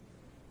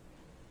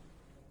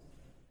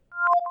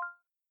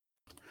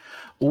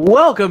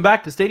Welcome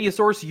back to Stadia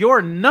Source, your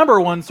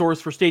number one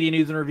source for Stadia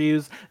news and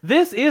reviews.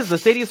 This is the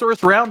Stadia Source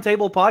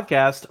Roundtable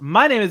podcast.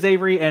 My name is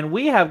Avery, and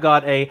we have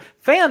got a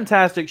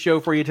fantastic show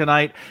for you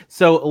tonight.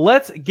 So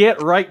let's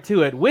get right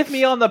to it. With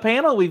me on the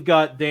panel, we've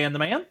got Dan the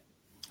Man.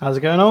 How's it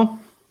going on?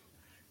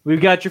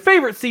 We've got your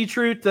favorite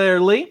C-Truth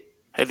there, Lee.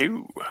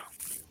 Hello.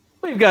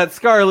 We've got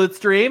Scarlet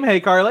Stream. Hey,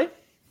 Carly.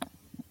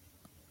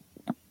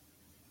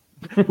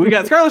 We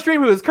got Scarlet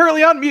Stream, who is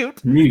currently on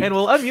mute. And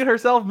will unmute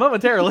herself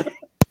momentarily.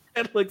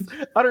 And looks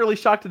utterly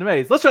shocked and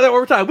amazed. Let's try that one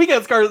more time. We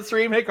got Scarlet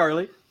Stream. Hey,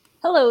 Carly.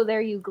 Hello there,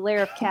 you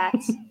glare of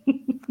cats.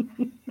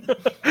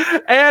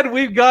 And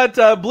we've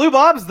got Blue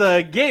Bobs,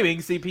 the gaming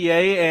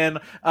CPA,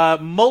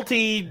 and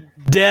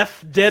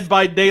multi-death, Dead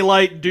by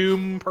Daylight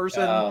Doom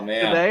person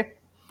today.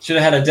 Should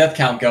have had a death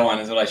count go on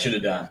is what I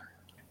should have done.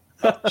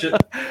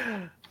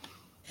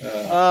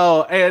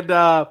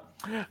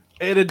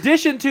 In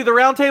addition to the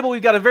roundtable,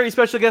 we've got a very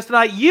special guest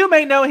tonight. You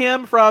may know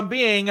him from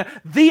being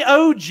the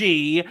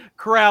OG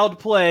crowd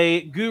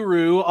play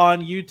guru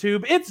on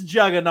YouTube. It's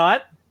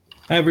Juggernaut.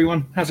 Hey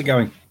everyone, how's it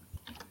going?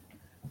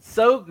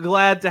 So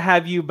glad to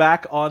have you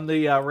back on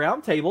the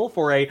roundtable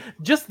for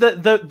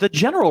the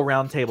general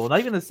roundtable, not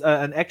even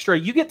an extra.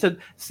 You get to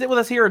sit with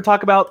us here and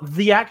talk about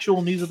the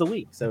actual news of the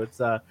week. So it's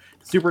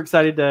super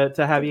excited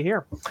to have you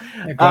here.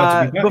 Yeah,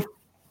 glad to be back.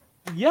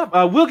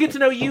 We'll get to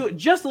know you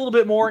just a little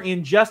bit more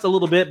in just a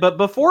little bit. But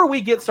before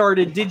we get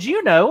started, did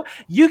you know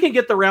you can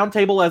get the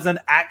Roundtable as an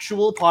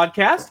actual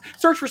podcast?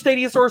 Search for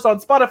Stadia Source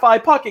on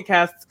Spotify, Pocket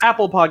Casts,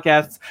 Apple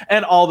Podcasts,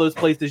 and all those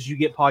places you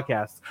get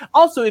podcasts.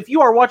 Also, if you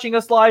are watching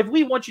us live,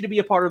 we want you to be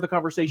a part of the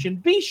conversation.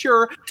 Be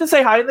sure to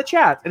say hi in the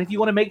chat. And if you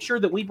want to make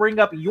sure that we bring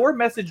up your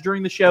message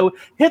during the show,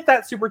 hit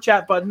that super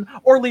chat button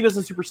or leave us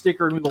a super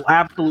sticker, and we will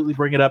absolutely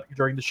bring it up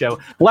during the show.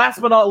 Last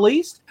but not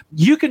least,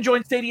 you can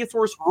join Stadia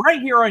Source right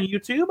here on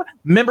YouTube.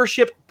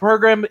 Membership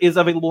program is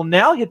available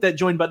now. Hit that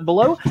join button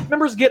below.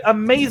 Members get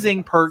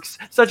amazing perks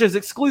such as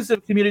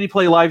exclusive community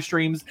play live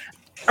streams,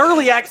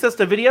 early access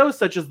to videos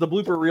such as the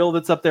blooper reel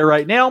that's up there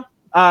right now,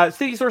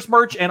 Stadia Source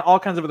merch, and all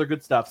kinds of other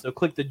good stuff. So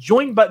click the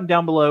join button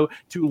down below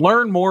to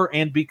learn more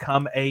and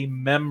become a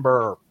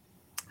member.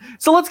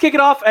 So let's kick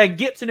it off and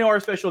get to know our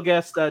special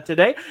guest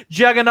today.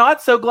 Juggernaut,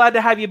 so glad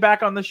to have you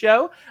back on the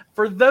show.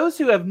 For those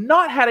who have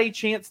not had a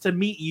chance to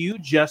meet you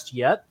just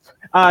yet,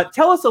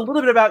 tell us a little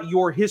bit about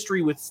your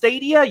history with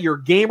Stadia, your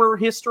gamer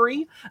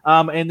history,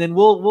 and then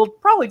we'll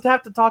probably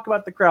have to talk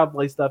about the crowd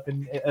play stuff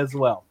as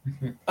well.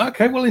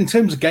 Okay, well, in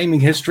terms of gaming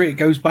history, it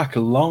goes back a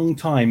long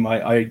time.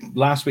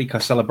 Last week I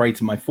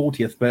celebrated my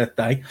 40th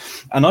birthday,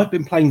 and I've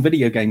been playing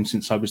video games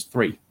since I was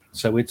 3.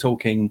 So we're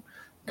talking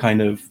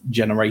kind of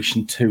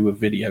generation 2 of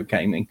video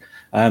gaming.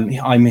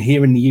 I'm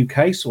here in the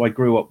UK, so I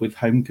grew up with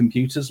home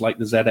computers like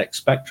the ZX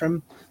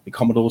Spectrum, the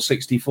Commodore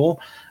 64,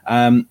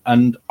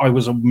 and I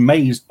was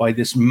amazed by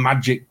this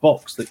magic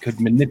box that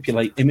could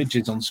manipulate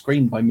images on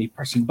screen by me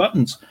pressing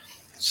buttons.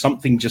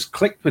 Something just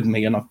clicked with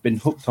me, and I've been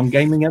hooked on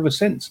gaming ever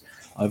since.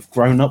 I've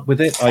grown up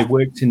with it. I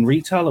worked in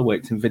retail. I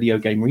worked in video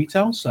game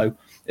retail, so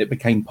it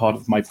became part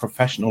of my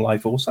professional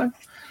life also.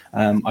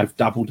 I've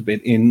dabbled a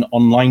bit in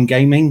online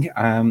gaming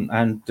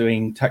and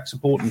doing tech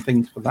support and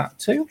things for that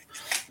too.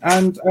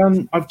 And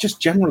I've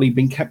just generally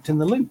been kept in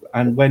the loop.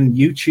 And when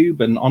YouTube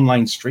and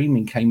online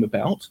streaming came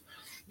about,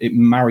 it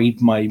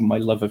married my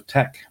love of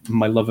tech and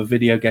my love of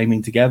video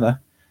gaming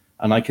together.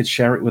 And I could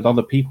share it with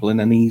other people in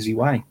an easy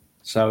way.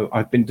 So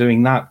I've been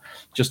doing that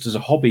just as a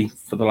hobby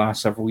for the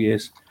last several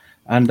years.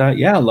 And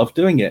I love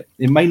doing it.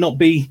 It may not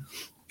be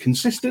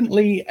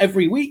consistently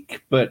every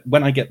week, but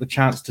when I get the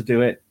chance to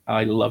do it,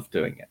 I love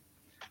doing it.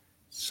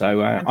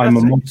 So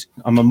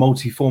I'm a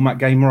multi-format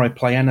gamer. I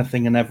play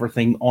anything and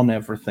everything on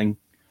everything,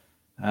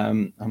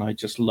 and I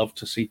just love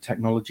to see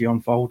technology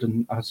unfold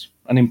and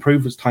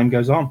improve as time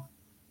goes on.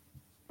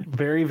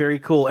 Very, very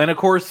cool. And of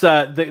course,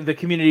 the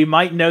community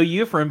might know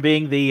you from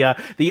being the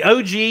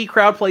OG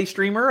crowd play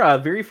streamer,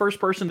 very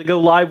first person to go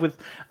live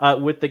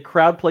with the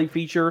crowd play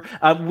feature.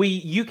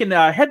 You can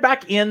head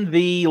back in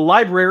the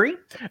library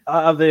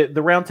of the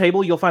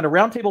roundtable. You'll find a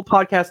roundtable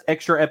podcast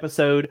extra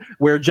episode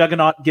where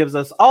Juggernaut gives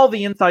us all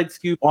the inside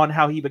scoop on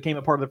how he became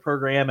a part of the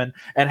program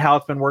and how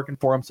it's been working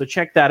for him. So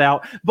check that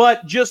out.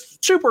 But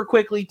just super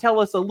quickly,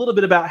 tell us a little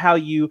bit about how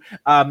you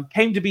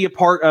came to be a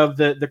part of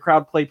the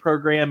crowd play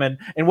program and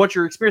what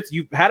your experience.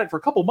 You've had it for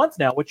a couple months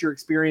now. What your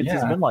experience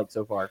has been like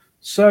so far?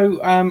 So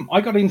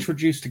I got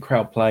introduced to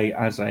crowd play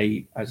as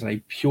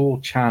a pure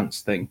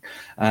chance thing.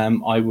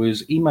 I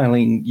was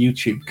emailing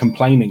YouTube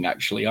complaining,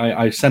 actually.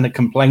 I sent a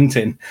complaint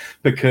in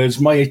because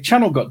my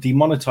channel got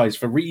demonetized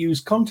for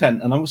reused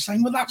content. And I was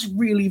saying, well, that's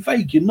really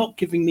vague. You're not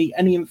giving me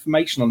any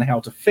information on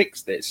how to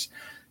fix this.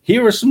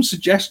 Here are some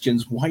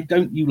suggestions. Why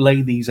don't you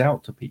lay these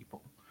out to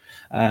people?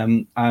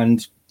 And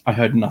I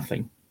heard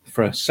nothing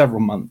for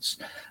several months.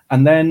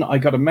 And then I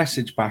got a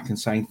message back and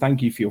saying,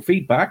 thank you for your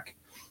feedback.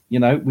 You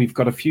know, we've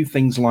got a few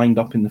things lined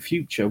up in the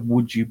future.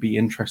 Would you be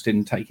interested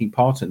in taking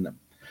part in them?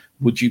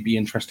 Would you be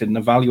interested in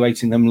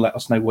evaluating them? Let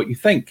us know what you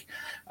think.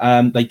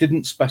 They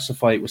didn't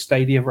specify it was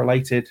Stadia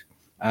related.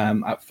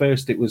 At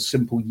first, it was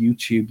simple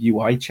YouTube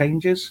UI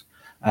changes.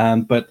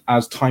 But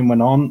as time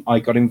went on, I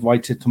got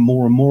invited to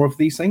more and more of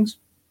these things.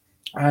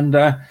 And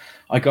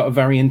I got a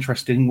very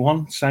interesting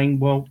one saying,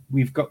 well,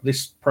 we've got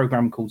this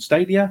program called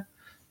Stadia.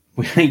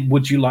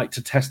 Would you like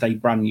to test a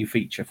brand new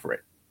feature for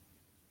it?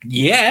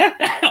 Yeah,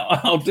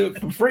 I'll do it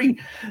for free.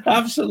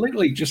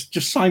 Absolutely. Just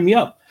sign me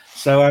up.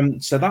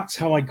 So that's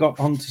how I got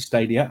onto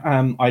Stadia.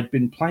 I'd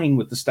been playing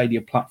with the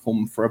Stadia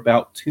platform for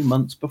about 2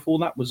 months before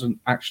that was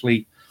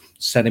actually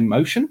set in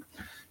motion.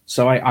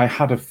 So I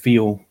had a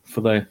feel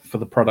for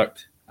the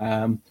product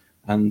and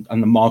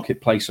the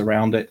marketplace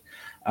around it.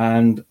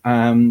 And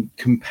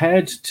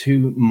compared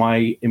to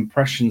my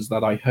impressions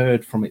that I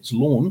heard from its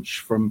launch,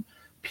 from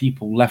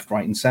people left,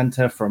 right, and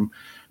center, from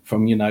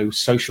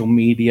social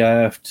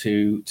media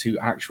to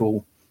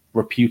actual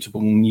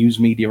reputable news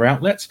media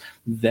outlets,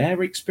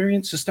 their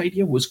experience of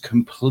Stadia was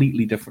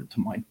completely different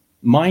to mine.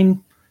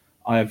 Mine,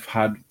 I've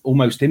had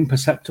almost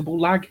imperceptible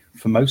lag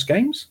for most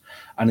games,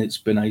 and it's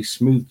been a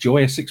smooth,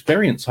 joyous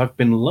experience. I've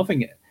been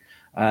loving it,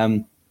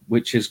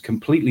 which is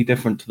completely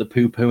different to the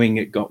poo-pooing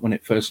it got when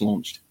it first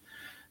launched.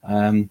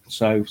 I'm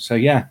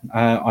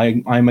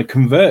a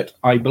convert.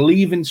 I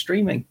believe in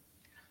streaming,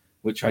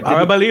 which I did.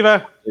 I'm a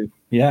believer.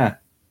 Yeah.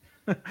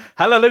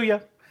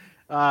 Hallelujah.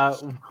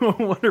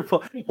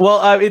 Wonderful.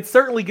 Well, it's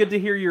certainly good to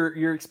hear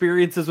your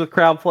experiences with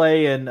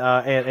crowdplay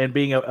and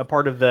being a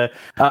part of the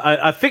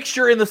a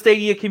fixture in the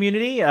Stadia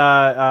community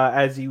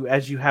as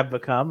you have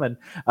become, and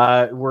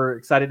we're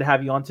excited to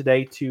have you on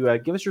today to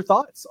give us your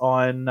thoughts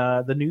on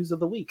the news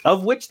of the week,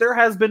 of which there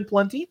has been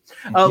plenty.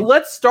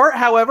 Let's start,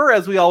 however,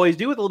 as we always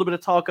do, with a little bit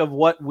of talk of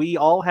what we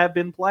all have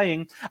been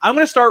playing. I'm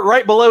going to start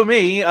right below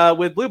me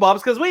with Blue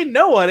Bobs because we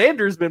know what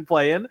Andrew's been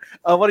playing.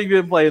 What have you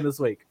been playing this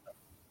week?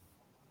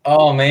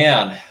 Oh,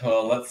 man.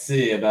 Well, let's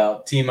see.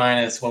 About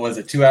T-minus,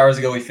 2 hours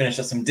ago, we finished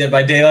up some Dead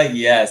by Daylight.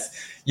 Yes.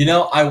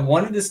 I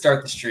wanted to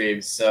start the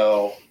stream,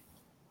 so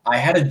I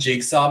had a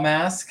Jigsaw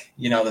mask,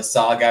 the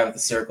Saw guy with the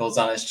circles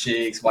on his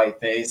cheeks, white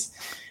face.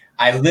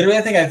 I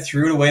think I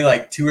threw it away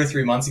like 2 or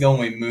 3 months ago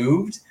when we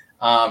moved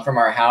from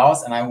our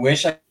house, and I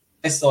wish I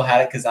still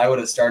had it because I would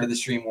have started the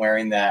stream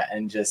wearing that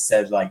and just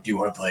said, like, do you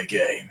want to play a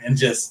game? And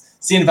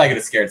just seeing if I could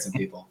have scared some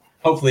people.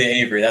 Hopefully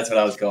Avery, that's what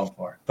I was going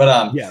for.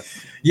 But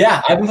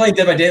yeah, I've been playing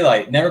Dead by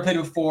Daylight. Never played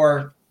before.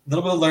 A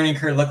little bit of learning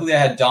curve. Luckily, I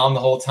had Dom the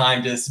whole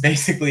time, just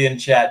basically in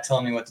chat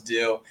telling me what to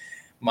do.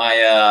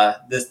 My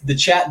the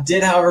chat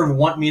did, however,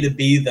 want me to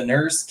be the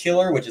nurse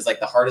killer, which is like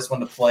the hardest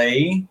one to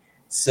play.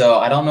 So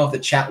I don't know if the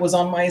chat was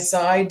on my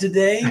side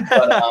today,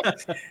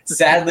 but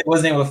sadly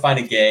wasn't able to find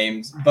a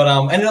game. But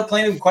ended up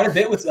playing quite a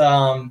bit with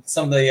some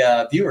of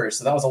the viewers,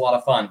 so that was a lot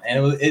of fun.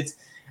 And it's.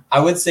 I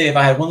would say if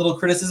I had one little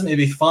criticism, it'd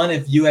be fun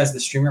if you as the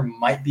streamer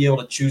might be able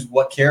to choose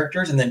what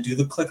characters and then do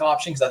the click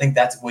option, because I think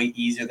that's way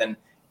easier than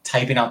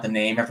typing out the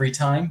name every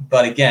time.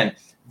 But again,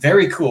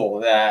 very cool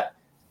that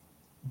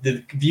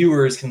the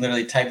viewers can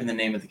literally type in the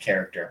name of the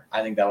character.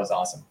 I think that was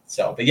awesome.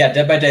 So, but yeah,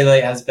 Dead by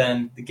Daylight has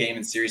been the game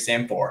in Series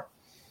Sam 4.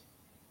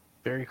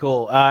 Very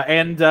cool.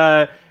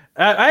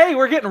 Hey,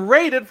 we're getting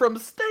rated from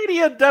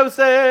Stadia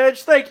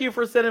Dosage. Thank you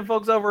for sending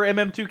folks over,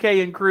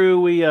 MM2K and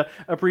crew. We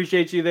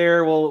appreciate you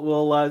there.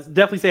 We'll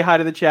definitely say hi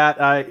to the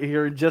chat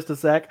here in just a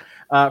sec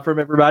from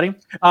everybody.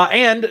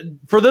 And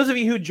for those of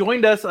you who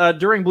joined us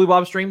during Blue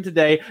Bob stream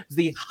today, it's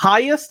the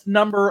highest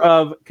number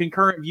of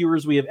concurrent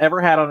viewers we have ever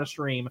had on a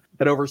stream.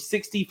 That over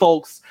 60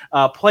 folks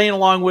playing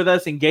along with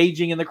us,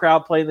 engaging in the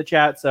crowd play in the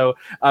chat. So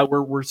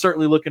we're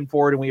certainly looking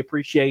forward, and we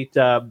appreciate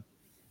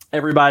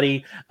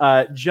everybody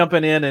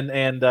jumping in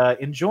and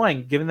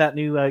enjoying, giving that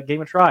new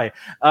game a try.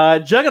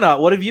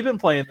 Juggernaut, what have you been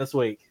playing this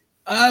week?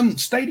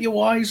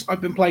 Stadia-wise,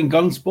 I've been playing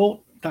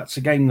Gunsport. That's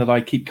a game that I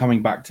keep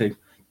coming back to.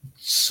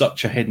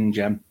 Such a hidden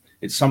gem.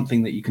 It's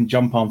something that you can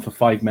jump on for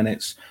 5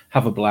 minutes,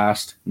 have a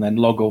blast, and then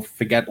log off,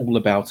 forget all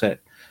about it.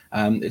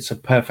 It's a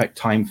perfect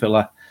time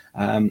filler,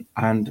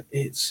 and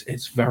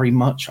it's very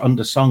much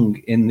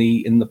undersung in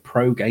the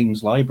pro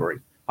games library.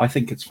 I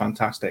think it's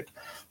fantastic.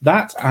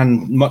 That,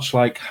 and much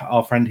like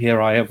our friend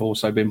here, I have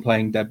also been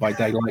playing Dead by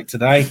Daylight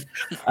today.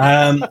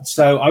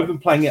 So I've been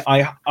playing it.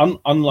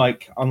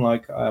 Unlike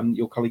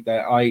your colleague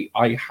there,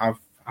 I have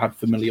had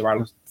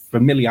familiarity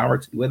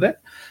with it.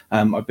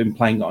 I've been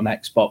playing it on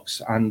Xbox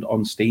and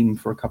on Steam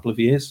for a couple of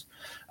years.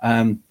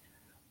 The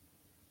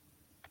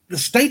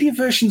Stadia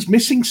version's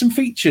missing some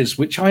features,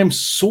 which I am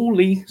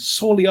sorely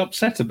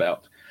upset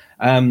about.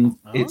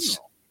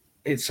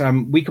 It's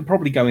we could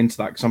probably go into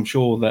that because I'm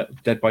sure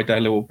that Dead by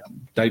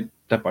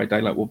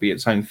Daylight will be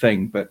its own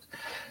thing, but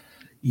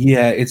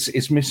yeah,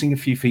 it's missing a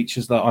few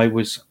features that I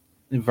was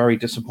very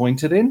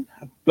disappointed in.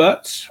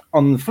 But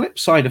on the flip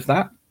side of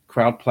that,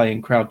 crowd play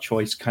and crowd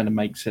choice kind of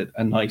makes it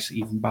a nice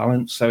even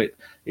balance, so it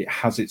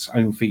has its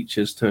own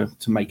features to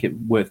make it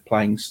worth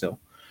playing still.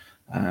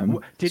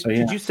 Did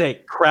you say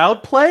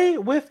crowd play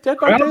with Dead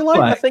by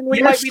Daylight? The thing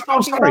we might be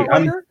talking about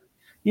later?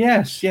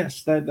 Yes,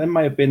 there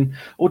may have been,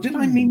 or did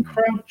I mean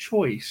crowd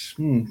choice?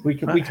 We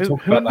can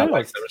talk about that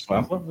later as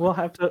well.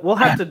 We'll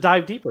have to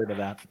dive deeper into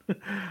that.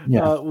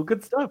 Yeah. Well,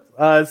 good stuff.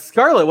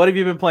 Scarlett, what have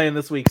you been playing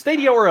this week,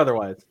 Stadia or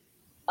otherwise?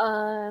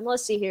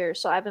 Let's see here.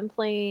 So I've been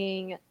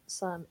playing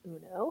some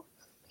Uno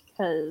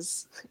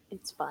because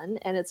it's fun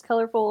and it's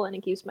colorful and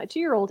it keeps my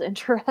 2-year-old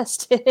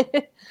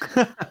interested.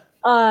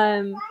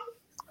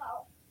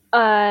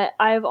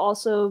 I've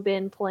also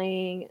been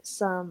playing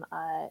some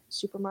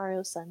Super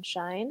Mario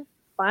Sunshine.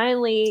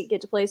 Finally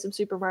get to play some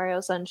Super Mario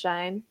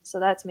Sunshine, so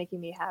that's making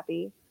me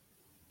happy.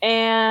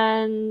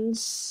 And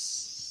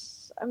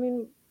I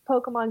mean,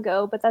 Pokemon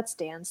Go, but that's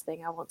Dan's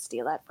thing. I won't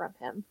steal that from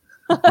him.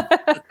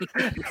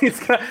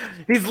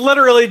 He's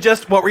literally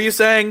just. What were you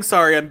saying?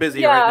 Sorry, I'm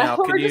busy right now.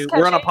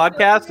 We're on a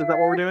podcast. Is that what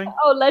we're doing?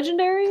 Oh,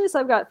 legendaries!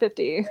 I've got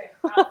 50.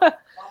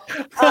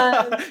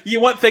 You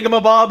want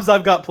thingamabobs?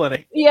 I've got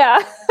plenty.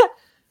 Yeah.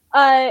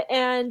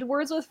 And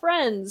Words with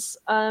Friends.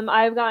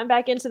 I've gotten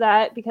back into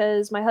that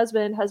because my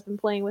husband has been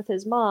playing with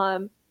his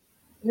mom,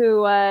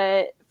 who,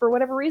 for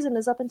whatever reason,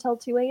 is up until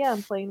 2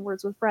 a.m. playing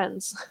Words with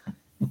Friends.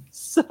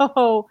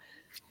 So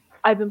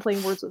I've been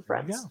playing Words with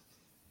Friends.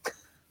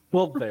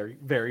 Well, very,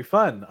 very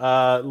fun.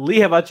 Lee,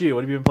 how about you?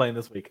 What have you been playing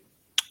this week?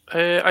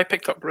 I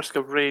picked up Risk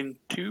of Rain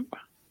 2,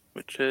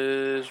 which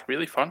is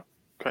really fun.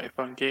 Quite a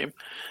fun game.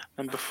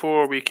 And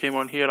before we came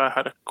on here, I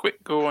had a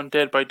quick go on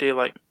Dead by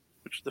Daylight,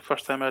 which is the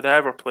first time I'd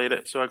ever played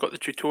it. So I got the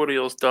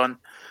tutorials done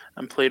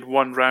and played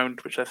one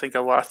round, which I think I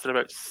lasted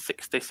about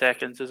 60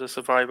 seconds as a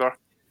survivor.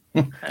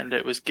 And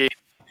it was game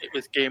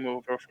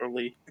over for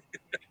Lee.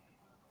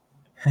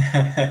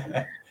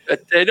 No,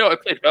 I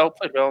played well.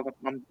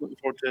 I'm looking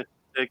forward to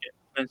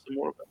getting some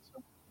more of it. So.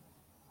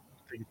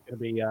 I think it's going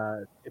to be,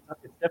 it's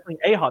definitely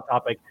a hot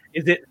topic.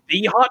 Is it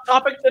the hot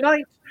topic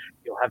tonight?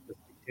 You'll have to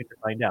stay tuned to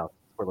find out.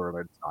 Spoiler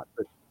alert, it's not.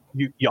 But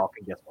y'all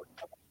can guess what.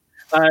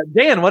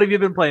 Dan, what have you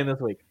been playing this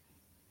week?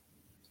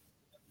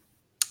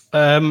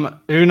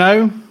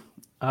 Uno.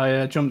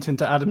 I jumped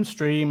into Adam's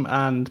stream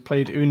and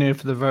played Uno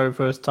for the very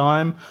first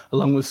time,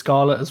 along with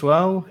Scarlett as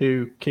well,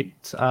 who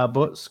kicked our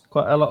butts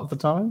quite a lot of the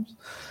times.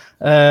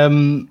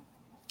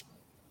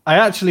 I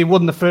actually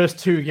won the first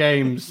 2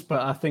 games,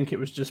 but I think it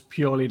was just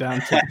purely down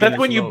to that's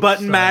when you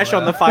button mash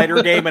on the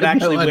fighter game and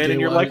actually win,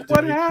 and you're like,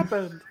 "What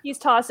happened?" He's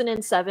tossing in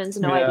 7s,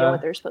 no idea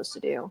what they're supposed to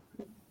do.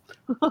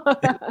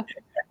 I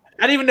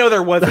didn't even know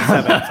there was a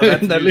 7. So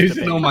they're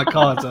losing all my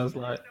cards. I was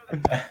like,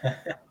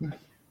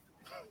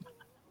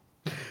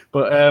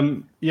 but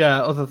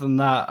yeah. Other than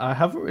that, I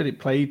haven't really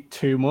played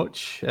too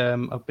much.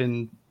 I've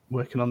been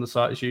working on the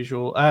site as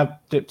usual. I have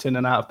dipped in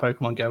and out of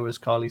Pokemon Go, as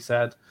Carly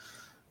said.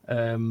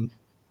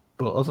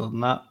 But other than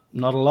that,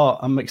 not a lot.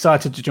 I'm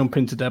excited to jump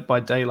into Dead by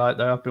Daylight,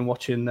 though. I've been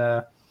watching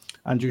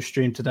Andrew's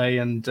stream today,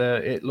 and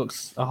it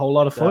looks a whole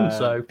lot of fun.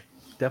 So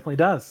definitely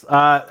does.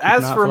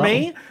 As for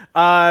me,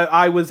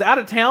 I was out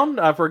of town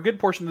for a good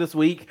portion of this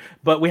week,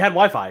 but we had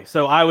Wi-Fi,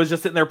 so I was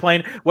just sitting there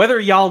playing. Whether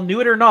y'all knew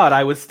it or not,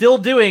 I was still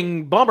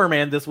doing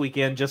Bomberman this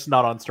weekend, just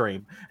not on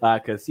stream,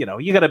 because you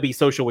got to be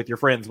social with your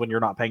friends when you're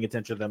not paying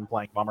attention to them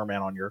playing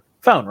Bomberman on your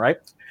phone, right?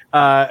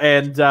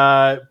 And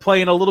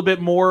playing a little bit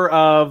more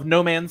of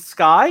No Man's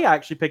Sky. I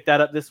actually picked that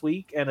up this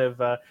week and have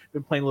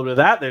been playing a little bit of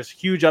that. There's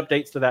huge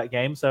updates to that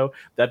game, so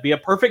that'd be a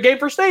perfect game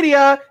for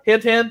Stadia.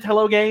 Hint, hint.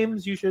 Hello,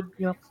 games. You should,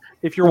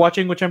 if you're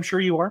watching, which I'm sure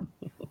you are,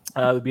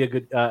 it would be a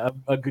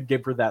good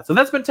game for that. So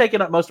that's been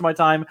taking up most of my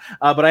time,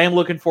 but I am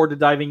looking forward to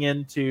diving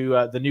into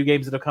the new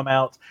games that have come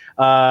out.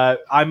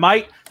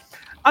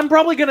 I'm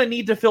probably going to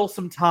need to fill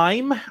some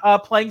time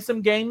playing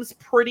some games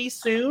pretty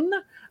soon.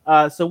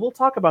 So we'll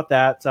talk about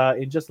that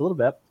in just a little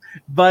bit.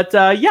 But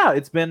yeah,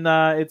 it's been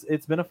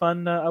a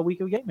fun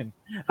week of gaming.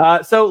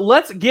 So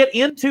let's get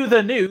into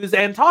the news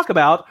and talk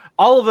about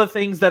all of the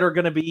things that are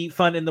going to be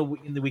fun in the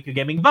week of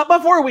gaming. But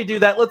before we do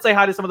that, let's say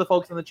hi to some of the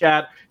folks in the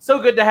chat. So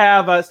good to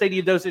have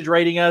Stadia Dosage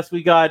rating us.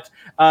 We got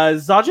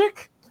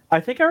Zajic. I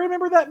think I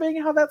remember that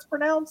being how that's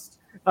pronounced.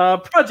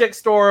 Project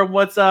Storm,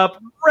 what's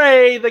up?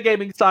 Ray, the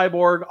gaming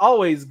cyborg,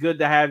 always good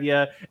to have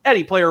you.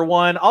 Eddie Player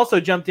One also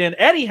jumped in.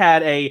 Eddie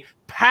had a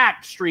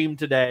packed stream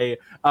today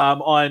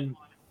on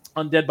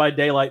Dead by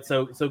Daylight,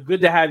 so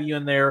good to have you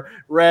in there.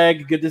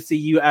 Reg, good to see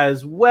you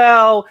as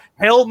well.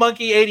 Hell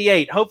Monkey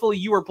 88. Hopefully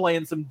you were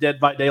playing some Dead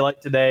by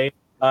Daylight today,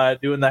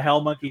 doing the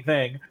Hell Monkey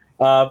thing.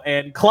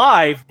 And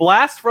Clive,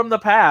 blast from the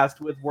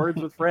past with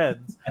Words with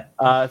Friends.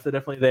 So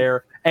definitely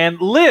there. And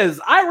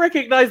Liz, I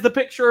recognize the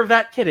picture of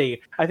that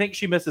kitty. I think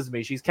she misses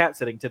me. She's cat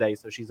sitting today,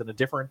 so she's in a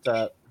different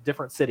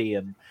city,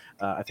 and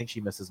I think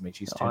she misses me.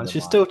 She's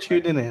still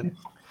tuning in.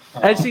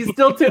 And she's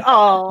still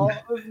oh,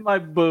 this is my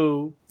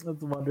boo.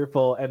 That's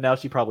wonderful. And now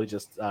she probably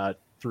just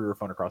threw her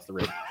phone across the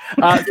room.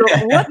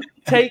 So let's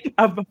take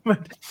a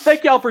moment.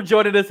 Thank y'all for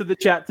joining us in the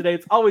chat today.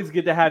 It's always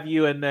good to have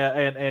you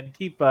and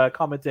keep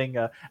commenting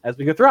as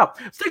we go throughout.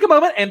 Let's take a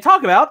moment and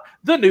talk about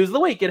the news of the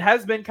week. It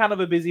has been kind of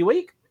a busy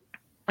week.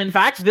 In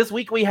fact, this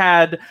week we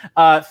had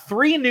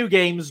 3 new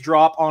games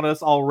drop on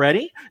us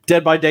already.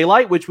 Dead by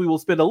Daylight, which we will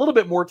spend a little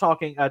bit more time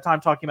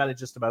talking about in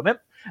just a moment.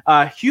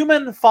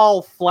 Human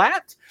Fall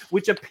Flat,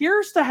 which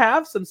appears to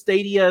have some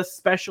Stadia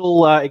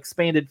special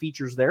expanded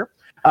features there.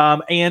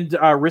 And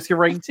Risk of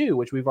Rain 2,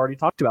 which we've already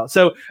talked about.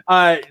 So,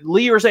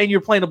 Lee, you were saying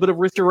you're playing a bit of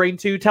Risk of Rain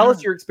 2. Tell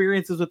us your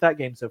experiences with that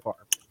game so far.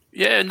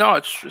 Yeah, no,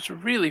 it's a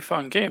really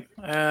fun game.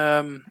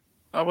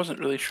 I wasn't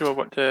really sure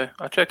what to.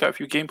 I checked out a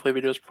few gameplay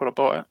videos before I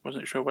bought it.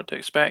 Wasn't sure what to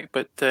expect,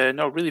 but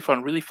no, really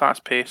fun, really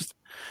fast paced.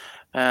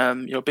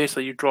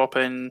 Basically you drop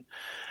in.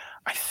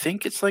 I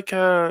think it's like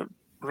a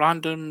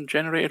random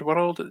generated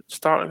world at the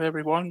start of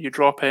every one. You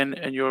drop in,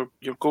 and your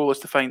goal is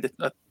to find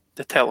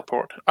the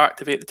teleport,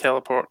 activate the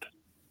teleport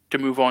to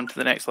move on to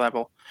the next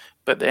level.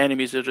 But the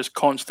enemies are just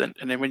constant,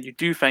 and then when you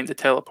do find the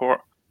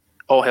teleport,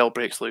 all hell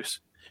breaks loose.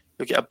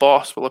 You'll get a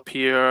boss will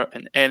appear,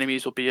 and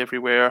enemies will be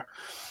everywhere.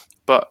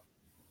 But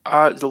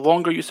the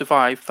longer you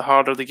survive, the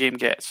harder the game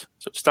gets.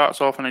 So it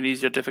starts off on an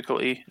easier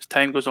difficulty. As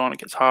time goes on, it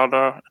gets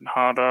harder and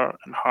harder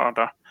and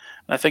harder.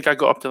 And I think I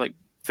got up to like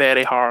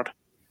very hard,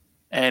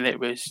 and it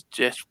was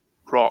just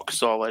rock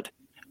solid.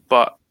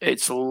 But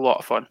it's a lot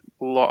of fun.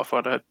 A lot of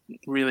fun. I'm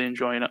really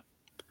enjoying it.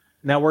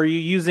 Now, were you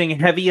using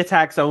heavy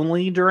attacks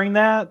only during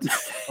that,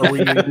 or were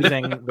you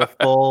using the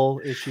full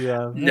issue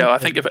of? No, I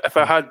think if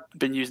I had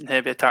been using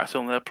heavy attacks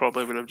only, I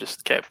probably would have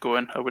just kept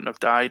going. I wouldn't have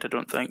died, I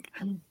don't think.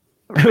 It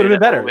would have been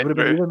better. It would have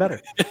been even better.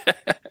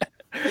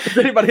 Has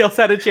anybody else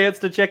had a chance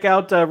to check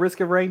out Risk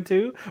of Rain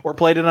 2 or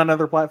played it on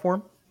another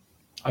platform?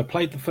 I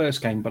played the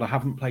first game, but I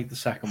haven't played the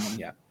second one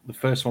yet. The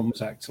first one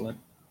was excellent.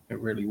 It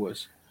really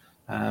was.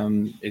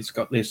 It's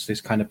got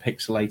this kind of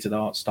pixelated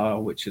art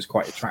style, which is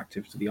quite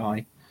attractive to the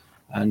eye.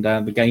 And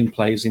the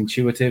gameplay is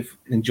intuitive,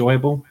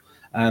 enjoyable.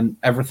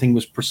 Everything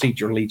was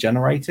procedurally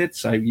generated,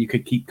 so you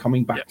could keep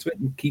coming back to it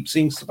and keep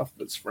seeing stuff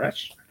that's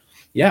fresh.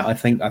 Yeah, I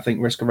think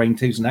Risk of Rain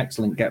 2 is an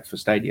excellent get for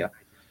Stadia.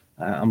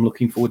 I'm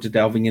looking forward to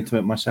delving into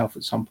it myself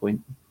at some point.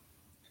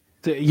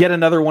 Yet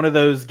another one of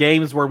those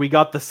games where we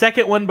got the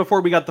second one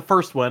before we got the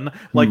first one,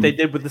 like they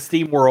did with the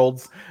Steam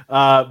Worlds.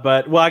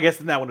 But I guess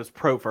that one was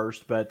Pro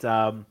first. But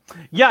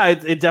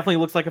it definitely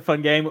looks like a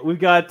fun game. We've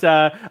got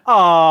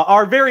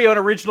our very own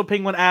original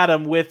Penguin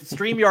Adam with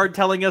StreamYard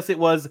telling us it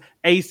was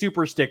a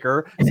super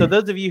sticker. So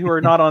those of you who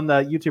are not on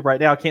the YouTube right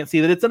now can't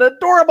see that it's an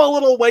adorable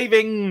little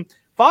waving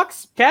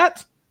fox,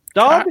 cat,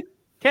 dog.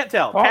 Can't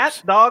tell. Fox?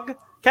 Cat, dog,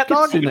 cat,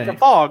 dog. It's a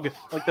fog,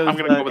 like those I'm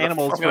going to go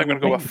animals. I'm going to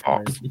go with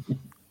fox.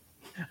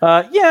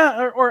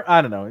 Or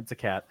I don't know. It's a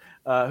cat.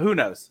 Who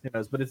knows? Who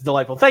knows? But it's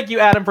delightful. Thank you,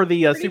 Adam, for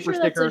the super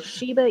sticker. That's a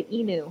Shiba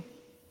Inu.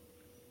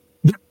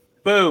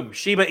 Boom,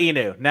 Shiba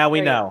Inu. Now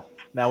we know.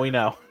 Now we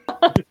know.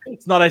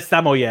 It's not a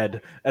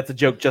Samoyed. That's a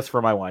joke just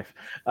for my wife,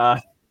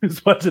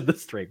 who's watching the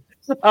stream.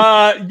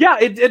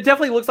 It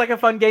definitely looks like a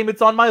fun game.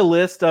 It's on my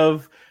list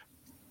of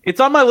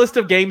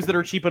games that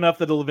are cheap enough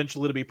that it'll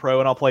eventually be pro,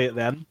 and I'll play it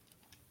then.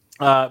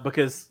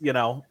 Because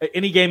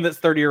any game that's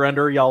 30 or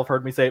under, y'all have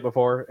heard me say it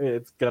before,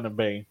 it's gonna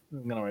be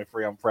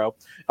free on pro,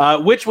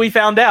 which we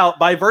found out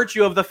by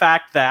virtue of the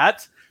fact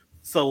that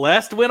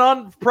Celeste went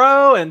on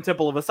pro and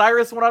Temple of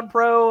Osiris went on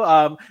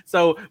pro.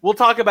 So we'll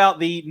talk about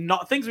the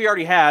things we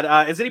already had.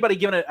 Has anybody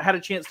had a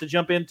chance to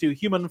jump into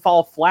Human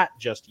Fall Flat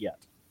just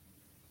yet?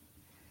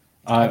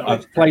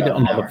 I've played it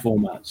on other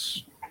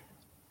formats.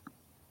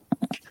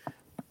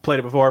 Played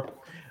it before.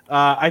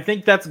 I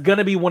think that's going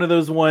to be one of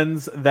those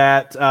ones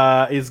that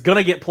is going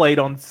to get played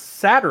on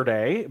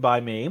Saturday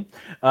by me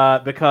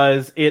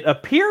because it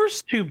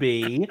appears to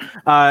be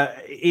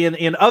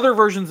in other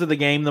versions of the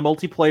game, the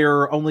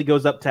multiplayer only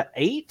goes up to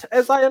 8,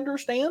 as I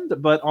understand,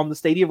 but on the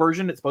Stadia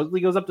version, it supposedly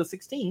goes up to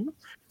 16.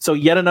 So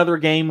yet another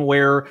game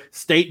where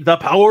the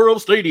power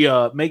of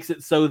Stadia makes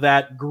it so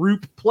that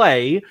group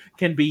play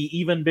can be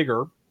even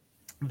bigger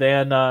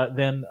than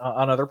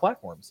on other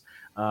platforms.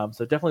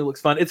 So it definitely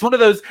looks fun. It's one of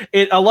those.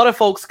 A lot of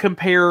folks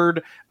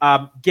compared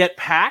Get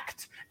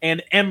Packed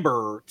and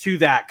Ember to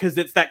that because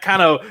it's that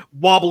kind of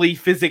wobbly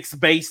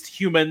physics-based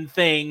human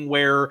thing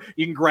where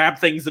you can grab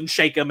things and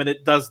shake them, and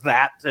it does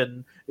that,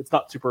 and it's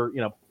not super,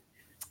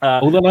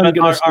 All that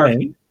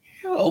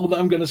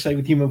I'm going to say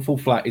with Human Fall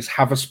Flat is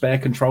have a spare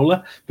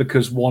controller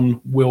because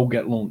one will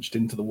get launched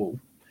into the wall.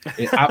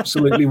 It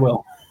absolutely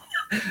will.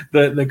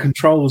 The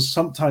controls,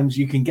 sometimes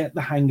you can get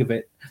the hang of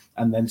it,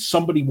 and then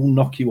somebody will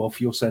knock you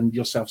off. You'll send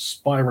yourself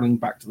spiraling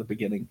back to the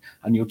beginning,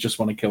 and you'll just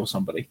want to kill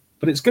somebody.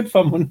 But it's good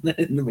fun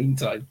in the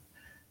meantime.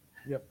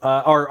 Yep.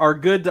 Our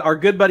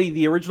good buddy,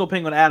 the original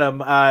Penguin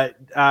Adam,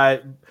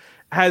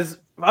 has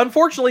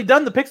unfortunately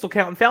done the pixel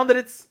count and found that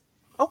it's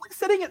only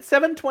sitting at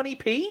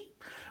 720p,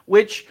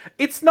 which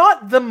it's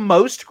not the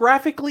most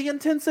graphically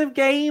intensive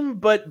game,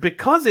 but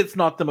because it's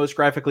not the most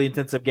graphically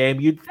intensive game,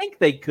 you'd think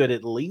they could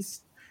at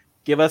least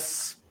give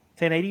us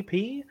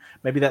 1080p.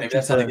 Maybe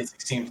that's how to get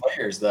 16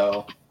 players,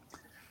 though.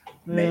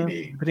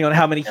 Maybe depending on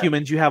how many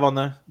humans you have on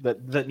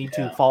that need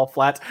to fall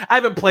flat. I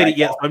haven't played it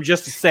yet, so I'm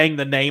just saying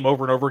the name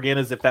over and over again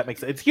as if that makes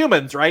sense. It's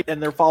humans, right?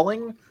 And they're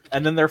falling,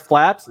 and then they're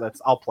flat. So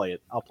I'll play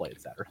it. I'll play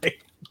it Saturday.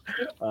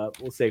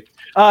 We'll see.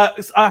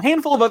 A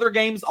handful of other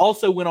games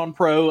also went on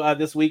pro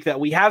this week that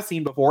we have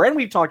seen before and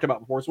we've talked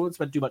about before, so we won't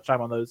spend too much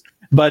time on those.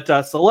 But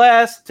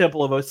Celeste,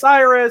 Temple of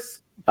Osiris.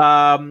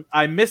 I'm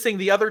missing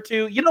the other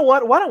two. You know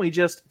what? Why don't we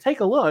just take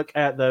a look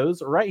at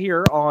those right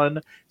here on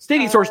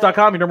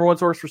StadiaSource.com, your number one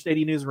source for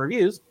Stadia news and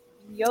reviews.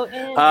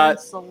 Jotun and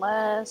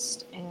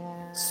Celeste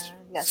and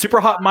Super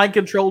Hot Mind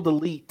Control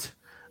Delete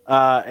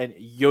and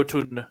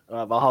Jotun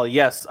Valhalla.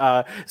 Yes.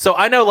 So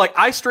I know, like,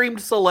 I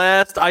streamed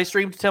Celeste. I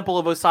streamed Temple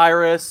of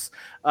Osiris.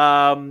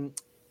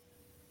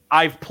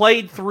 I've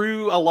played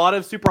through a lot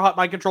of Super Hot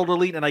Mind Control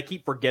Delete, and I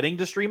keep forgetting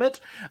to stream it.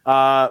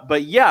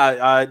 But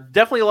yeah,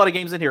 definitely a lot of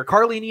games in here.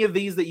 Carly, any of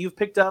these that you've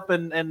picked up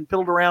and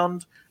piddled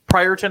around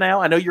prior to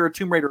now? I know you're a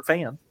Tomb Raider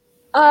fan.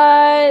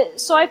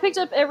 So I picked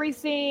up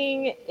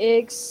everything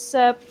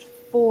except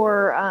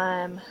for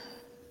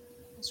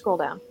scroll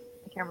down.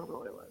 I can't remember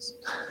what it was.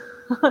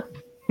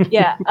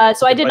 Yeah.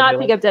 So I did not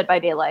pick up Dead by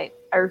Daylight.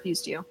 I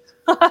refused to.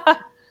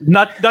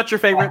 Not your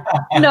favorite?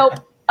 Nope.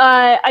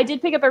 I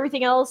did pick up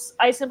everything else.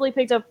 I simply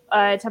picked up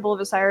Temple of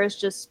Osiris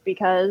just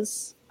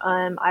because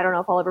I don't know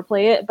if I'll ever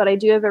play it, but I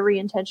do have every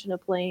intention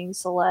of playing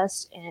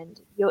Celeste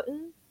and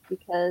Jotun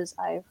because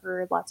I've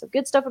heard lots of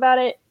good stuff about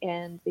it,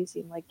 and they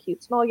seem like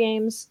cute small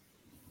games.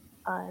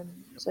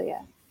 So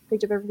yeah,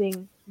 picked up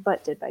everything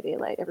but Dead by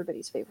Daylight,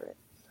 everybody's favorite.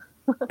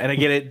 And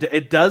again,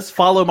 it does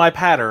follow my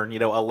pattern,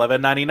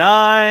 $11.99,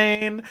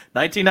 $19.99,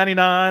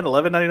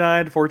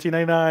 $11.99,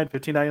 $14.99,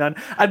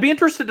 $15.99. I'd be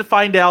interested to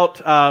find out.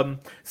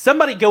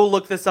 Somebody go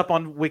look this up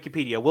on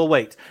Wikipedia. We'll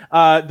wait.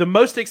 The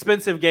most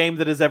expensive game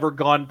that has ever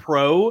gone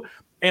pro,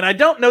 and I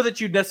don't know that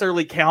you'd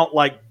necessarily count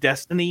like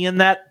Destiny in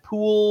that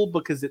pool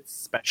because it's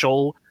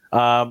special.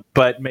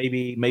 But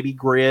maybe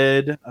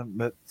Grid.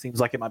 That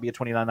seems like it might be a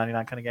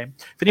 $29.99 kind of game.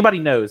 If anybody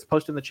knows,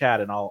 post in the chat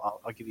and I'll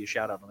give you a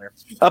shout out on there.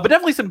 But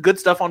definitely some good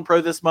stuff on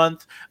Pro this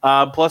month.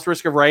 Plus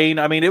Risk of Rain.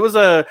 I mean,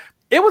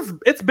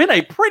 it's been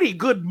a pretty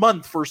good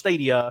month for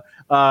Stadia.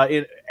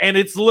 And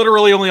it's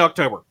literally only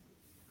October.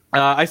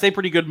 I say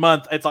pretty good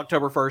month. It's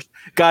October 1st.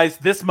 Guys,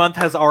 this month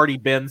has already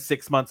been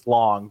 6 months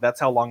long.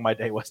 That's how long my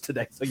day was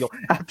today. So you'll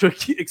have to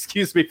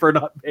excuse me for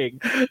not being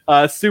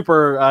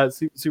super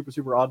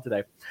on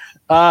today.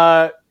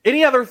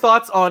 Any other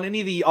thoughts on any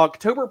of the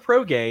October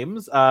Pro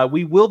games?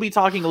 We will be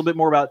talking a little bit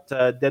more about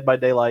Dead by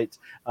Daylight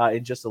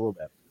in just a little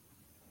bit.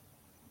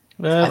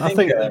 I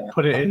think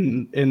put it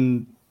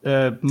in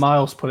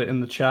Miles put it in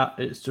the chat.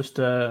 It's just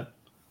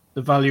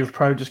the value of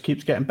Pro just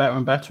keeps getting better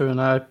and better, and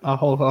I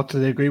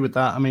wholeheartedly agree with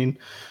that. I mean,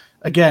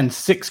 again,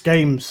 6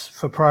 games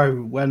for Pro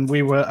when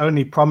we were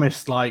only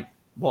promised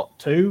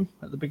 2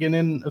 at the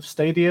beginning of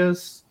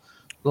Stadia's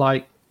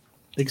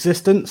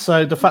existence.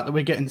 So the fact that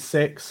we're getting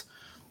 6,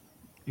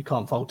 you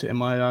can't fault it in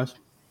my eyes.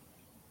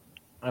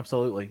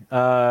 Absolutely.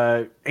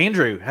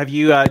 Andrew, do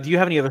you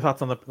have any other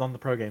thoughts on the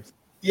Pro games?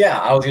 Yeah,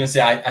 I was going to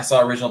say I saw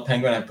Original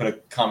Penguin. I put a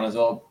comment as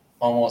well.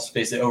 Almost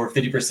basically over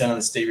 50% of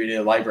the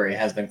Stadia library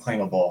has been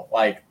claimable.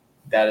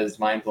 That is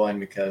mind blowing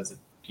because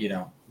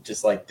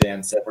just like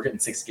Dan said, we're getting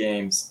 6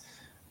 games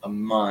a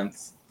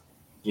month.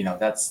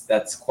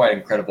 That's quite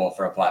incredible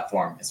for a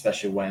platform,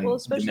 especially when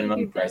the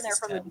minimum price is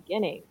from the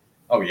beginning.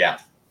 Oh yeah.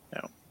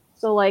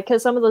 So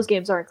because some of those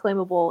games aren't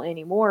claimable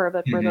anymore,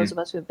 but for those of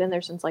us who have been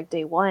there since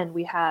day one,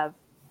 we have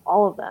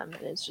all of them,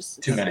 and it's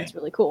too many. It's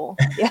really cool.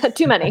 Yeah,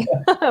 too many,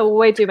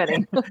 way too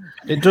many.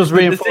 It does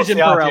reinforce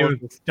the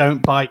argument: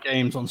 don't buy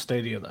games on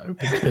Stadia though,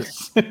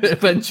 because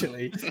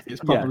eventually it's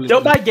probably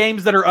don't buy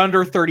games that are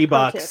under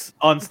 $30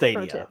 on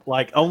Stadia.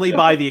 Only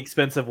buy the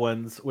expensive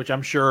ones, which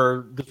I'm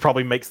sure this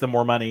probably makes them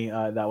more money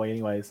that way,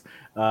 anyways.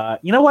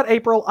 You know what,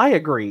 April? I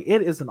agree.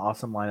 It is an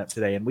awesome lineup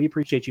today, and we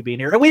appreciate you being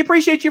here, and we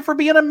appreciate you for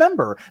being a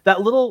member.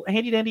 That little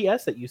handy dandy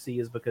S that you see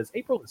is because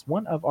April is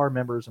one of our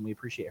members, and we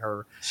appreciate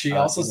her. She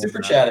also super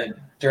chatted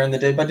during the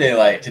Dead by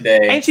Daylight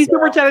today, and she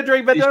super chatted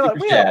during Dead by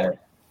Daylight.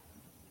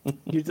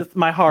 You're just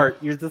my heart.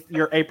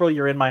 You're April.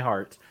 You're in my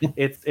heart.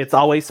 It's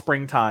always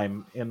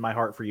springtime in my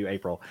heart for you,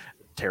 April.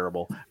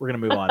 Terrible. We're gonna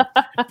move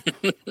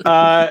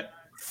on.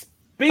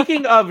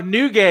 Speaking of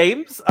new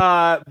games,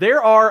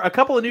 there are a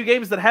couple of new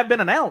games that have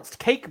been announced.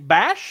 Cake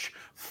Bash,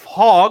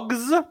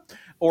 Hogs,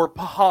 or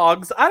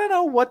Pogs. I don't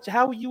know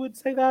how you would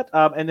say that.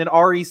 And then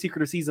RE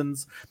Secret of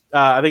Seasons.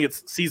 I think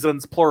it's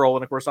Seasons plural,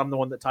 and of course I'm the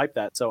one that typed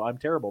that, so I'm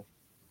terrible.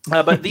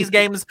 But these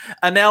games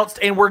announced,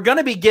 and we're going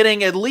to be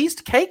getting at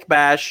least Cake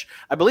Bash.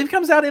 I believe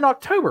comes out in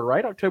October,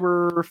 right?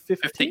 October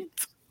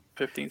 15th?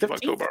 15th of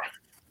October.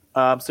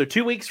 So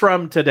 2 weeks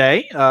from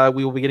today,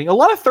 we will be getting a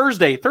lot of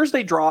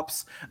Thursday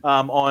drops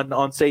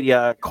on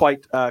Stadia,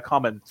 quite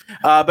common.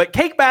 But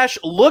Cake Bash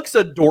looks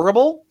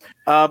adorable.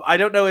 I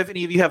don't know if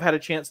any of you have had a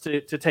chance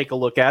to take a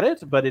look at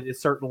it, but it is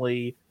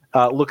certainly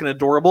looking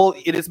adorable.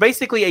 It is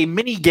basically a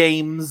mini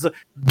games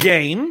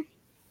game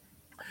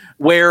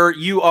where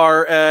you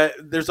are,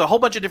 there's a whole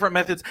bunch of different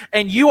methods,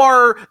 and you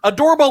are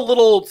adorable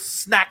little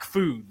snack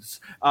foods,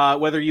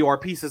 whether you are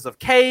pieces of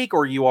cake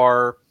or you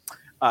are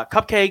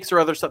cupcakes or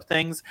other stuff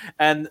things.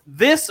 And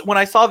this, when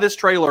I saw this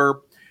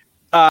trailer,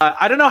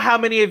 I don't know how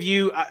many of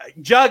you,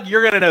 Jug,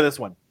 you're going to know this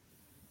one.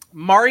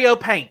 Mario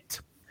Paint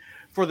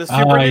for the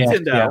Super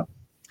Nintendo. Yeah.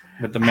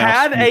 With the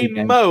mouse had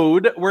a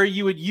mode where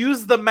you would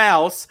use the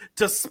mouse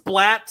to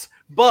splat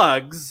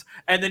bugs,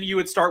 and then you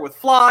would start with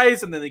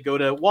flies, and then they go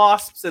to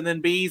wasps, and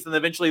then bees, and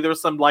eventually there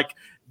was some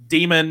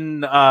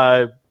demon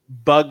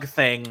bug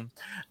thing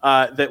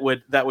that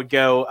would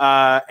go,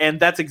 and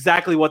that's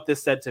exactly what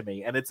this said to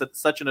me, and it's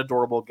such an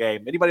adorable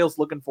game. Anybody else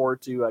looking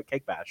forward to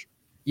Cake Bash?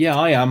 Yeah,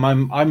 I am.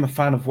 I'm a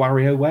fan of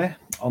WarioWare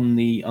on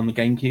the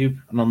GameCube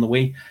and on the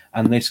Wii,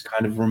 and this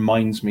kind of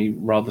reminds me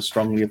rather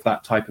strongly of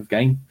that type of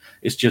game.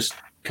 It's just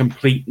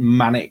complete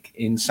manic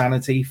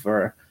insanity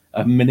for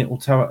a minute or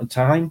two at a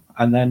time,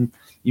 and then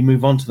you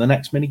move on to the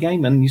next mini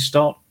game, and you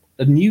start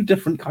a new,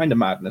 different kind of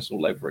madness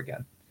all over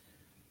again.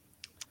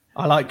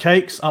 I like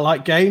cakes. I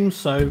like games.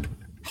 So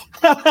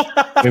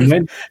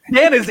Win-win.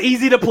 Dan is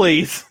easy to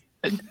please.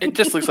 It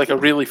just looks like a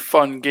really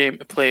fun game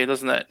to play,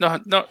 doesn't it?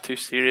 Not too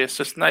serious,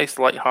 just nice,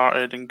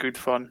 light-hearted, and good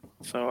fun.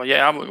 So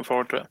yeah, I'm looking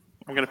forward to it.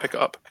 I'm gonna pick it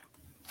up.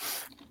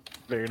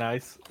 Very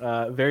nice.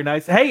 Very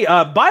nice. Hey,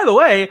 by the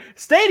way,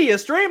 Stadia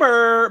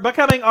Streamer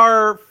becoming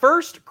our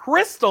first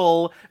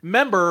Crystal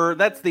member.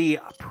 That's the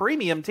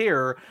premium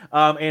tier.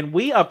 And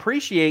we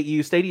appreciate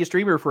you, Stadia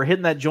Streamer, for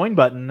hitting that join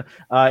button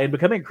and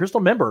becoming a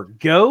Crystal member.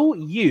 Go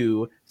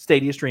you,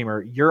 Stadia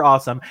Streamer. You're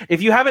awesome.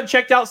 If you haven't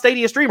checked out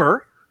Stadia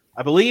Streamer,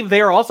 I believe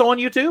they are also on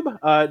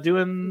YouTube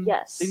doing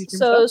Yes.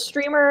 So stuff.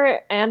 Streamer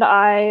and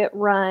I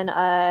run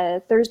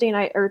Thursday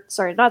night, or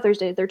sorry, not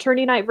Thursday. They're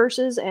tourney night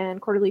versus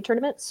and quarterly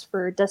tournaments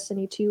for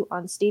Destiny 2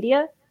 on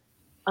Stadia.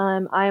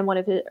 I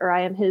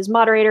am his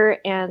moderator,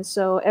 and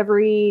so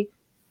every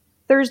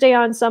Thursday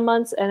on some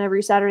months and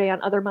every Saturday on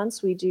other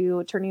months we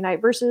do tourney night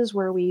versus,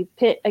 where we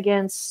pit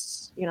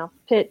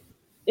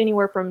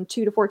anywhere from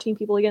 2 to 14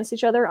 people against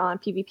each other on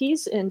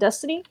PvPs in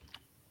Destiny.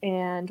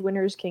 And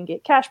winners can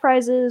get cash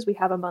prizes. We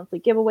have a monthly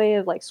giveaway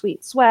of like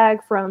sweet swag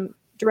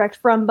direct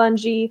from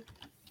Bungie,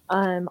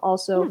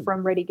 also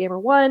from Ready Gamer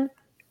 1.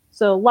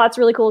 So lots of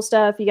really cool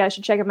stuff. You guys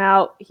should check him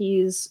out. He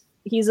is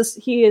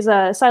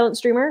a silent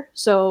streamer,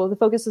 so the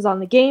focus is on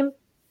the game,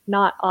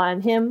 not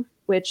on him.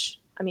 Which,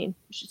 I mean,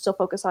 you should still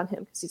focus on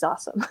him because he's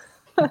awesome.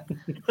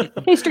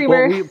 Hey,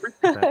 streamer. Well, we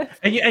appreciate that.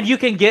 and you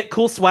can get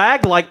cool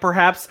swag, like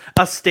perhaps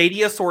a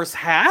Stadia Source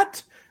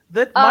hat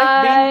that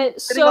might be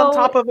sitting on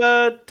top of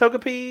a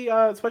Togepi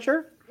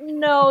sweatshirt?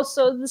 No,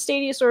 so the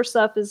Stadia Source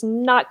stuff is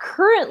not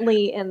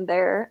currently in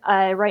there.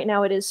 Right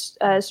now it is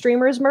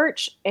streamers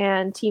merch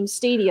and Team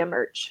Stadia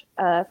merch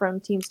from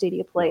Team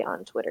Stadia Play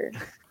on Twitter.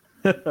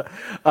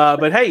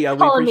 But hey, we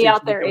calling me appreciate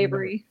out you there, coming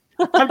Avery.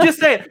 I'm just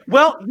saying.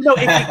 Well, if you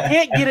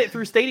can't get it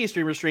through Stadia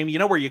Streamer Stream, you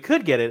know where you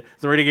could get it.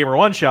 The Ready Gamer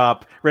 1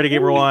 shop,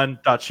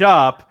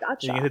 ReadyGamer1.shop.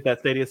 Gotcha. You can hit that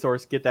Stadia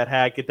Source, get that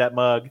hat, get that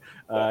mug,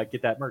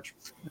 get that merch.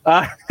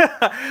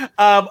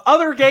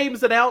 Other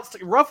games announced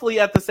roughly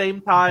at the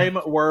same time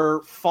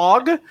were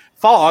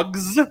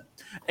Fogs,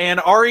 and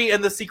Ari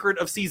and the Secret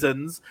of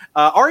Seasons.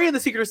 Ari and the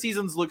Secret of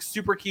Seasons looks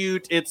super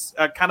cute. It's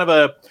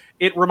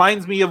it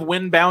reminds me of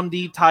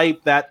Windboundy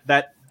type,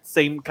 that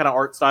same kind of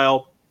art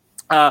style.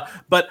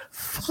 But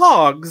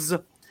Fogs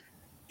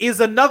is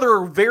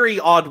another very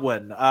odd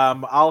one.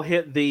 I'll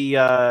hit the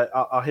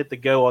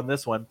go on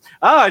this one.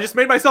 I just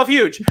made myself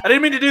huge. I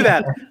didn't mean to do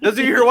that. Those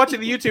of you who are watching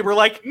the YouTube are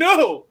like,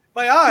 no,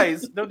 my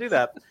eyes, don't do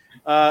that.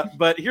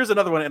 But here's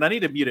another one, and I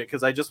need to mute it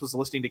because I just was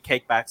listening to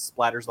Cake Back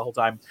splatters the whole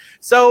time.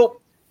 So,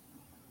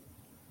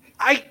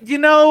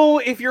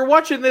 if you're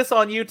watching this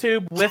on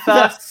YouTube with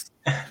us,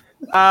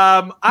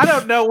 I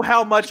don't know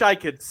how much I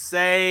could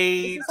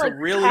say to like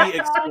really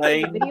Cat Dog, like a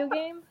explain. video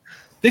game.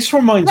 This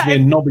reminds me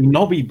of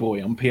Nobby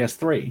Boy on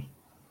PS3.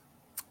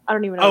 I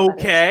don't even know. What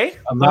Okay.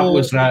 And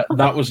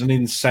that was an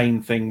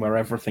insane thing where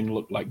everything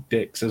looked like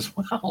dicks as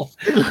well.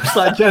 it looks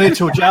like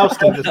genital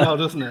jousting as well,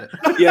 doesn't it?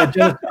 Yeah,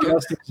 genital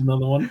jousting is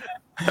another one.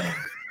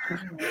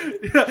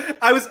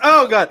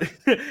 Oh god,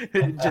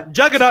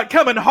 Juggernaut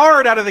coming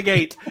hard out of the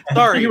gate.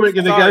 Sorry, You weren't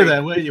going to go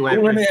there, were you?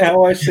 Doing it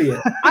how I see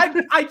it.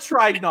 I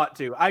tried not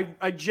to. I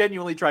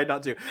genuinely tried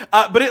not to.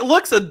 But it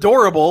looks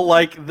adorable,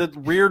 like the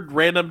weird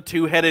random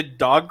two-headed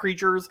dog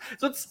creatures.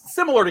 So it's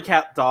similar to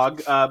Cat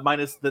Dog,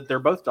 minus that they're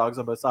both dogs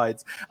on both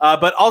sides.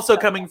 But also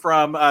coming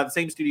from the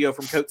same studio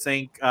from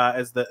Coatsink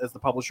as the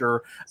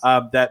publisher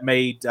that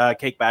made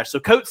Cake Bash. So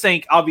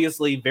Coatsink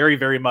obviously very,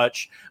 very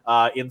much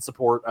in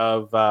support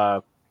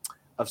of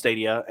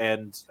Stadia,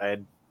 and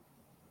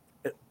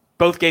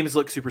both games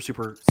look super,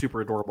 super,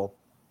 super adorable.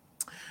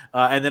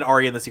 And then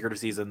Ari and the Secret of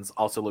Seasons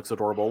also looks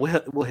adorable.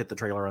 We'll hit the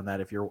trailer on that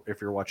if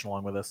you're watching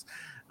along with us.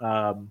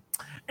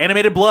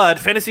 Animated blood,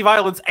 fantasy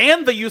violence,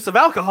 and the use of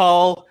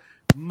alcohol.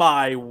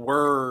 My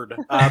word!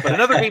 But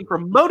another game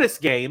from Modus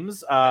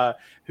Games,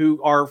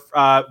 who are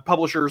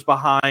publishers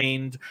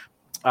behind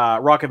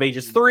Rock of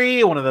Ages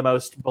 3, one of the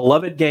most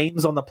beloved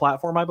games on the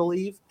platform, I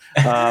believe,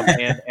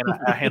 and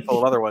a handful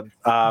of other ones.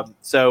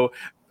 So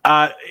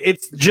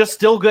it's just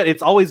still good.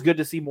 It's always good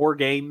to see more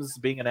games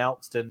being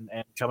announced and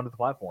coming to the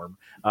platform.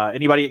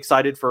 Anybody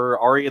excited for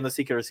Ari and the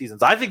Secret of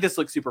Seasons? I think this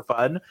looks super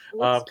fun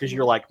because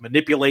you're like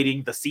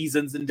manipulating the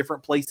seasons in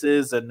different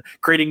places and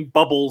creating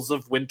bubbles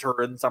of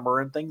winter and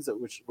summer and things,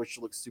 which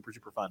looks super,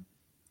 super fun.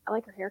 I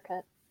like her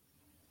haircut.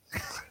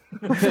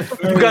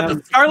 You got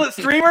the Scarlet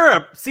Streamer,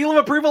 a seal of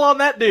approval on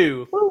that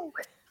due. Woo.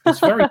 It's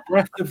very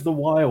Breath of the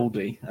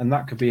Wildy, and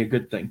that could be a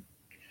good thing.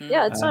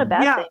 Yeah, it's not a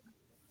bad thing.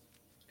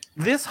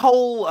 This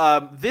whole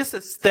this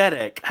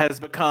aesthetic has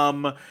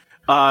become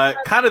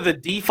kind of the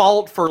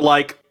default for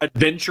like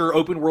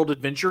open world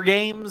adventure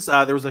games.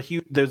 I don't want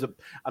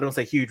to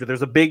say huge, but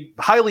there's a big,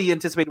 highly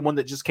anticipated one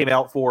that just came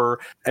out for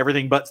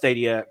everything but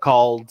Stadia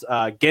called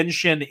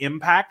Genshin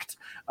Impact.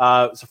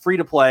 It's a free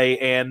to play,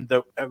 and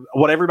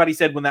what everybody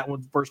said when that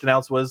one first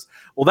announced was,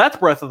 well, that's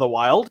Breath of the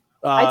Wild.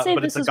 I'd say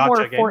but this it's is a more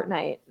gacha game.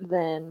 Fortnite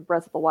than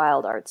Breath of the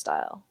Wild art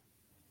style.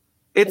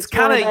 It's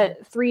kind of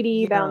that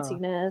 3D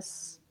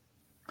bounciness.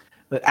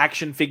 the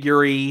action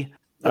figure-y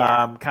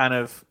kind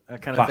of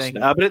Plastic.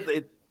 thing. But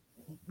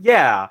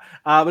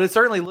it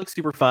certainly looks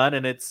super fun,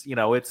 and it's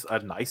a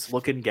nice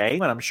looking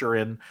game, and I'm sure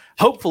in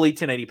hopefully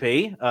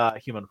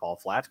 1080p, human fall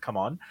flat, come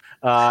on,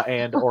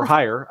 and or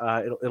higher,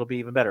 it'll be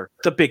even better.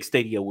 It's a big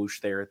Stadia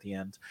whoosh there at the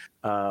end.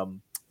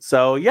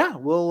 So yeah,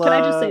 we'll. Can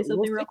I just say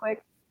something real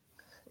quick?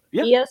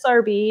 Yeah.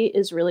 ESRB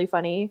is really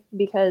funny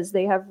because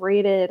they have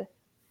rated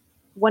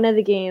one of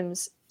the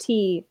games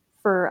T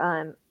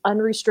for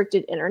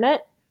unrestricted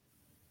internet,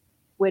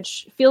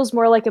 which feels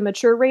more like a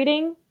mature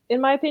rating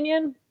in my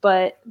opinion,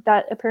 but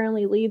that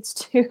apparently leads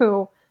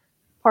to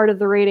part of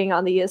the rating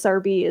on the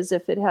ESRB is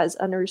if it has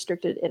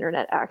unrestricted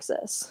internet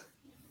access.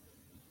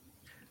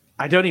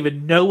 I don't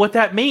even know what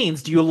that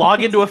means. Do you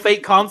log into a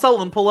fake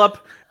console and pull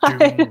up?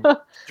 I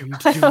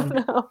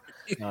don't know.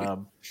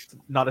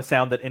 Not a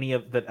sound that any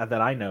of that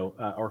I know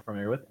or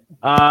familiar with.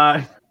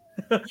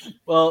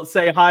 Well,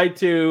 say hi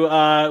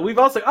to. We've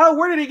also. Oh,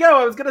 where did he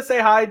go? I was gonna say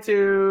hi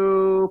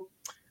to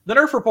the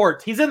Nerf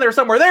Report. He's in there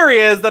somewhere. There he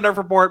is. The Nerf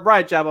Report.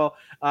 Right, Chavo.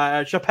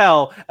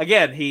 Chappelle.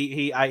 Again,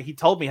 he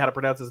told me how to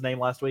pronounce his name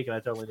last week, and I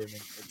totally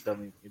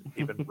didn't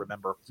even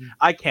remember.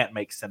 I can't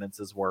make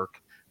sentences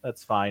work.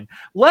 That's fine.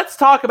 Let's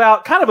talk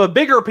about kind of a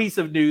bigger piece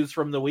of news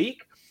from the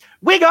week.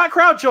 We got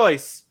crowd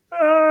choice.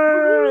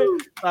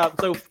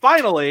 So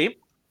finally,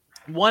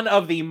 one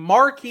of the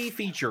marquee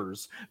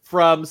features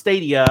from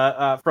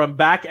Stadia, from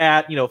back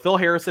at Phil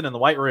Harrison in the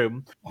White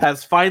Room,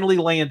 has finally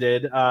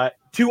landed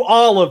to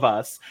all of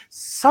us.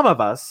 Some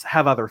of us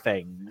have other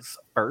things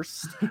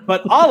first,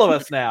 but all of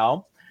us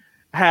now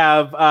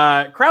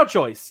have crowd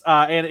choice,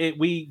 and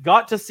we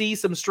got to see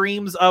some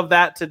streams of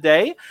that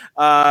today.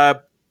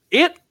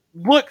 It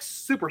looks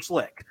super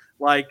slick.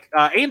 Like,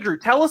 Andrew,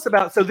 tell us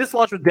about, so this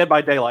launched with Dead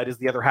by Daylight is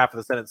the other half of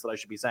the sentence that I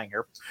should be saying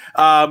here.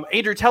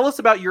 Andrew, tell us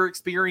about your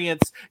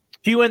experience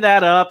queuing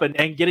that up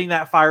and getting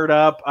that fired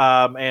up,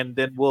 and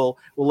then we'll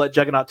let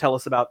Juggernaut tell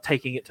us about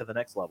taking it to the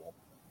next level.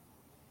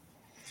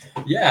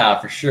 Yeah,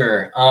 for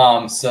sure.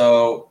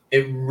 So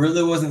it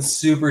really wasn't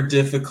super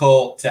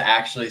difficult to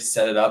actually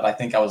set it up. I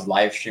think I was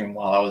live streaming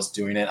while I was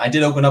doing it. I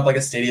did open up like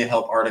a Stadia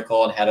help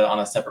article and had it on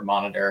a separate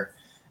monitor.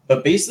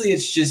 But basically,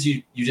 it's just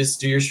you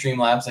just do your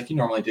Streamlabs like you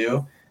normally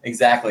do.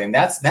 Exactly. And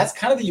that's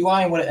kind of the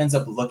UI and what it ends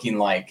up looking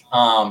like.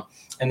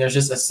 And there's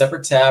just a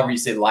separate tab where you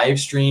say live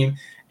stream,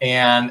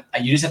 and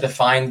you just have to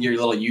find your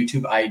little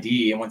YouTube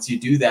ID. And once you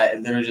do that,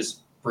 it literally just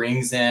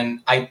brings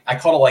in, I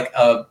call it like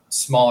a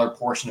smaller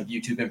portion of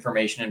YouTube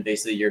information and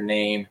basically your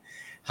name,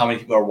 how many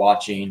people are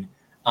watching.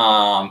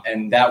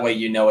 And that way,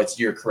 it's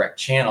your correct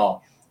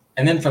channel.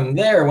 And then from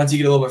there, once you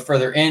get a little bit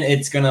further in,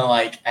 it's going to,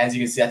 like, as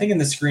you can see, I think in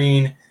the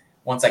screen,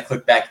 once I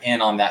click back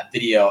in on that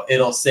video,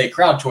 it'll say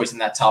crowd choice in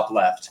that top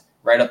left,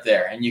 right up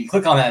there. And you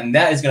click on that, and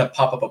that is going to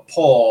pop up a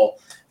poll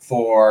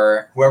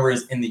for whoever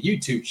is in the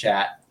YouTube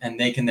chat, and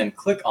they can then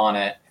click on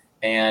it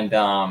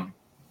and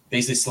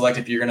basically select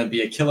if you're going to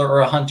be a killer or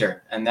a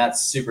hunter. And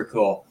that's super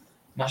cool.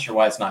 I'm not sure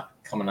why it's not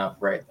coming up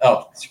right.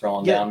 Oh,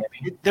 scrolling down.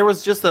 Maybe. There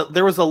was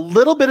a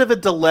little bit of a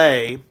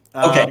delay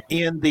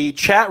in the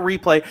chat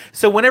replay.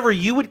 So whenever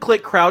you would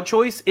click crowd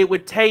choice, it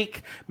would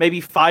take maybe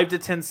 5 to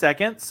 10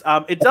 seconds.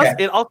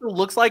 It also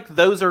looks like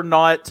those are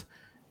not.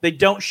 They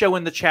don't show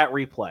in the chat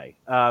replay.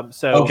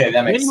 So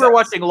that makes when you were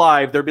watching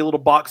live, there'd be a little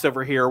box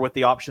over here with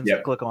the options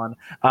to click on.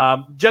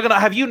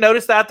 Juggernaut, have you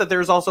noticed that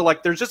there's also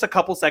there's just a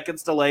couple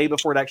seconds delay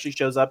before it actually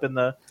shows up in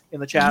the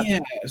chat? Yeah.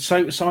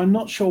 So I'm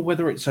not sure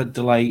whether it's a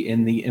delay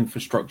in the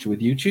infrastructure with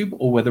YouTube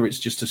or whether it's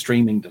just a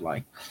streaming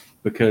delay,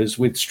 because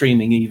with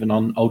streaming, even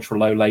on ultra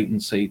low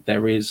latency,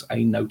 there is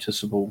a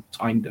noticeable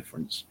time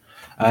difference.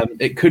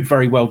 It could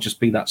very well just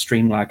be that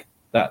stream lag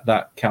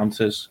that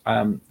counters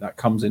that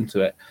comes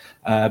into it,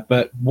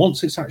 but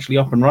once it's actually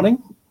up and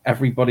running,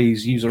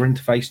 everybody's user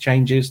interface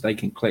changes. They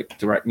can click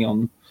directly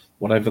on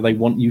whatever they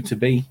want you to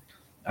be,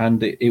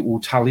 and it will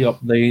tally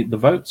up the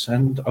votes,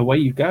 and away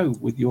you go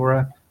with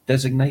your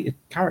designated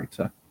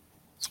character.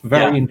 It's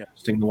very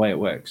interesting the way it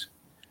works.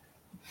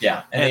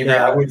 Yeah, and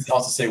I would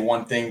also say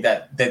one thing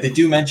that they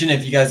do mention,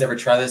 if you guys ever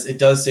try this, it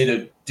does say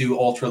to do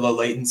ultra low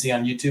latency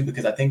on YouTube,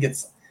 because I think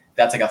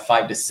that's like a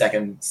 5 to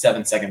 7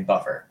 second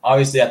buffer.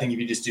 Obviously, I think if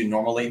you just do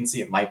normal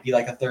latency, it might be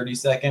like a 30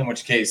 second, in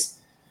which case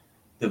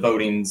the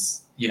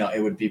voting's,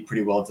 it would be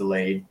pretty well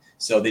delayed.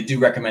 So they do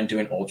recommend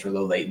doing ultra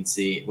low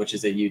latency, which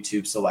is a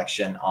YouTube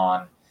selection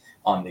on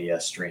the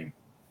stream.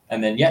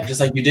 And then, just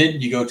like you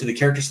did, you go to the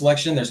character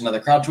selection, there's another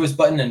crowd choice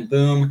button, and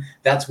boom,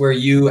 that's where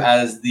you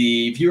as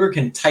the viewer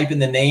can type in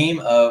the name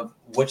of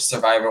which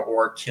survivor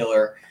or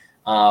killer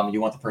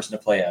you want the person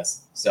to play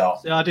as. So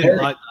I didn't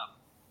like that.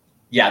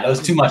 Yeah, that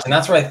was too much. And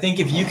that's where I think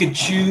if you could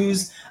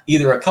choose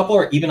either a couple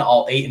or even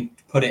all 8 and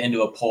put it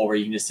into a poll where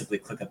you can just simply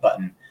click a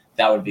button,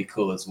 that would be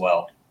cool as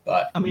well.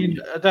 But I mean,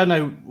 I don't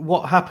know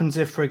what happens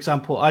if, for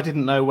example, I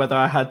didn't know whether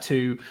I had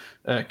to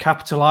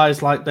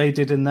capitalize like they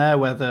did in there,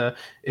 whether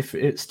if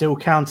it still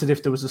counted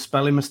if there was a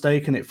spelling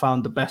mistake and it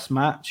found the best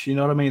match. You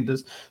know what I mean?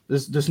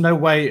 There's no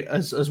way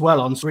as well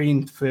on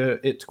screen for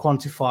it to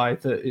quantify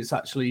that it's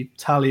actually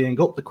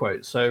tallying up the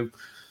quotes. So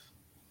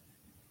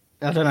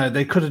I don't know.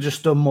 They could have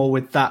just done more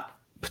with that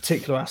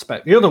particular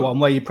aspect. The other one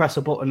where you press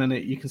a button and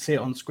you can see it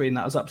on screen,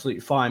 that was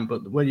absolutely fine.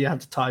 But when you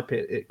had to type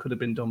it, it could have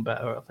been done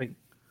better, I think.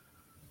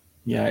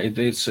 Yeah,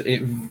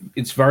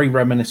 it's very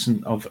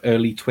reminiscent of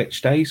early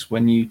Twitch days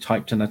when you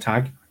typed in a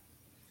tag,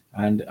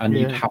 and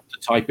you'd have to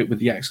type it with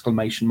the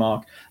exclamation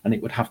mark, and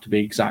it would have to be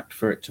exact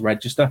for it to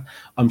register.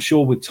 I'm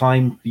sure with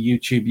time, the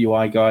YouTube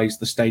UI guys,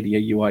 the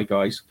Stadia UI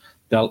guys,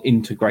 they'll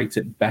integrate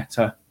it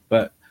better.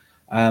 But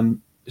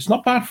it's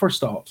not bad for a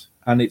start,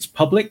 and it's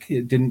public.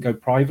 It didn't go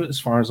private, as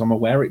far as I'm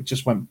aware. It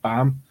just went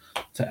bam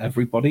to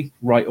everybody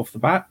right off the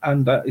bat,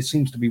 and it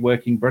seems to be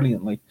working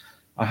brilliantly.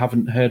 I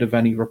haven't heard of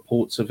any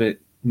reports of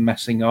it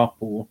messing up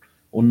or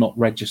not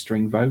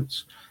registering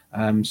votes.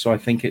 So I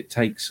think it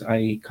takes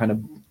a kind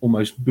of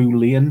almost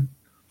Boolean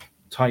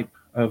type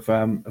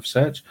of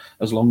search.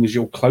 As long as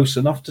you're close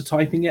enough to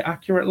typing it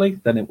accurately,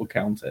 then it will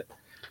count it.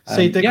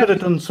 See, they could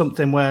have done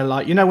something where,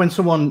 like, you know, when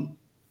someone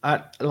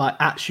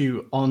at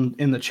you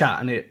in the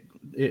chat and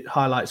it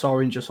highlights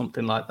orange or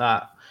something like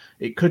that,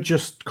 it could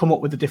just come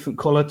up with a different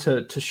color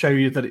to show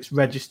you that it's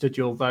registered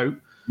your vote.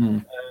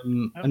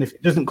 And if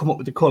it doesn't come up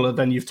with the color,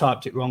 then you've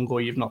typed it wrong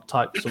or you've not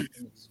typed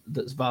something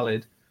that's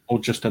valid. Or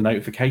just a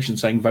notification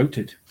saying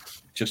voted.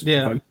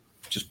 Vote,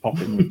 just pop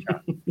in the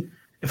chat.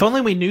 If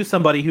only we knew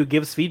somebody who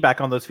gives feedback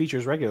on those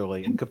features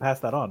regularly and could pass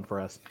that on for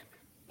us.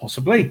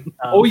 Possibly.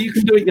 Or you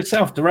can do it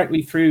yourself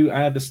directly through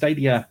the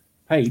Stadia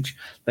page.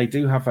 They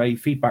do have a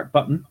feedback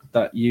button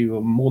that you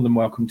are more than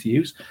welcome to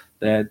use.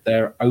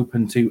 They're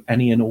open to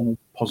any and all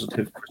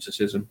positive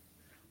criticism.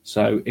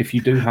 So if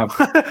you do have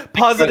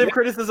positive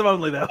criticism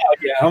only, though.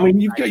 Yeah, I mean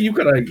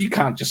you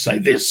can't just say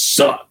this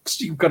sucks.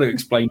 You've got to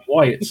explain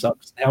why it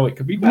sucks, how it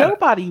could be better.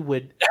 Nobody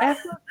would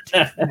ever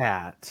do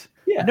that.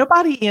 Yeah.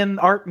 Nobody in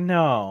art.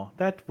 No,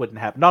 that wouldn't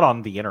happen. Not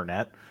on the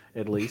internet,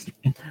 at least.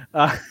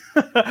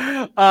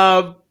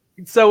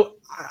 So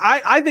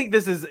I think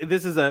this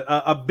is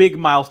a big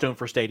milestone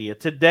for Stadia.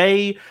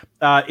 Today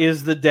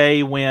is the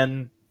day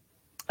when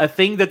a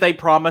thing that they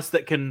promised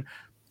that can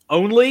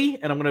only,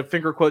 and I'm going to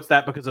finger quotes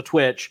that because of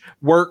Twitch,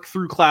 work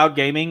through cloud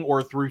gaming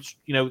or through,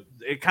 you know,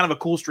 kind of a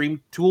cool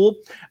stream tool,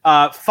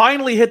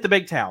 finally hit the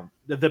big time.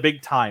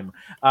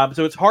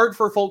 So it's hard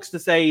for folks to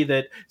say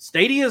that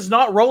Stadia is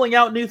not rolling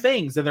out new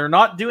things and they're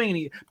not doing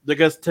any,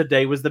 because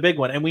today was the big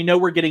one. And we know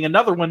we're getting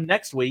another one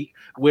next week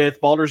with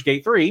Baldur's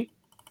Gate 3,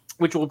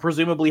 which will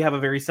presumably have a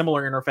very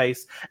similar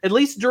interface. At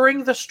least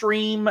during the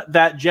stream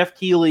that Jeff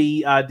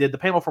Keighley did, the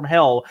panel from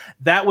Hell,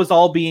 that was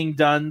all being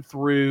done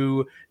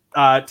through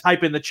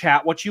type in the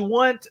chat what you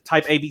want,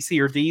 type A, B, C,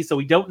 or D. So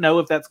we don't know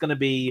if that's going to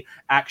be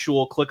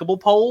actual clickable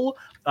poll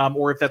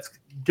or if that's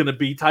going to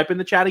be type in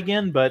the chat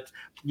again. But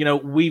you know,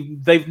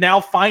 they've now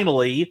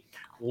finally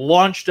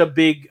launched a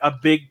big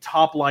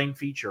top line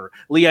feature.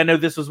 Lee, I know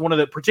this was one of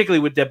the, particularly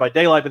with Dead by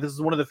Daylight, but this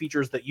is one of the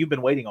features that you've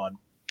been waiting on.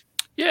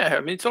 Yeah,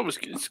 I mean,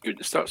 it's good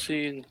to start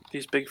seeing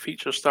these big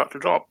features start to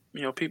drop.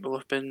 You know, people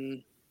have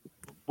been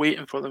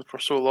waiting for them for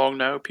so long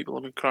now. People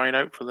have been crying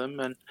out for them,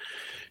 and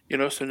you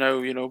know, so now,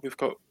 you know, we've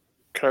got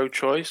crowd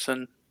choice,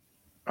 and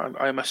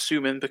I'm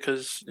assuming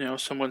because, you know,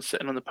 someone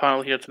sitting on the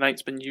panel here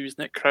tonight's been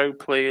using it, crowd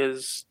play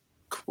is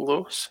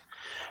close.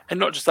 And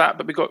not just that,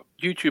 but we've got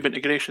YouTube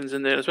integrations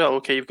in there as well.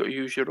 Okay, you've got to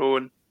use your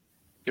own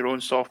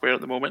software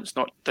at the moment. It's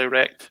not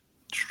direct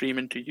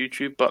streaming to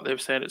YouTube, but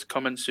they've said it's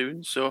coming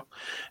soon. So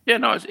yeah,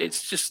 no,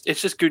 it's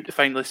just good to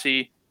finally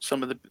see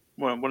some of the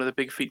one of the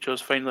big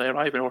features finally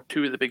arriving, or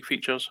two of the big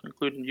features,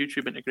 including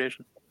YouTube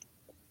integration.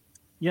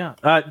 Yeah,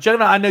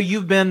 Jonah, I know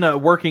you've been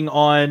working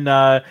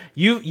on.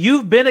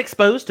 You've been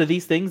exposed to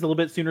these things a little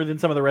bit sooner than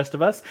some of the rest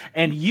of us,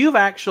 and you've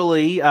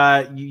actually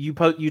you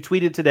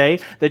tweeted today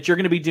that you're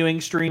going to be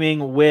doing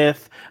streaming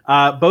with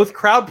both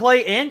crowd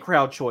play and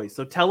crowd choice.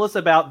 So tell us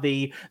about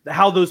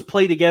how those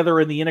play together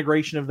and the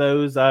integration of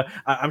those.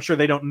 I'm sure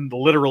they don't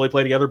literally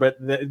play together, but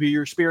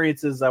your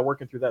experiences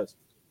working through those.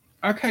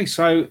 Okay,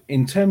 so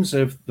in terms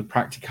of the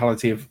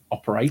practicality of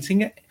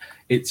operating it,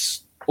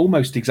 it's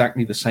almost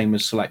exactly the same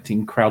as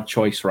selecting crowd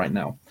choice right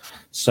now.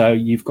 So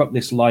you've got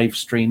this live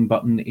stream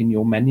button in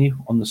your menu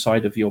on the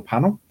side of your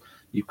panel.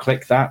 You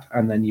click that,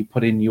 and then you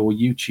put in your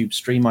YouTube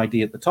stream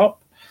ID at the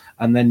top,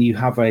 and then you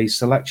have a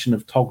selection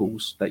of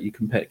toggles that you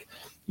can pick.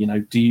 You know,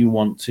 do you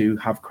want to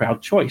have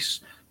crowd choice?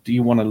 Do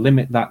you want to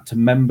limit that to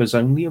members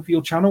only of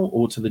your channel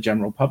or to the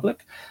general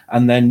public?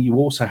 And then you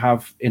also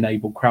have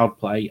enable crowd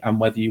play,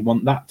 and whether you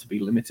want that to be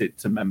limited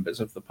to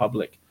members of the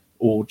public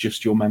or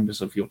just your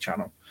members of your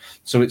channel.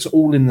 So it's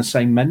all in the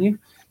same menu.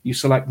 You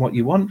select what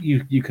you want.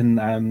 You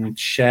can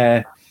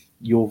share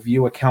your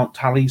viewer count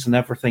tallies and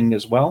everything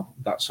as well.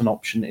 That's an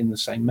option in the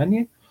same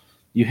menu.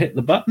 You hit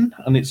the button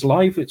and it's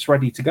live, it's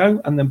ready to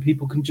go, and then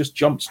people can just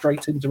jump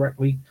straight in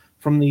directly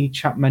from the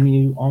chat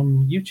menu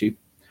on YouTube.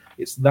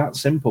 It's that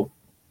simple.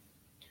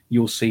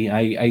 You'll see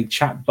a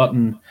chat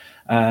button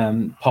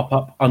pop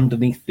up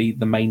underneath the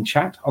main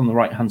chat on the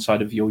right-hand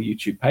side of your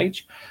YouTube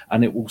page,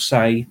 and it will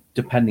say,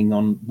 depending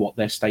on what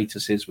their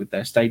status is with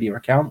their Stadia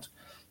account,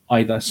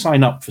 either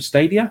sign up for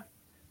Stadia,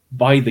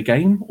 buy the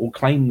game or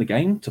claim the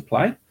game to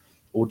play,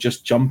 or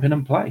just jump in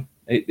and play.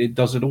 It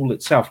does it all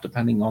itself,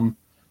 depending on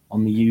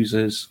the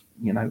user's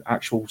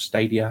actual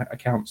Stadia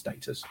account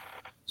status.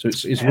 So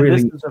it's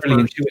really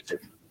intuitive.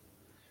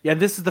 Yeah,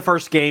 this is the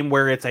first game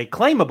where it's a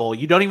claimable.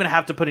 You don't even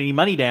have to put any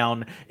money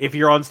down if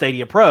you're on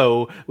Stadia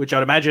Pro, which I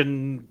would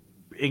imagine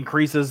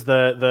increases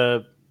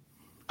the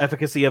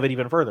efficacy of it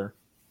even further.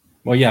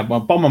 Well, yeah,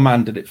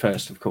 Bomberman did it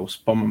first, of course.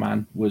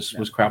 Bomberman was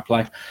crowd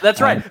play.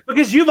 That's right,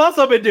 because you've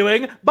also been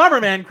doing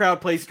Bomberman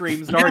crowd play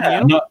streams,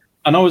 aren't you?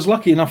 And I was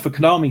lucky enough for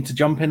Konami to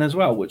jump in as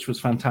well, which was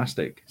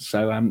fantastic.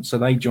 So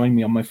they joined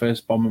me on my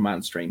first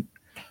Bomberman stream,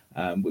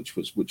 which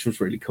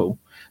was really cool.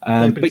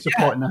 They've been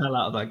supporting the hell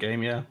out of that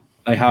game, yeah.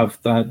 They have.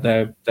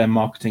 Their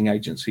marketing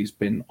agency's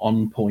been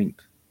on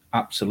point,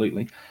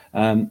 absolutely.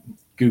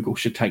 Google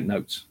should take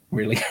notes,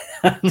 really.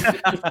 Google's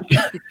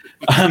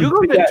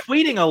been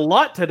tweeting a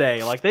lot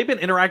today. Like, they've been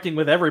interacting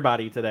with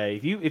everybody today.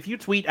 If you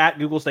tweet at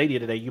Google Stadia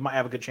today, you might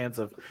have a good chance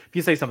of. If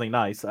you say something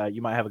nice,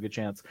 you might have a good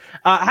chance.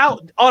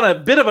 On a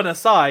bit of an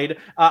aside,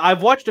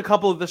 I've watched a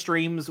couple of the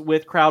streams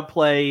with crowd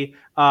play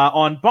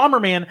on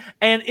Bomberman,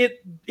 and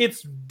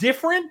it's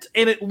different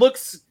and it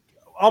looks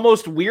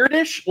almost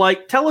weirdish.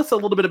 Like, tell us a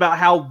little bit about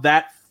how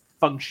that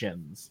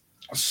functions.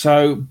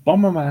 So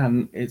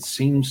Bomberman, it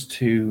seems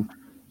to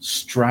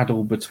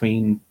straddle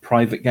between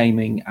private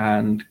gaming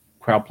and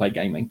crowd play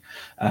gaming.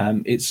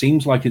 It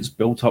seems like it's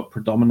built up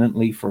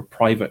predominantly for a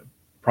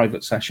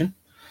private session.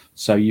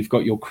 So you've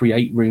got your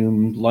create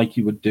room like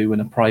you would do in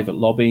a private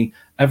lobby.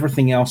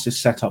 Everything else is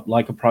set up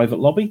like a private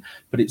lobby,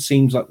 but it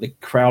seems like the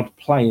crowd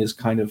play is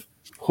kind of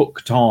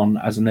hooked on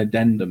as an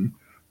addendum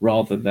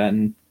rather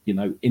than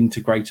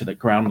integrated at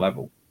ground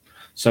level.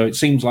 So it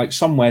seems like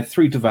somewhere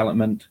through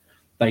development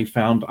they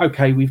found,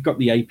 okay, we've got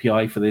the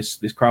API for this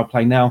crowd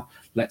play now.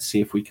 Let's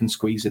see if we can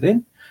squeeze it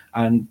in.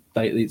 And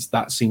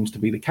that seems to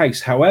be the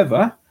case.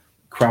 However,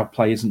 crowd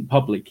play isn't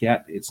public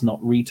yet. It's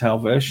not retail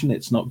version.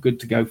 It's not good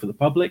to go for the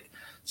public.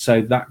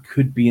 So that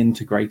could be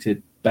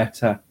integrated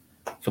better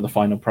for the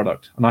final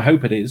product. And I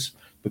hope it is,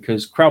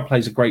 because crowd play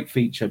is a great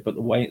feature, but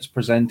the way it's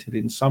presented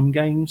in some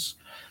games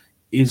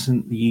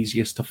isn't the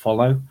easiest to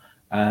follow.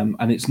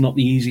 And it's not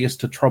the easiest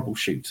to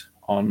troubleshoot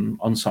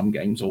on some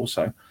games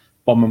also.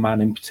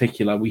 Bomberman in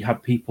particular, we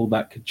had people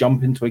that could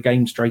jump into a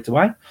game straight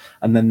away,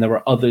 and then there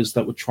were others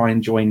that would try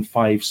and join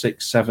 5,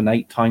 6, 7,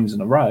 8 times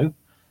in a row,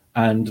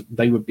 and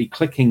they would be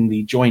clicking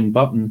the join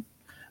button,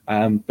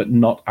 but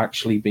not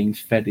actually being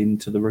fed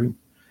into the room.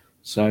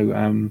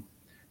 So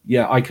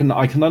yeah, I can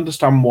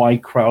understand why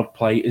crowd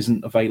play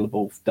isn't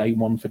available day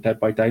one for Dead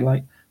by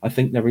Daylight. I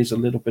think there is a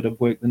little bit of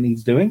work that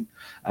needs doing.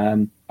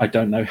 I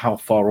don't know how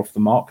far off the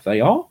mark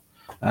they are.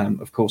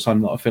 Of course,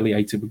 I'm not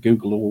affiliated with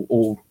Google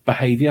or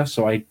Behavior,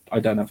 so I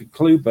don't have a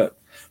clue. But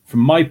from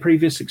my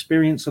previous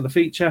experience of the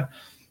feature,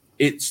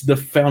 it's the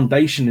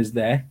foundation is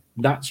there.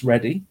 That's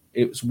ready.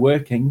 It's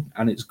working,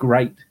 and it's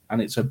great,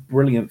 and it's a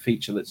brilliant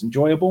feature that's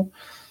enjoyable.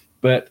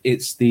 But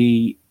it's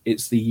the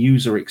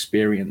user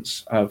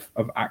experience of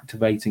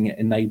activating it,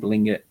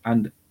 enabling it,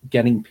 and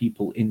getting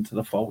people into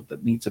the fold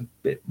that needs a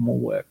bit more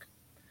work.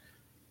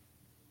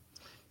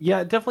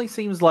 Yeah, it definitely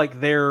seems like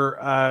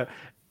they're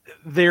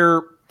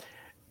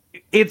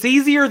it's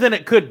easier than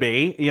it could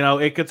be.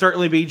 It could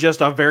certainly be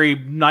just a very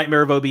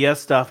nightmare of OBS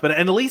stuff, but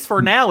at least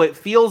for now, it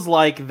feels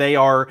like they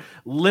are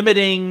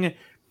limiting.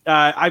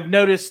 I've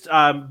noticed,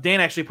 Dan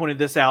actually pointed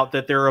this out,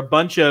 that there are a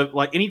bunch of,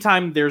 like,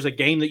 anytime there's a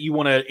game that you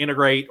want to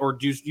integrate or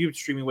do YouTube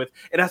streaming with,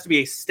 it has to be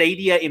a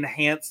Stadia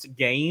enhanced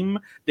game.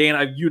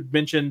 Dan, you'd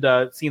mentioned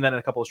seeing that in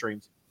a couple of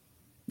streams.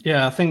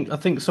 Yeah, I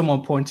think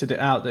someone pointed it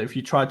out that if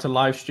you tried to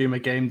live stream a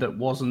game that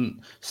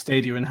wasn't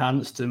Stadia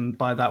enhanced, and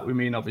by that we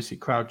mean obviously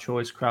crowd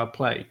choice, crowd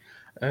play,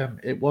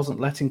 it wasn't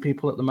letting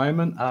people at the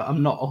moment.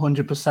 I'm not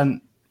 100%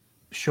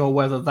 sure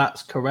whether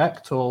that's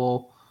correct,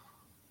 or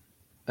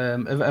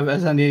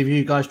has any of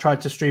you guys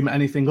tried to stream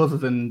anything other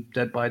than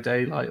Dead by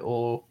Daylight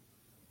or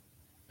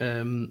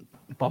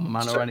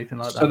Bomberman or anything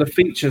like that? So the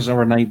features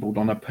are enabled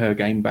on a per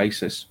game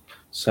basis.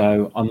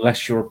 So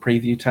unless you're a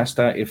preview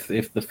tester, if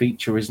the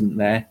feature isn't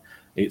there,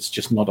 it's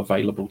just not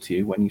available to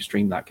you when you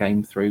stream that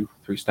game through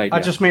Stadia. I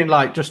just mean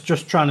like just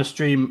trying to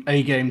stream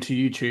a game to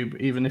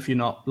YouTube, even if you're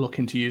not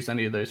looking to use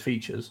any of those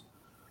features.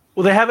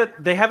 Well, they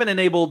haven't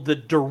enabled the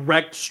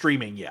direct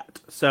streaming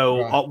yet.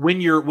 So Right. When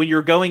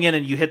you're going in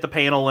and you hit the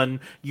panel and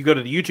you go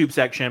to the YouTube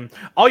section,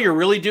 all you're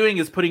really doing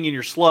is putting in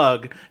your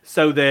slug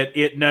so that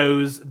it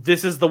knows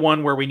this is the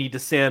one where we need to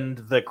send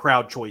the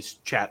crowd choice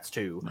chats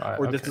to, Right,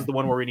 or this okay. is the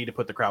one where we need to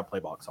put the crowd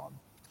play box on.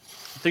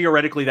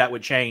 Theoretically, that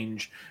would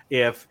change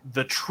if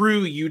the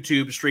true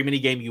YouTube stream any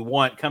game you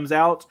want comes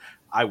out.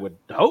 I would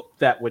hope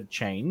that would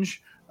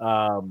change.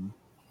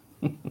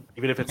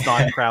 even if it's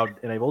not crowd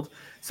enabled.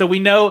 So we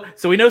know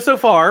so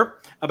far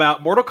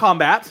about Mortal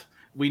Kombat.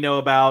 We know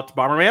about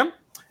Bomberman.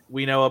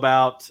 We know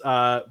about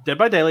Dead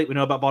by Daylight. We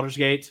know about Baldur's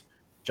Gate.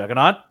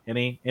 Juggernaut.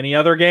 Any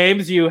other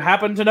games you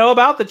happen to know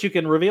about that you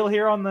can reveal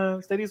here on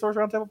the Stadia Source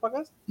Roundtable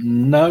podcast?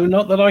 No,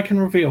 not that I can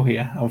reveal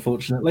here,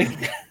 unfortunately.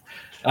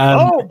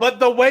 But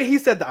the way he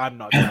said that, I'm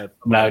not gonna.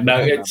 No,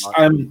 it's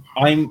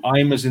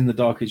I'm as in the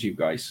dark as you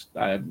guys.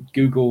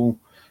 Google,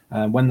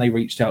 when they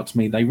reached out to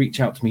me, they reach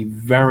out to me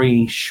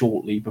very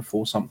shortly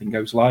before something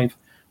goes live.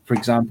 For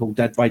example,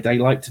 Dead by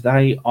Daylight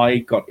today, I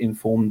got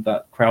informed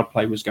that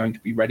Crowdplay was going to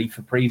be ready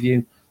for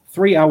preview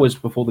 3 hours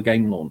before the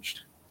game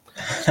launched.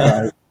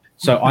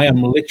 So I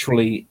am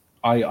literally,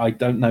 I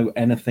don't know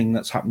anything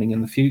that's happening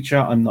in the future.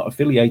 I'm not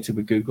affiliated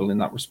with Google in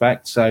that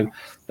respect. So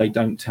they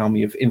don't tell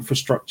me of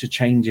infrastructure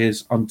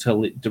changes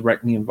until it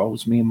directly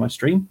involves me in my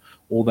stream,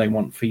 or they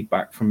want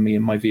feedback from me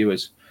and my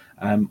viewers.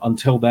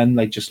 Until then,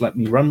 they just let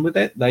me run with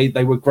it.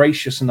 They were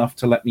gracious enough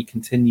to let me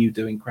continue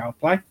doing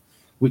Crowdplay,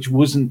 which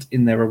wasn't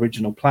in their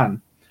original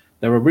plan.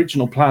 Their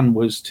original plan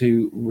was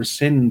to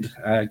rescind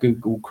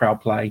Google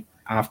Crowdplay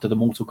after the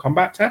Mortal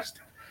Kombat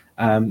test.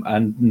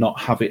 And not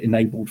have it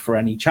enabled for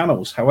any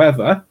channels.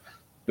 However,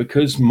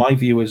 because my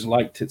viewers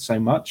liked it so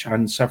much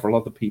and several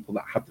other people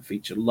that had the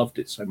feature loved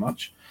it so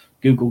much,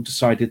 Google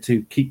decided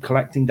to keep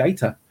collecting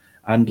data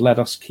and let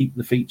us keep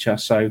the feature.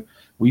 So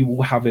we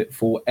will have it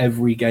for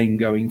every game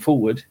going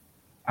forward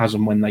as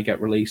and when they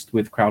get released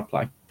with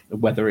Crowdplay,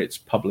 whether it's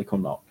public or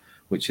not,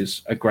 which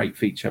is a great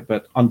feature.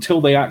 But until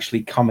they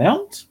actually come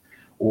out,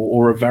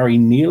 or are very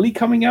nearly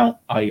coming out,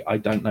 I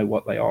don't know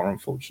what they are,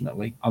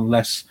 unfortunately,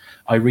 unless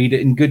I read it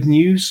in good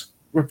news,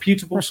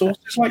 reputable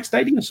sources like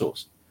Stadia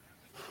Source.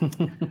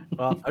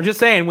 Well, I'm just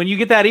saying, when you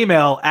get that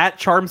email at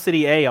Charm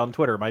City A on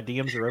Twitter, my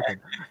DMs are open.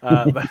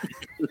 But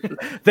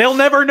they'll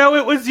never know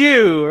it was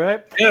you,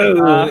 right?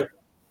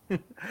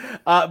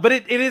 But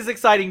it is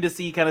exciting to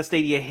see kind of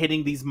Stadia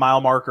hitting these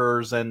mile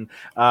markers, and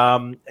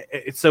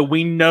so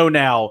we know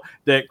now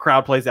that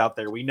Crowdplay's out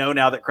there. We know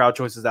now that Crowd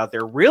Choice is out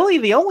there. Really,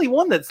 the only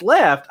one that's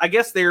left, I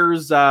guess,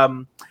 there's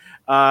the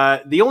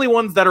only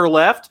ones that are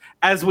left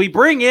as we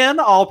bring in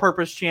All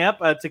Purpose Champ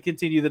to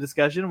continue the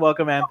discussion.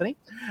 Welcome, Anthony,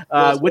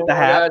 with the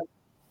hat.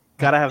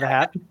 Gotta have the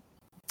hat.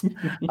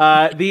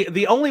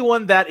 The only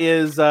one that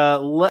is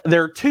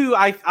there are two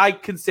I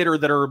consider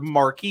that are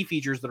marquee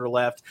features that are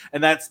left,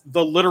 and that's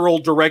the literal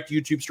direct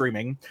YouTube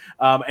streaming,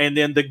 and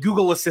then the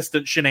Google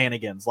Assistant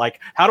shenanigans, like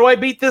how do I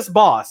beat this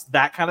boss,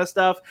 that kind of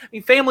stuff. I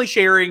mean, family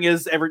sharing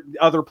is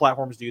other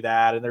platforms do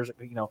that, and there's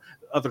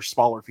other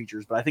smaller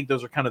features, but I think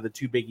those are kind of the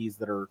two biggies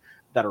that are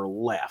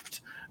left.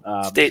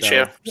 State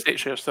share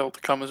still to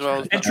come as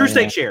well. And True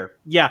State Share.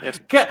 Yeah. Yes.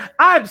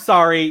 I'm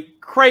sorry,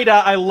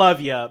 Krata, I love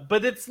you,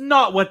 but it's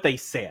not what they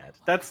said.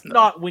 That's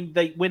not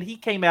when he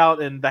came out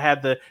and they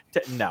had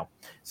no.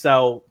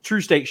 So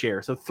True State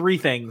Share. So three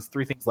things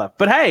left.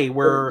 But hey,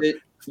 we're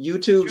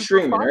YouTube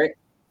streaming, right?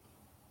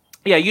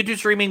 Yeah, YouTube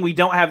streaming. We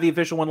don't have the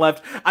official one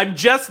left. I'm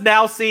just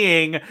now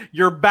seeing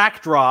your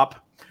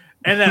backdrop,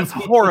 and that's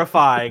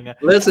horrifying.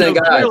 Listen,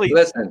 guys,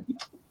 listen.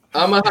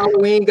 I'm a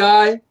Halloween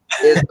guy.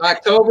 It's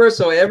October,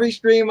 so every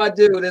stream I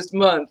do this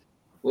month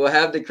will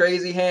have the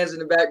crazy hands in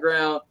the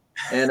background,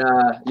 and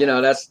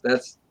it's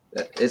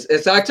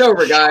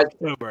October, guys.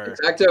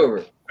 It's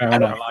October. I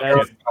don't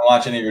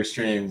watch any of your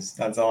streams.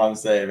 That's all I'm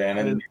saying, man.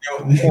 And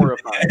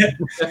horrifying.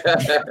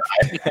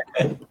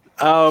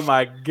 Oh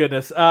my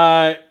goodness.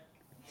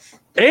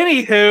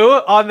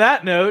 Anywho, on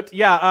that note,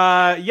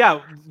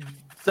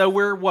 so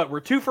we're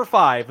 2 for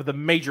 5 of the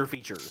major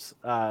features.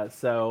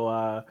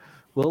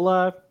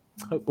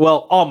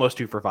 We'll almost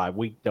 2 for 5.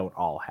 We don't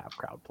all have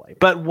Crowdplay,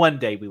 but one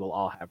day we will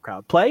all have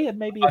Crowdplay, and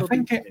maybe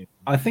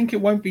I think it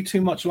won't be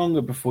too much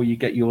longer before you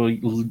get your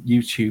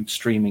YouTube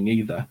streaming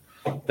either.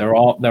 There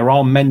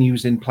are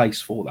menus in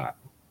place for that.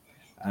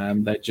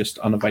 They're just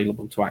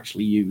unavailable to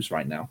actually use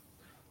right now.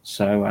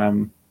 So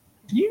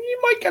you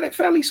might get it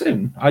fairly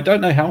soon. I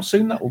don't know how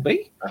soon that will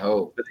be. I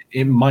hope. But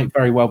it might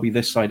very well be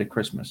this side of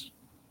Christmas.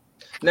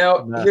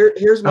 Now,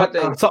 here's my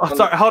thing.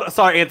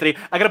 Sorry, Anthony.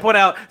 I got to point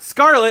out,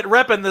 Scarlett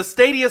repping the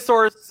Stadia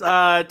Source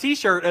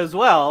T-shirt as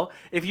well.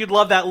 If you'd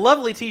love that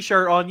lovely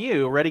T-shirt on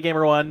you,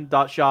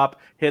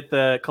 ReadyGamer1.shop, hit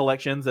the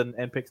collections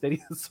and pick Stadia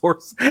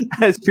Source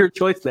as your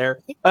choice there.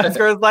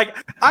 Scarlett's like,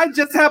 I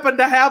just happen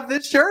to have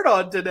this shirt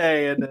on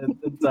today, and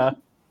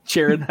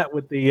sharing that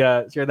with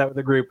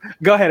the group.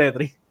 Go ahead,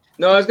 Anthony.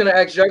 No, I was going to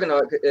ask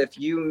Juggernaut if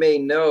you may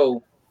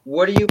know,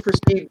 what do you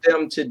perceive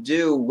them to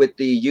do with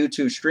the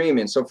YouTube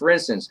streaming? So, for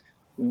instance,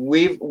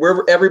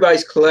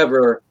 everybody's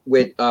clever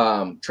with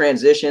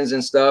transitions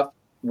and stuff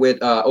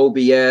with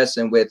OBS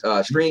and with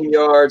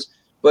StreamYards,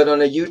 but on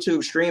the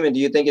YouTube streaming, do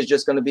you think it's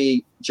just going to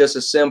be just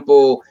a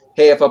simple,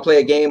 hey, if I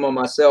play a game on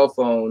my cell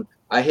phone,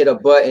 I hit a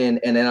button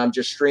and then I'm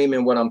just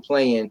streaming what I'm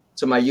playing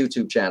to my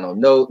YouTube channel?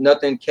 No,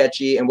 nothing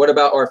catchy. And what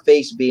about our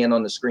face being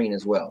on the screen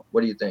as well?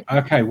 What do you think?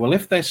 Okay, well,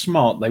 if they're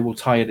smart, they will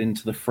tie it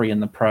into the free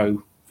and the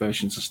pro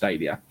versions of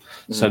Stadia.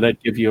 Mm-hmm. So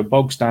they'd give you a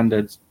bog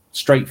standard,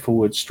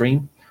 straightforward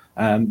stream.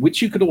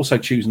 which you could also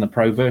choose in the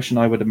Pro version,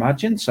 I would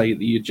imagine. Say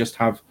that you just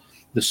have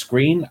the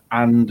screen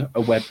and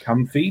a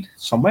webcam feed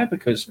somewhere,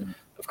 because,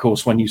 of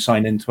course, when you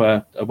sign into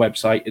a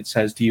website, it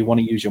says, do you want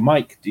to use your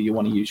mic? Do you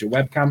want to use your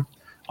webcam?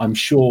 I'm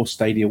sure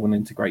Stadia will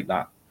integrate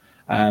that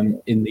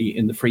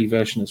in the free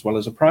version as well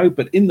as a Pro.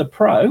 But in the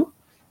Pro,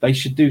 they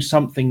should do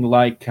something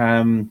like,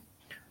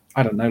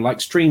 I don't know, like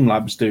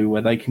Streamlabs do,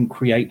 where they can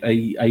create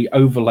a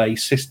overlay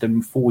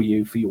system for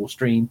you for your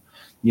stream,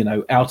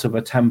 out of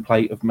a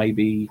template of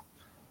maybe,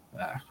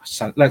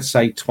 let's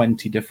say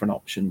 20 different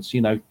options,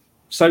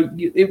 So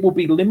it will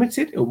be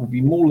limited. It will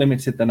be more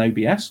limited than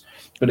OBS,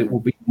 but it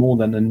will be more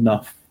than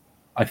enough,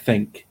 I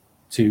think,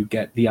 to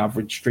get the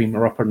average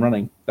streamer up and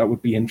running that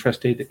would be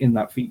interested in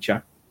that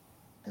feature.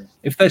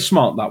 If they're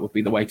smart, that would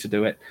be the way to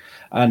do it.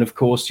 And of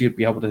course, you'd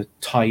be able to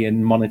tie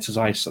in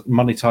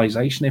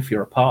monetization if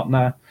you're a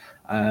partner.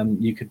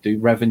 You could do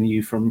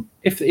revenue from,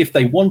 if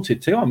they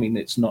wanted to. I mean,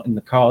 it's not in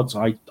the cards.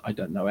 I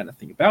don't know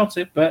anything about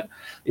it, but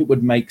it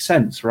would make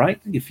sense,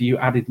 right? If you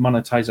added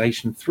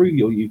monetization through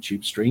your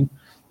YouTube stream,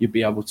 you'd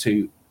be able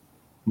to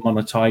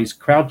monetize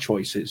crowd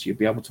choices. You'd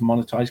be able to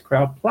monetize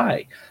crowd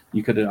play.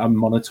 You could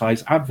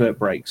monetize advert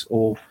breaks,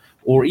 or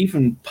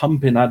even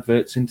pump in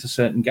adverts into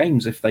certain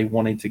games if they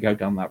wanted to go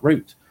down that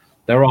route.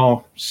 There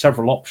are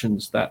several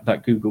options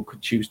that Google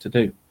could choose to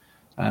do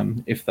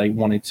if they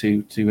wanted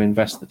to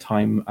invest the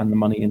time and the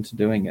money into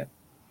doing it.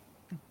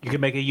 You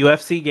could make a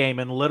UFC game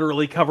and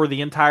literally cover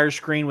the entire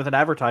screen with an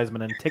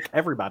advertisement and tick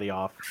everybody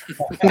off.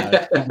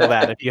 Google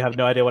that if you have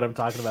no idea what I'm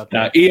talking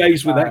about.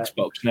 EA's with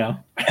Xbox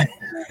now.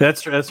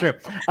 That's true. That's true.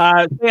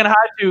 Saying hi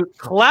to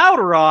Cloud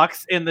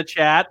Rocks in the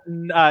chat,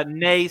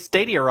 nay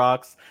Stadia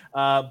Rocks,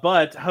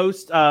 but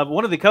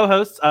one of the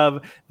co-hosts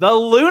of the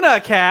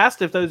Luna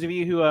Cast. If those of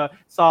you who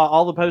saw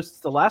all the posts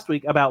the last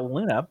week about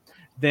Luna,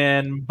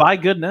 then by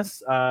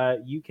goodness,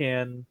 you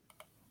can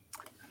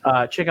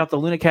check out the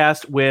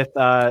LunaCast with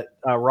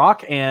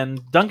Rock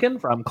and Duncan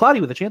from Cloudy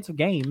with a Chance of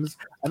Games,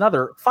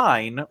 another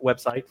fine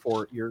website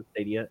for your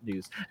Stadia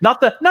news.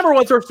 Not the number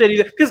one source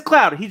Stadia, because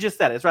Cloud, he just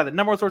said it. It's right, the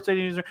number one source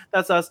Stadia news.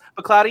 That's us.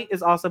 But Cloudy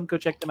is awesome. Go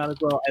check them out as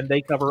well, and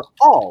they cover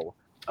all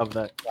of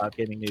the cloud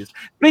gaming news.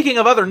 Speaking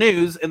of other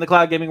news in the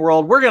cloud gaming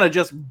world, we're going to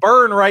just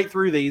burn right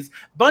through these.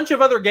 Bunch of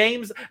other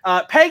games.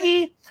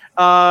 Peggy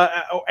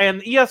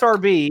and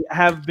ESRB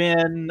have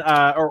been,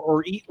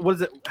 what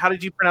is it? How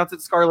did you pronounce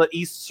it, Scarlett?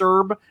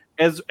 ESRB,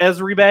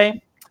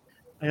 Esribe?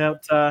 I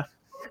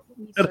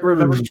don't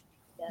remember.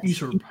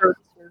 ESRB.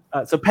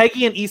 So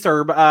Peggy and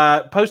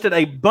ESRB posted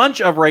a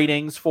bunch of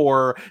ratings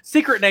for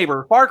Secret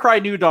Neighbor, Far Cry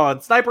New Dawn,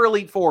 Sniper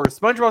Elite 4,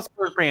 SpongeBob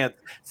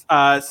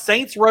SquarePants,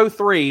 Saints Row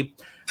 3.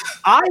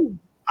 I'm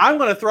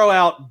going to throw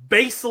out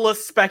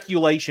baseless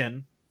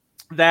speculation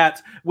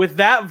that with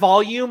that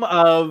volume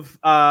of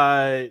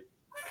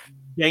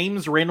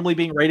games randomly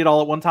being rated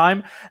all at one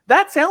time,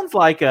 that sounds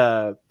like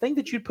a thing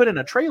that you'd put in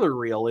a trailer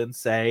reel in,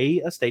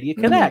 say, a Stadia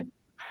Connect.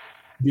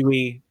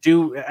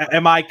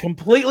 Am I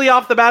completely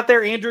off the bat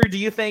there, Andrew? Do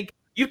you think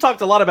you've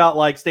talked a lot about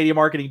like Stadia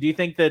marketing? Do you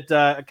think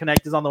that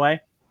Connect is on the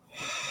way?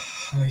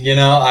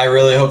 I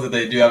really hope that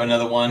they do have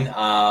another one.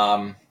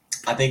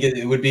 I think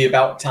it would be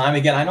about time.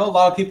 Again, I know a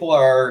lot of people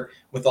are,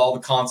 with all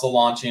the console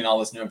launching and all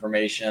this new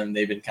information,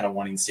 they've been kind of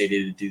wanting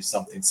Stadia to do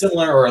something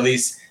similar, or at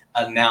least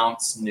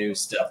announce new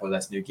stuff, whether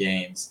that's new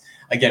games.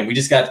 Again, we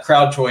just got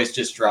Crowd Choice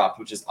just dropped,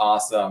 which is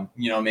awesome.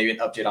 Maybe an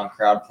update on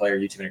Crowd Player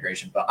YouTube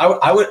integration. But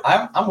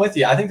I'm with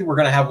you. I think that we're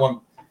going to have one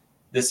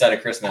this side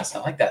of Christmas. I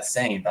like that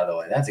saying, by the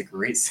way. That's a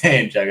great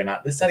saying,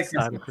 Juggernaut. This side of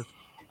Christmas.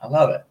 I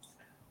love it.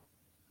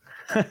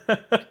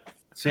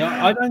 See,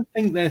 I don't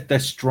think they're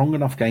strong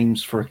enough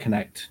games for a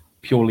Connect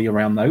purely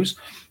around those,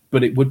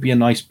 but it would be a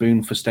nice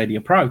boon for Stadia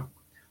Pro.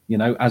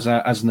 As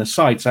an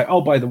aside, say,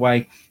 oh, by the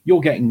way, you're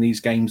getting these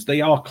games.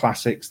 They are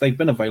classics. They've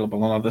been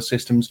available on other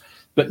systems,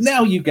 but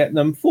now you get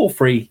them for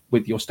free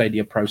with your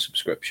Stadia Pro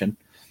subscription.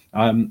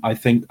 I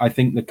think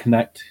the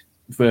Connect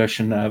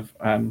version of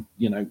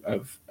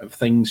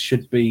things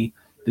should be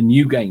the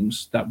new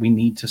games that we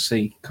need to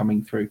see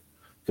coming through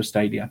for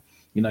Stadia.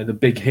 The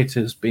big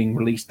hitters being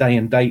released day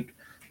and date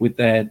with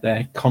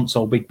their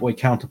console big boy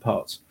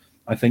counterparts.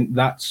 I think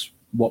that's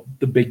what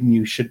the big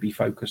news should be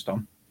focused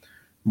on,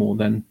 more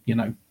than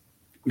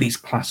these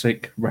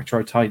classic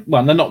retro type.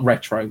 Well, they're not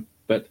retro,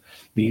 but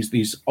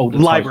these older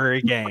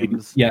library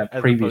games.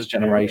 Previous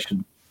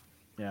generation.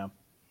 Yeah.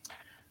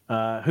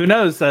 Who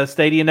knows?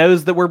 Stadia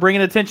knows that we're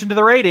bringing attention to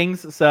the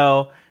ratings,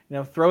 so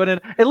throw it in.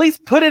 At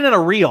least put it in a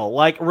reel.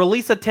 Like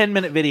release a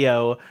 10-minute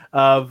video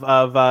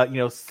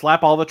of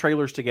slap all the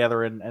trailers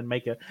together and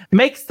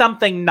make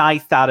something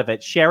nice out of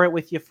it. Share it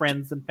with your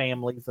friends and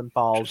families and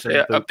falls.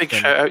 Yeah, a big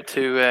shout out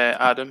to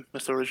Adam,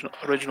 Mr.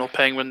 Original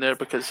Penguin there,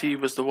 because he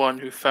was the one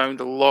who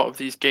found a lot of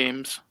these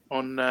games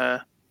on.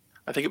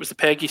 I think it was the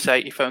Peggy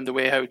site. He found a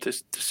way how to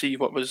see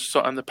what was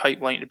sort of in the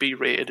pipeline to be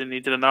rated, and he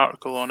did an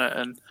article on it.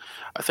 And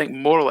I think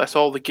more or less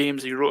all the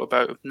games he wrote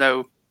about have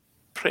now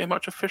pretty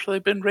much officially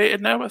been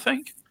rated now, I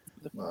think.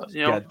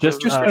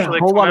 Just a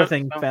whole lot of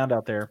things found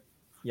out there.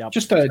 Yeah.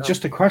 Just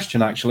a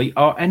question, actually.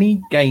 Are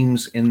any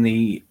games in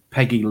the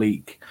Peggy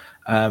leak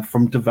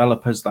from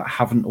developers that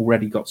haven't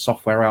already got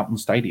software out on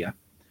Stadia?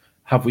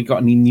 Have we got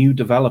any new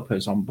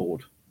developers on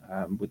board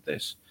with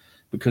this?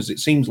 Because it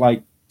seems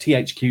like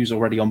THQ is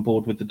already on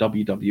board with the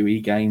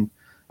WWE game,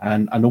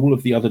 and all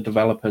of the other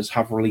developers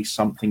have released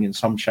something in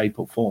some shape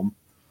or form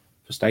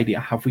for Stadia.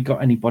 Have we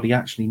got anybody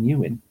actually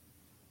new in?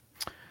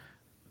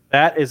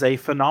 That is a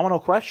phenomenal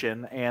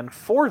question, and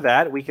for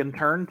that, we can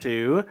turn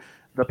to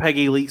the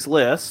Peggy Leaks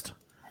list,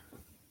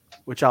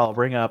 which I'll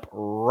bring up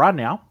right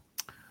now.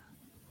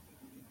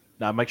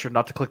 Now, make sure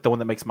not to click the one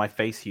that makes my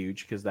face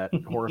huge, because that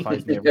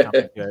horrifies me every time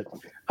I do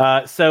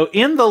it. So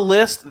in the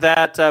list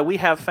that we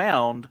have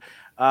found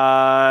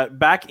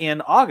back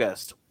in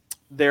August,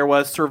 there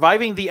was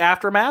Surviving the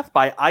Aftermath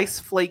by Ice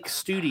Flake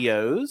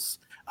Studios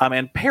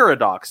and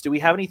Paradox. Do we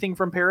have anything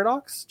from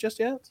Paradox just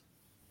yet?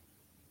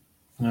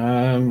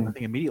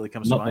 Nothing immediately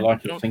comes to mind. I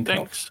don't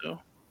think so.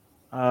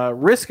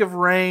 Risk of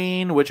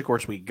Rain, which of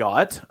course we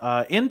got.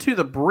 Into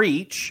the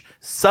Breach,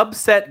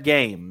 Subset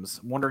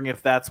Games. I'm wondering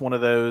if that's one of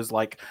those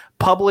like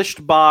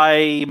published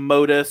by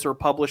Modus or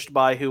published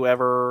by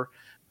whoever.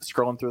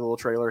 Scrolling through the little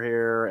trailer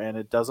here, and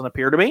it doesn't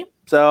appear to be.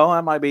 So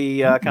that might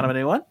be kind of a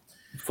new one.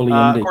 Fully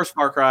of course,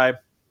 Far Cry.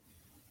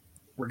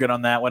 We're good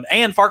on that one.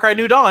 And Far Cry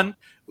New Dawn.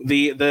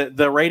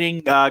 The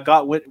rating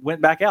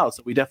went back out,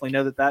 so we definitely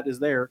know that is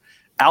there.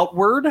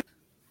 Outward. Let's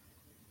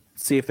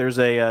see if there's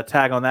a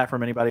tag on that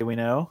from anybody we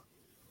know.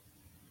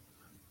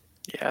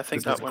 Yeah, I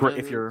think that one great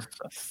is, if you're.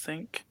 I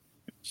think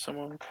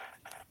someone.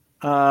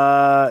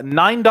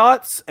 9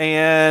 Dots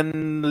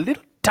and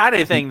little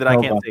tiny thing that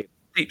I can't see.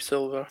 Deep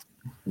Silver.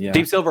 Yeah.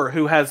 Deep Silver,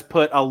 who has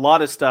put a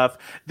lot of stuff.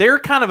 They're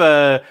kind of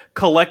a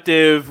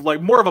collective,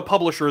 like more of a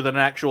publisher than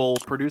an actual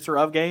producer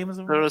of games.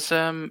 There was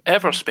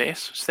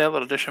Everspace.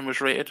 Stellar Edition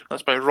was rated.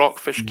 That's by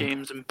Rockfish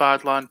Games and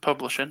Badland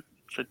Publishing,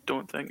 which I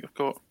don't think we've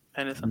got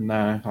anything.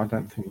 No, I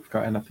don't think we've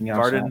got anything else.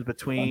 Garden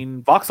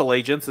Between Voxel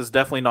Agents is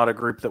definitely not a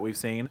group that we've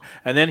seen.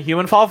 And then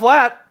Human Fall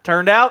Flat.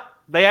 Turned out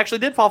they actually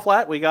did fall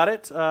flat. We got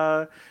it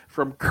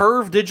from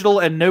Curve Digital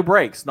and No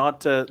Breaks,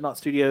 not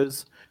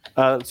studios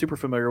super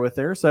familiar with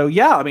there. So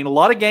yeah, I mean, a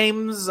lot of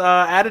games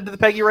added to the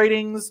Peggy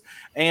ratings,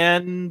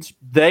 and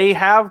they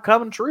have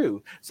come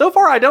true. So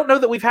far, I don't know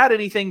that we've had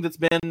anything that's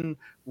been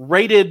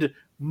rated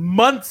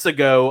months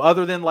ago,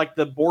 other than like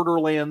the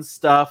Borderlands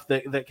stuff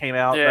that came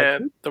out. Yeah,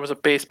 like, there was a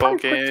baseball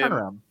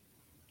game.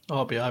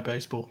 RBI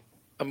baseball.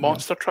 A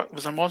monster truck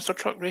was a monster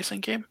truck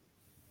racing game.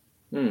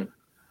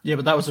 Yeah,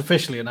 but that was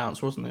officially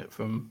announced, wasn't it?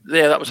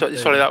 That was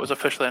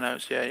officially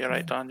announced. Yeah, you're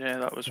right, Dan. Yeah,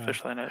 that was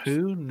officially announced.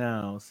 Who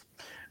knows?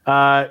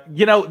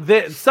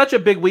 Such a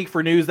big week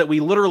for news that we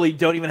literally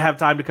don't even have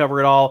time to cover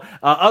it all.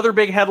 Other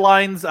big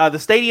headlines: the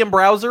Stadium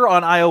browser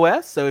on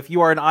iOS. So if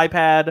you are an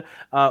iPad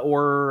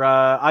or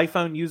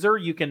iPhone user,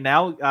 you can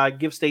now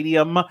give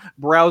Stadium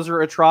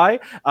browser a try.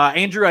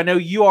 Andrew, I know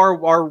you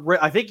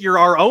are. I think you're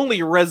our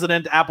only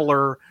resident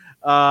Appler.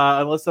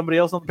 Unless somebody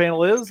else on the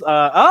panel is.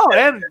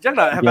 And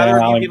Juggernaut, have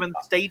either of you given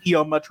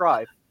Stadium a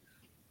try?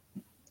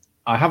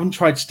 I haven't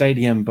tried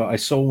Stadium, but I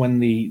saw when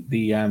the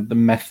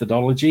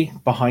methodology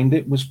behind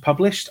it was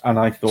published, and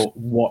I thought,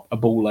 what a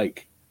ball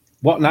ache.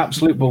 What an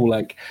absolute ball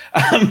ache.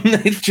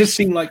 It just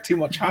seemed like too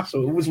much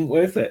hassle. It wasn't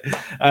worth it.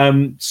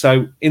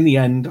 So in the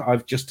end,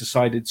 I've just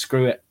decided,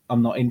 screw it.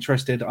 I'm not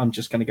interested. I'm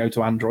just going to go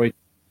to Android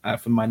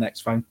for my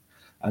next phone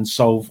and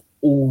solve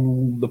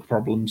all the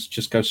problems.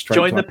 Just go straight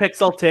Join the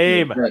Pixel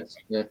team.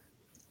 Yeah.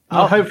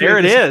 Oh, there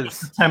it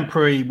is.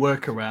 Temporary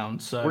workaround.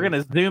 So we're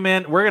gonna zoom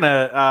in. We're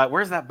gonna.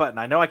 Where's that button?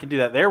 I know I can do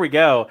that. There we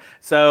go.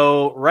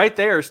 So right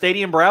there,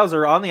 Stadium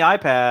browser on the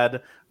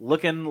iPad,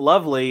 looking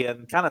lovely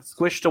and kind of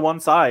squished to one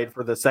side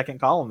for the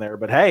second column there.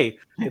 But hey,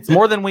 it's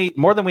more than we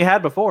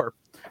had before.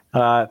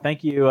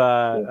 Thank you,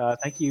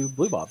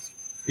 Blue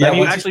Bobs. Yeah, have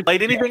you actually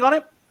played anything on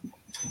it?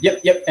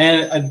 Yep.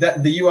 And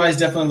the UI is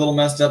definitely a little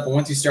messed up, but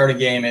once you start a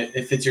game,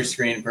 it fits your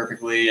screen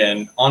perfectly.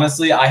 And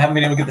honestly, I haven't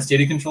been able to get the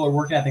Stadia controller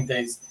working. I think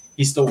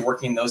he's still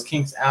working those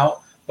kinks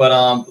out.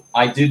 But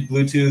I did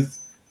Bluetooth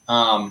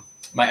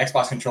my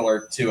Xbox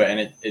controller to it, and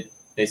it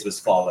basically was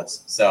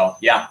flawless. So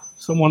yeah.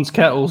 Someone's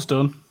kettle's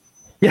done.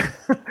 Yeah.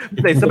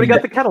 Somebody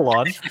got the kettle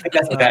on. I think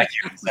that's the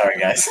vacuum. Sorry,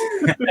 guys.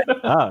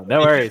 Oh, no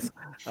worries.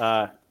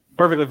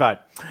 Perfectly fine.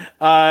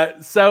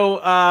 So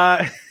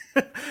a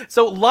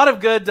lot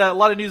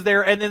of news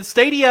there, and then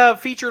Stadia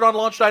featured on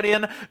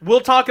Launch.in.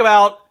 We'll talk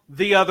about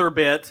the other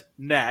bit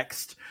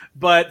next,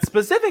 but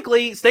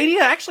specifically,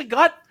 Stadia actually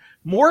got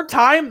more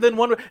time than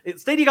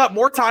Stadia got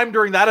more time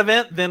during that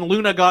event than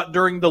Luna got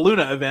during the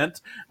Luna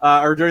event,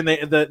 or during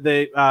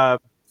the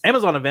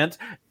Amazon event,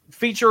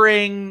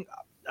 featuring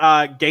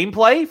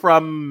gameplay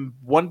from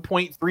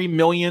 1.3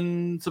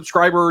 million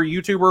subscriber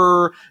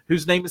YouTuber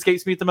whose name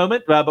escapes me at the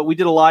moment, but we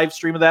did a live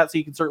stream of that, so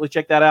you can certainly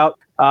check that out.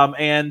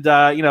 And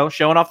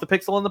showing off the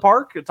Pixel in the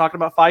park, talking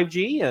about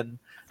 5G, and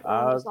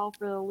throwing us all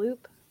for the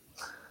loop.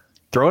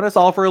 Throwing us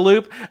all for a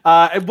loop.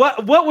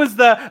 What was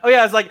the? Oh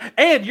yeah, it's like,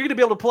 and you're gonna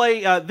be able to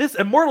play this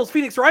Immortals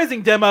Phoenix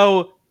Rising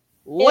demo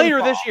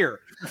later this year.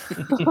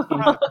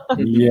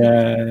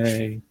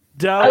 Yay!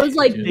 I was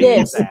like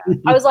this.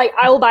 I was like,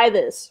 I will buy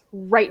this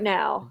right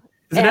now.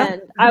 Is it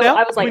And now?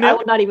 I was like, We know? I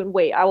will not even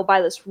wait. I will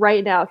buy this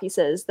right now if he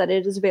says that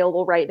it is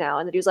available right now.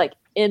 And then he was like,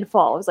 in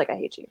fall. I was like, I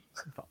hate you.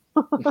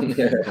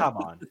 Come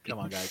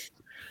on, guys.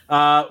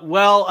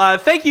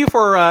 Thank you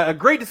for a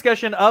great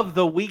discussion of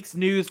the week's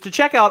news. To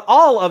check out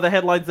all of the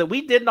headlines that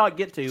we did not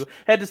get to,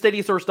 head to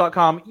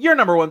StadiaSource.com, your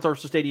number one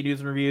source for Stadia news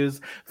and reviews.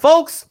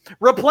 Folks,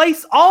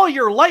 replace all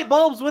your light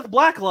bulbs with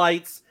black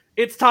lights.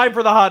 It's time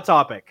for the hot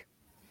topic.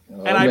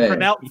 Oh, And I man.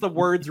 pronounced the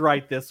words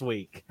right this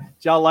week. Did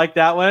y'all like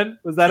that one?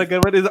 Was that a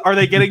good one? Are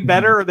they getting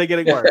better or are they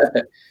getting worse?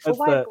 Why That's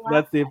the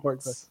black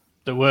important question. lights?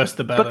 The worse,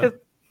 the better. Because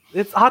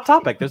it's a hot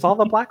topic. There's all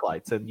the black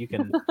lights, and you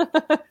can.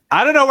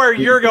 I don't know where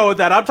you're going with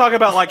that. I'm talking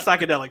about like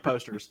psychedelic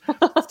posters.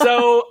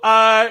 So,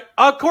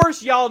 of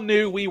course, y'all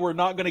knew we were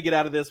not going to get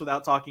out of this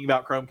without talking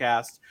about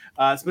Chromecast.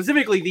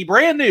 Specifically, the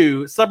brand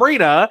new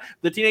Sabrina,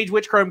 the Teenage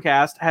Witch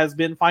Chromecast, has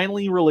been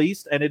finally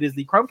released, and it is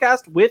the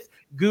Chromecast with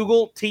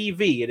Google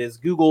TV. It is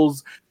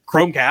Google's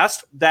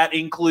Chromecast that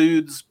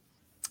includes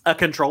a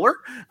controller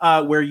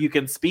where you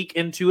can speak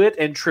into it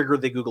and trigger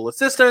the Google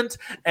Assistant,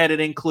 and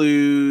it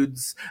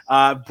includes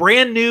a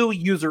brand new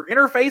user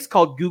interface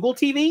called Google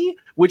TV,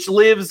 which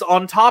lives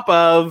on top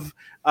of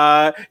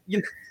sorry,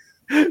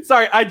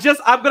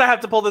 I'm gonna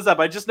have to pull this up.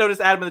 I just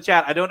noticed Adam in the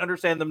chat. I don't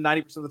understand them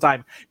 90% of the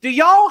time. Do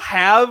y'all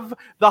have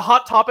the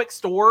Hot Topic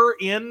store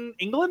in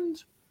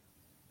England?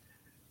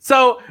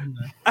 So,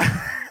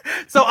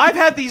 so I've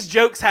had these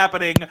jokes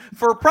happening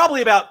for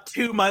probably about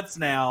 2 months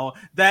now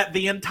that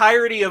the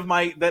entirety of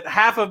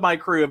half of my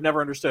crew have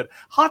never understood.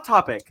 Hot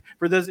Topic,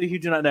 for those of you who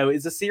do not know,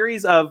 is a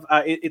series of,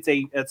 it's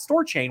a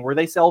store chain where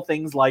they sell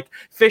things like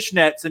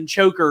fishnets and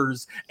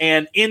chokers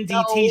and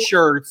indie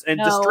t-shirts and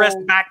distressed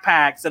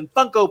backpacks and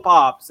Funko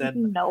Pops.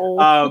 And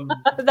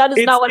that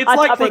is not what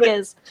Hot Topic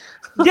is.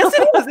 Yes,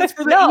 it is. It's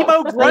for the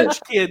emo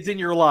grunge kids in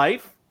your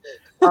life.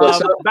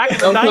 Back in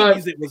the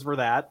 90s, it was for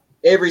that.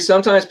 Avery,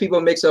 sometimes people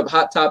mix up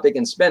Hot Topic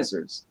and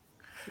Spencer's.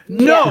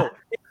 No,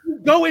 if you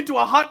go into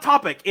a Hot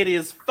Topic, it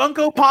is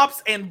Funko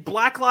Pops and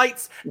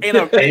blacklights and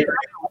a.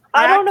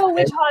 I don't know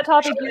which Hot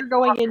Topic you're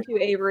going into,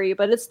 Avery,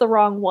 but it's the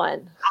wrong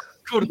one.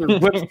 Go to their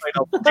website.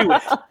 I'll do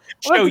it.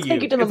 Show you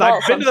because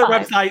I've been to their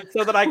website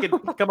so that I can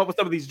come up with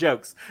some of these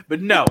jokes.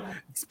 But no,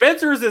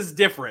 Spencer's is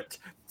different.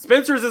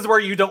 Spencer's is where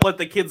you don't let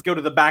the kids go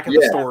to the back of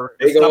the store.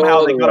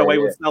 Somehow they got away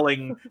with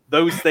selling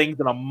those things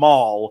in a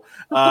mall.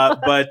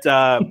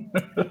 Anywho,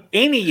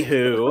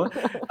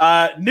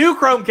 new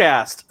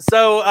Chromecast.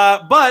 So,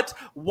 but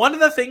one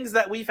of the things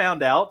that we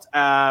found out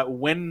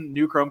when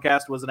new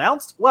Chromecast was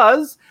announced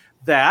was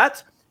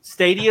that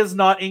Stadia is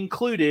not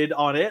included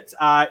on it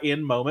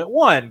in Moment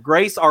One.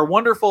 Grace, our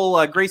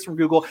wonderful Grace from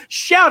Google,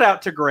 shout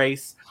out to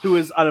Grace, who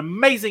is an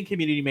amazing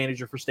community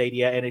manager for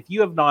Stadia. And if you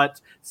have not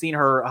seen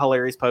her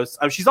hilarious posts,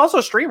 she's also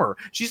a streamer.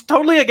 She's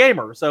totally a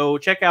gamer. So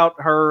check out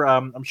her.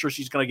 I'm sure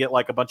she's going to get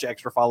like a bunch of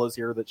extra follows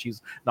here that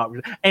she's not.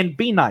 And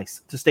be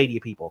nice to Stadia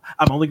people.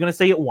 I'm only going to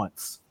say it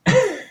once.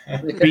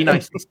 Be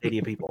nice to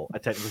Stadia people. I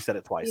technically said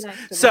it twice.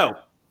 So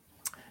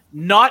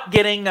not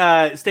getting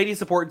Stadia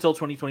support until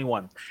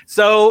 2021.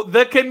 So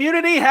the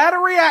community had a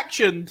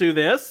reaction to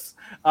this.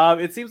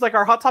 It seems like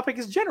our hot topic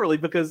is generally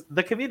because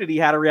the community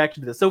had a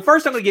reaction to this. So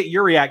first I'm going to get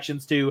your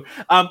reactions to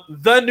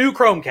the new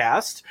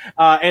Chromecast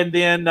and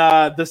then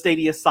the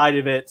Stadia side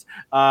of it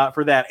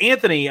for that.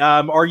 Anthony,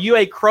 are you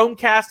a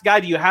Chromecast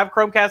guy? Do you have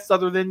Chromecasts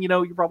other than,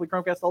 you're probably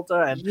Chromecast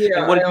Ultra? And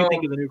what did you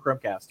think of the new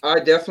Chromecast? I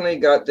definitely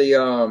got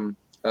the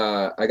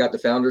I got the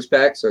Founders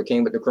Pack, so it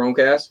came with the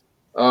Chromecast.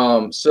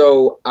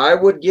 So I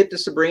would get the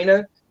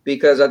Sabrina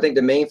because I think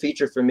the main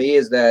feature for me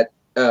is that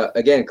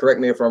again, correct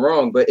me if I'm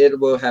wrong, but it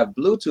will have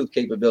Bluetooth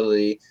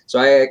capability,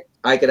 so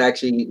I could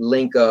actually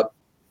link up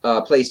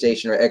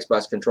PlayStation or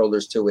Xbox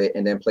controllers to it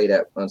and then play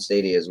that on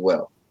Stadia as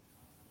well.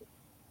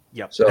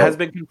 Yep. So it has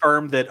been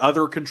confirmed that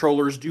other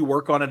controllers do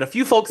work on it. A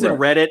few folks in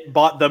Reddit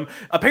bought them.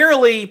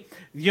 Apparently,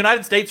 the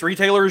United States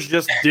retailers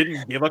just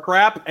didn't give a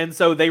crap, and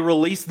so they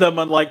released them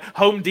on like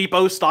Home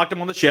Depot stocked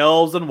them on the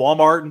shelves, and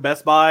Walmart and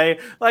Best Buy,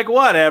 like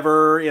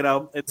whatever,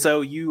 And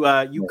so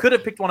you could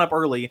have picked one up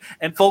early,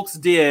 and folks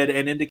did,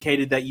 and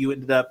indicated that you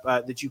ended up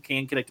that you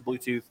can connect to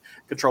Bluetooth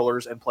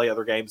controllers and play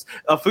other games.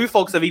 A few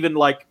folks have even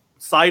like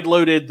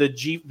side-loaded the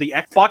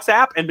Xbox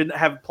app and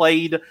have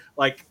played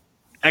like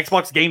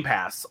Xbox Game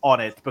Pass on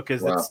it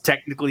because it's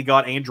technically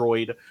got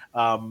Android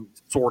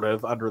sort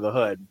of under the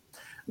hood.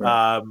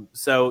 But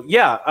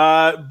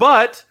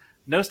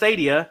no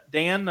Stadia.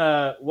 Dan,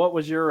 what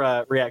was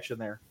your reaction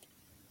there?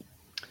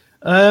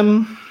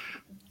 I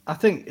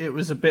think it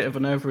was a bit of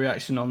an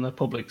overreaction on the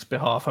public's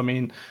behalf. I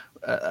mean,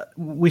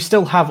 we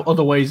still have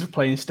other ways of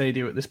playing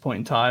Stadia at this point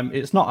in time.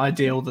 It's not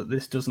ideal that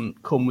this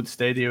doesn't come with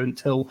Stadia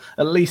until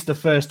at least the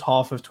first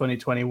half of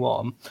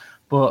 2021.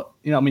 But,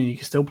 you can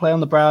still play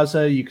on the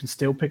browser. You can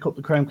still pick up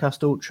the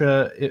Chromecast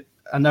Ultra.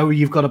 I know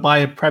you've got to buy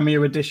a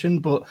Premier Edition,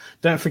 but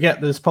don't forget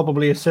there's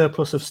probably a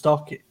surplus of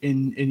stock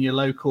in your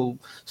local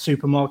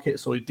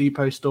supermarkets or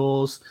depot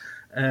stores.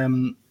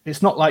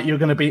 It's not like you're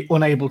going to be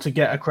unable to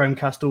get a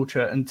Chromecast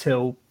Ultra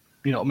until,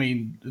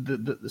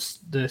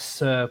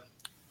 this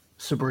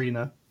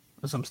Sabrina,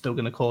 as I'm still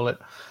going to call it.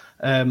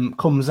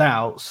 comes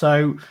out.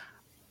 So,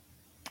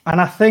 and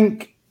I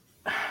think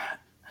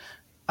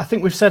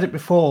we've said it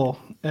before.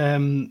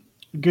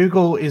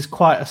 Google is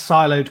quite a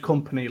siloed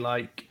company.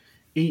 Like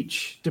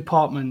each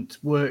department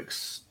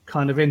works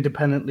kind of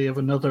independently of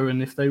another,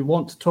 and if they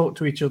want to talk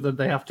to each other,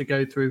 they have to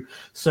go through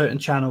certain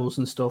channels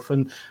and stuff.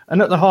 And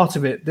at the heart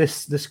of it,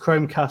 this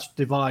Chromecast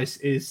device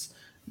is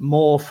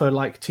more for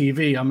like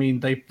TV. I mean,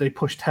 they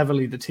pushed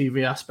heavily the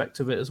TV aspect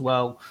of it as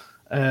well.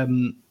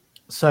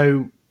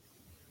 So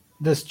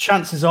there's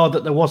chances are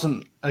that there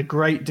wasn't a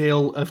great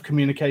deal of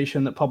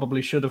communication that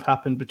probably should have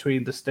happened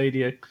between the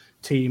Stadia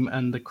team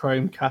and the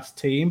Chromecast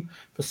team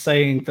for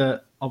saying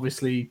that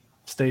obviously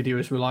Stadia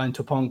is reliant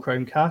upon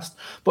Chromecast.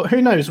 But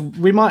who knows?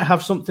 We might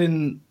have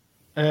something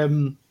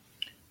in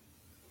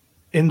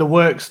the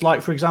works,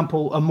 like, for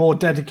example, a more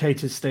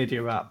dedicated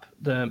Stadia app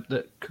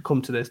that could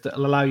come to this, that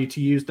will allow you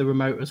to use the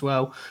remote as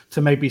well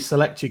to maybe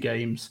select your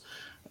games.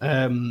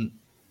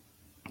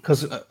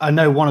 Because I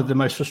know one of the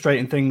most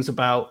frustrating things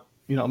about,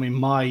 you know what I mean,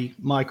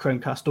 my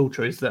Chromecast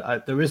Ultra is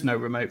that there is no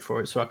remote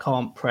for it, so I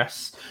can't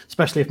press,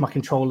 especially if my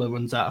controller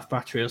runs out of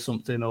battery or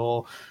something,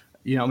 or,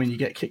 you know what I mean, you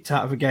get kicked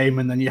out of a game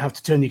and then you have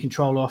to turn your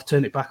controller off,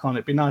 turn it back on.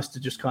 It'd be nice to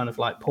just kind of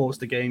like pause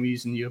the game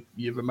using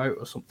your remote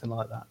or something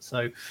like that.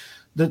 So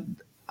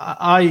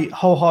I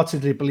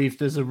wholeheartedly believe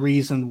there's a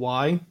reason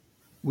why.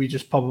 We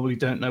just probably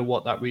don't know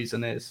what that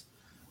reason is.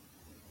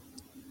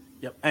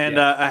 Yep. And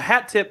a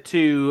hat tip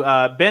to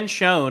Ben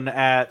Schoen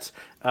at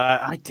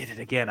I did it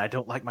again. I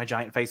don't like my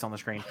giant face on the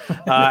screen.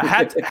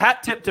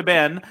 Hat tip to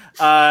Ben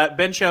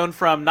Schoen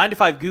from 9 to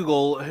 5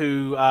 Google,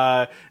 who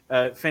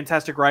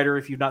fantastic writer,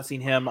 if you've not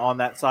seen him on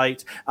that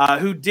site,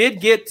 who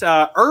did get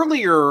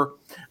earlier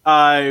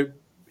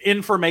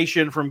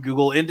information from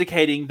Google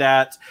indicating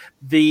that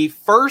the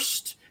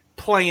first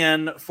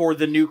plan for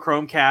the new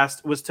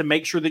Chromecast was to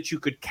make sure that you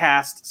could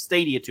cast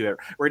Stadia to it.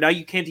 Right now,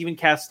 you can't even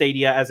cast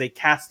Stadia as a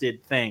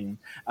casted thing,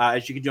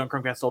 as you can do on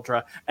Chromecast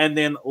Ultra. And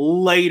then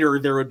later,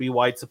 there would be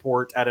wide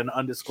support at an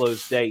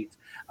undisclosed date.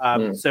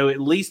 So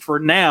at least for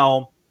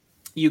now,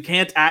 you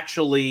can't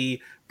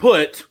actually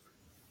put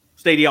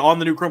Stadia on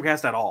the new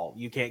Chromecast at all.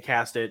 You can't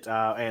cast it,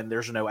 and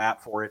there's no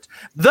app for it.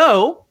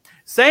 Though,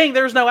 saying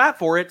there's no app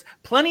for it,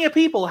 plenty of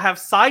people have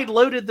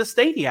side-loaded the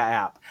Stadia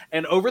app.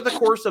 And over the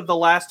course of the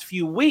last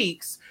few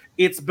weeks,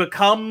 it's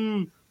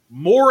become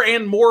more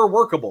and more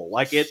workable.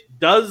 Like, it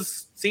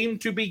does seem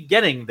to be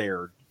getting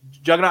there.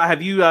 Juggernaut,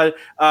 have you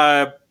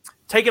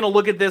taken a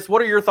look at this?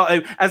 What are your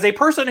thoughts? As a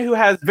person who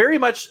has very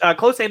much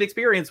close-hand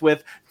experience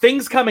with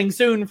things coming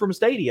soon from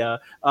Stadia,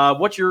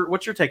 what's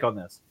your take on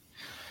this?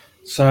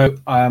 So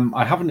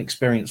I haven't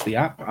experienced the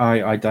app.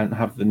 I don't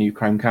have the new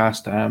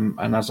Chromecast.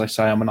 And as I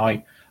say,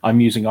 I'm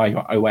using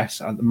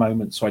iOS at the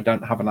moment, so I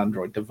don't have an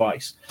Android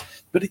device.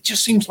 But it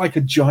just seems like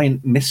a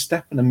giant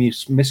misstep and a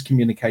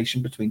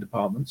miscommunication between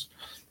departments.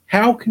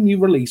 How can you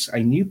release a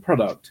new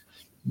product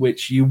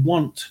which you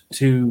want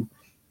to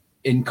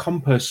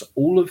encompass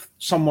all of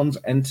someone's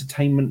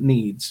entertainment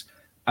needs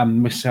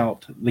and miss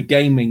out the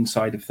gaming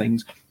side of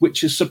things,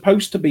 which is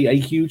supposed to be a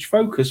huge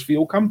focus for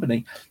your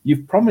company?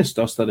 You've promised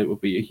us that it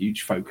would be a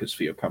huge focus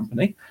for your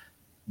company.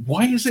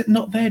 Why is it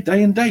not there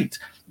day and date?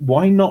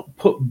 Why not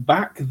put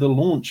back the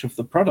launch of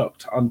the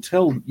product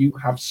until you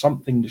have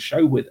something to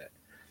show with it?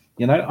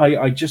 You know,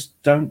 I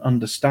just don't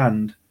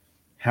understand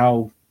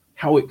how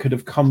it could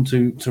have come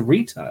to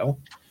retail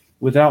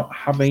without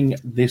having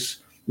this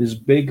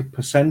big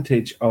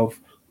percentage of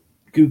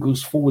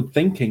Google's forward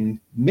thinking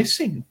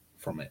missing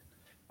from it.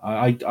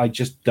 I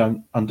just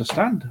don't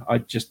understand. I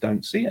just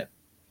don't see it.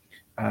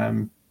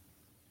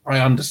 I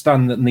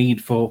understand the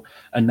need for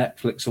a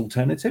Netflix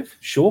alternative,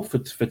 sure, for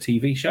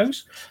TV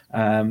shows.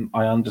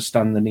 I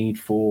understand the need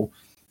for,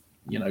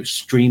 you know,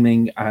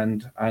 streaming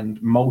and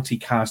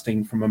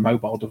multicasting from a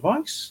mobile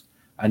device,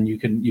 and you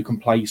can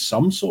play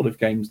some sort of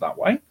games that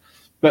way.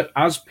 But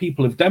as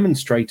people have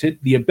demonstrated,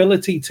 the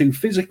ability to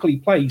physically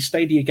play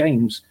Stadia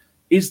games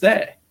is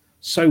there.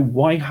 So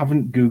why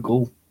haven't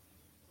Google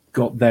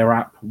got their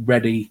app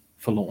ready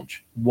for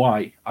launch?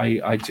 Why?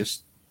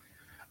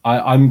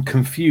 I'm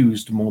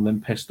confused more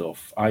than pissed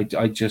off. I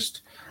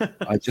just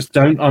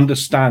don't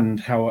understand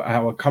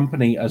how a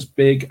company as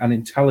big and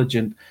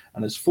intelligent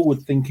and as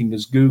forward thinking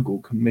as Google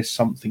can miss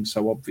something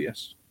so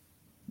obvious.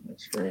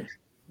 That's right.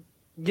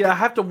 Yeah, I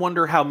have to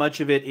wonder how much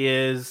of it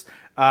is.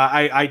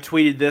 I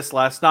tweeted this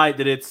last night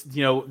that it's,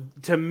 you know,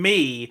 to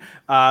me,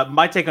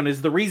 my take on it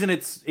is the reason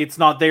it's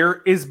not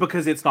there is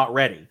because it's not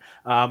ready.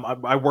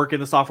 I work in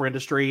the software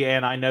industry,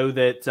 and I know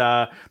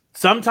that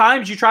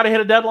sometimes you try to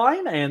hit a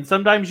deadline, and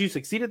sometimes you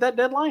succeed at that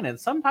deadline, and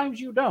sometimes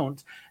you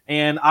don't.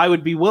 And I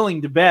would be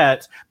willing to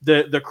bet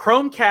the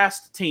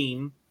Chromecast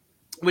team,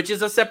 which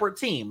is a separate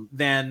team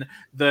than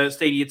the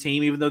Stadia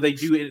team, even though they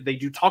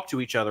do talk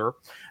to each other,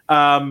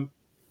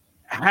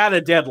 had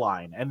a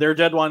deadline, and their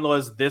deadline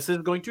was this is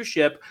going to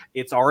ship.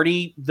 It's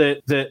already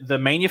the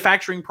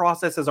manufacturing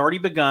process has already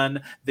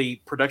begun. The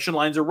production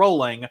lines are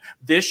rolling.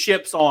 This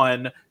ships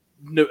on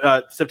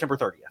September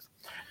 30th.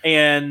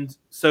 And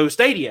so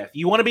Stadia, if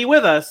you want to be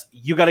with us,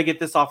 you got to get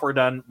this software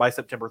done by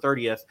September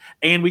 30th,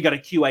 and we got to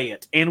QA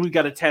it, and we've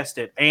got to test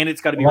it, and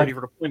it's got to be ready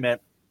for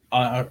deployment.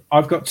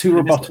 I've got two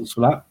rebuttals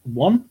for that.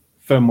 One,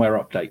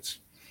 firmware updates.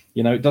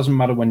 It doesn't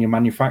matter when your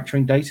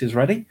manufacturing date is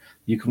ready.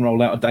 You can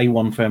roll out a day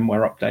one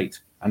firmware update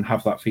and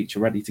have that feature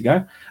ready to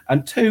go.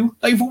 And two,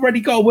 they've already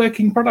got a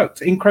working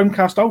product in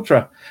Chromecast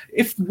Ultra.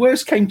 If the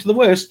worst came to the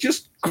worst,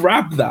 just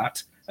grab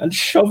that and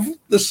shove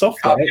the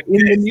software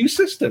in the new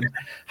system.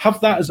 Have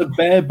that as a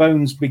bare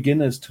bones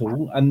beginner's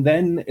tool, and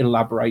then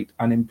elaborate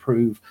and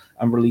improve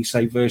and release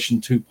a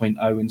version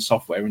 2.0 in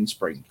software in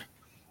spring.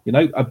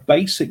 A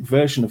basic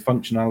version of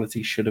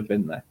functionality should have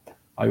been there.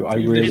 I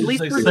really at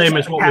least the same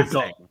as what we've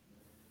got.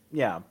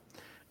 Yeah.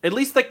 At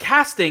least the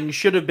casting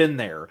should have been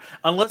there.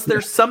 Unless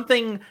there's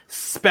something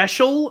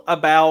special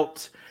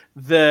about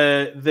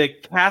the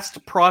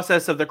cast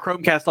process of the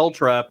Chromecast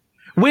Ultra,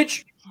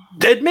 which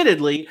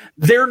admittedly,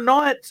 they're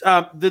not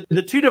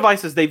the two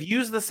devices. They've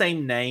used the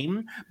same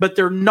name, but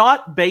they're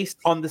not based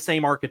on the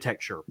same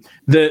architecture.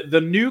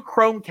 The new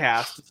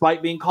Chromecast,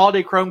 despite being called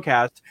a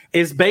Chromecast,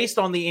 is based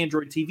on the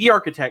Android TV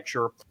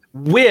architecture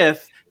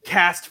with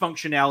cast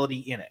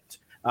functionality in it.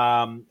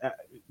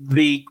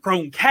 The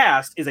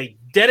Chromecast is a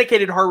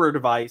dedicated hardware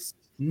device,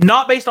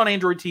 not based on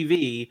Android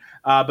TV,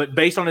 but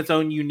based on its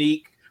own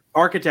unique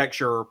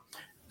architecture.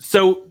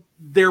 So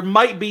there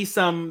might be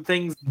some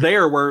things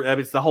there where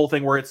it's the whole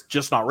thing where it's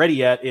just not ready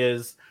yet,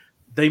 is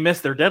they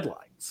missed their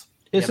deadlines.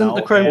 Isn't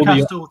the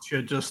Chromecast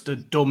Ultra just a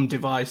dumb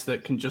device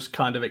that can just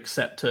kind of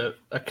accept a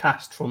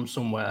cast from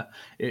somewhere?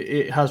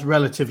 It has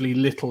relatively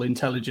little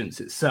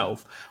intelligence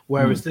itself,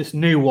 whereas this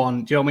new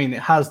one, do you know what I mean?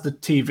 It has the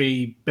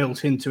TV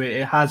built into it.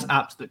 It has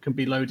apps that can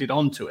be loaded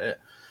onto it.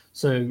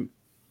 So, you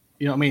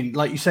know what I mean?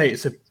 Like you say,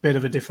 it's a bit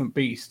of a different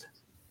beast.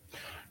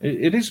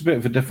 It is a bit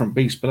of a different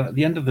beast, but at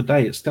the end of the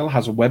day, it still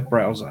has a web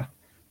browser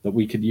that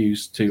we could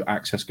use to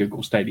access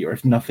Google Stadia,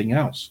 if nothing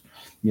else.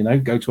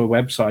 Go to a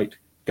website,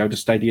 go to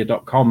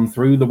stadia.com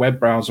through the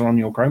web browser on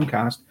your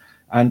Chromecast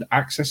and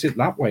access it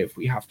that way if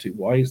we have to.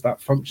 Why is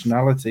that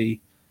functionality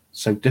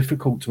so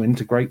difficult to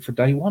integrate for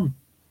day one?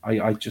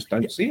 I just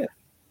don't see it.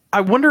 I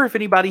wonder if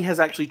anybody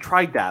has actually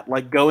tried that,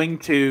 like going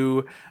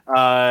to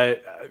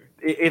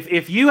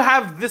if you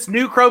have this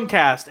new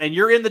Chromecast and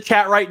you're in the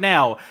chat right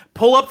now,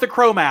 pull up the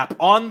Chrome app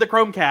on the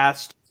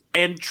Chromecast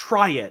and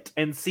try it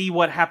and see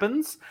what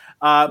happens,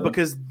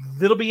 because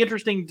it'll be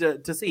interesting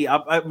to see.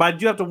 I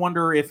do have to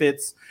wonder if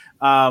it's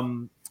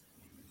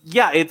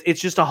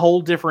it's just a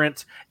whole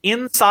different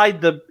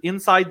inside the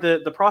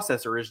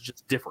processor is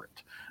just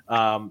different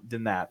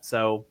than that.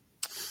 So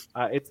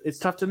it's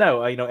tough to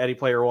know. Eddie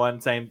Player One,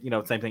 same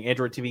thing.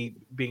 Android TV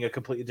being a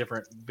completely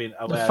different. The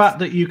fact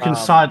that you can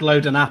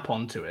sideload an app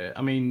onto it.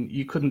 I mean,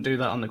 you couldn't do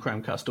that on the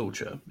Chromecast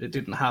Ultra. It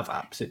didn't have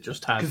apps. It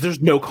just had, because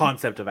there's no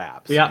concept of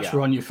apps. The apps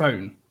were on your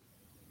phone.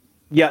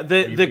 Yeah,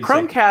 the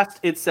Chromecast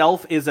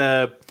itself is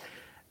an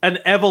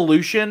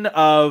evolution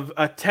of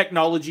a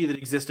technology that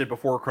existed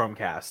before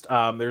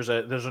Chromecast. There's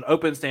an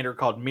open standard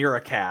called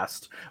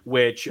Miracast,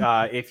 which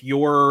if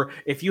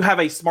you have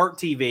a smart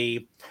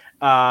TV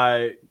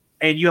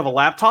and you have a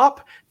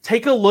laptop,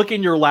 take a look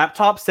in your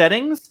laptop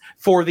settings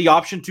for the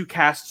option to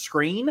cast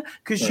screen,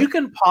 because you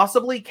can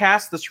possibly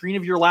cast the screen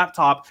of your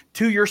laptop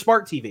to your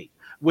smart TV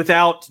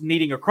without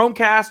needing a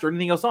Chromecast or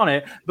anything else on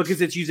it, because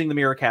it's using the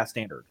Miracast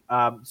standard.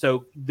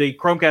 So the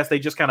Chromecast, they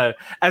just kind of,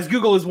 as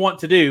Google is wont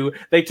to do,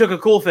 they took a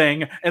cool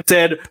thing and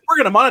said, we're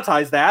going to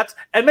monetize that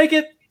and make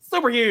it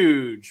super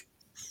huge.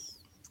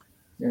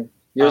 Yeah.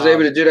 You was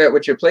able to do that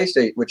with your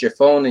PlayStation, with your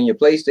phone and your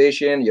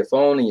PlayStation, your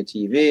phone and your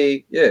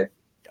TV. Yeah.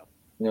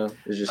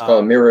 It's just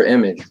called mirror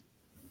image.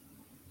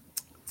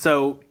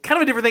 So kind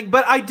of a different thing,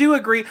 but I do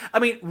agree. I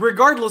mean,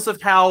 regardless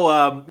of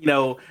how,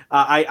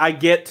 I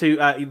get to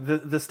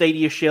the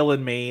Stadia shill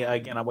in me,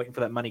 again, I'm waiting for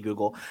that money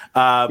Google,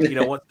 wants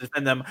to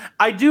defend them.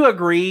 I do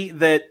agree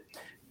that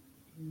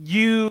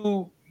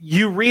you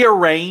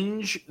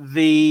rearrange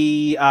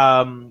the,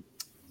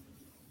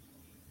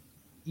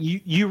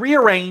 you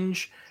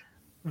rearrange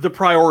the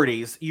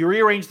priorities, you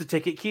rearrange the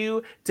ticket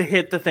queue to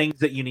hit the things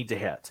that you need to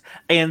hit.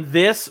 And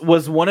this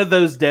was one of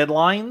those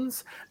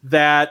deadlines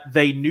that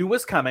they knew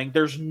was coming.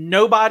 There's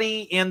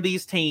nobody in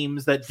these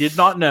teams that did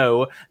not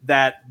know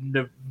that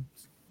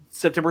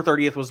September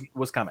 30th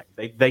was coming.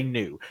 They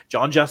knew.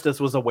 John Justice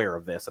was aware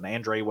of this, and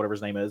Andre, whatever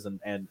his name is,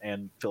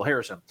 and Phil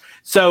Harrison.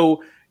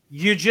 So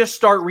you just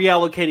start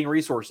reallocating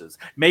resources.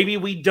 Maybe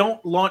we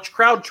don't launch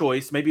crowd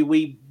choice. Maybe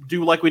we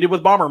do like we did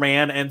with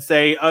Bomberman and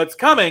say, it's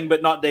coming,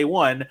 but not day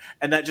one.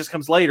 And that just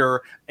comes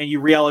later, and you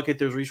reallocate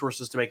those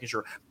resources to making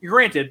sure.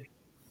 Granted,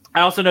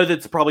 I also know that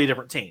it's probably a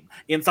different team.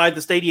 Inside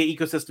the Stadia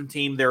ecosystem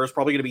team, there is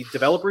probably going to be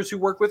developers who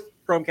work with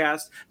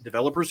Chromecast,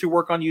 developers who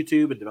work on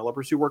YouTube, and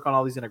developers who work on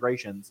all these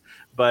integrations.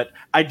 But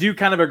I do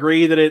kind of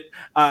agree that it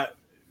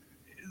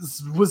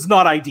was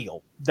not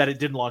ideal that it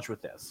didn't launch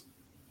with this.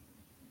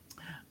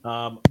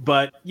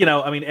 But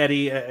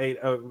Eddie,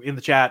 in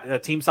the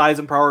chat, team size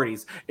and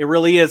priorities. It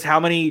really is how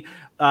many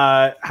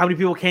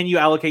people can you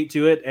allocate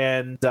to it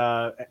and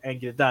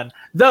get it done.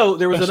 Though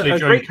there was a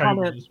great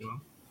comment.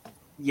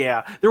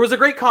 Yeah, there was a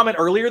great comment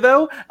earlier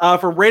though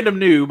from Random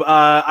Noob.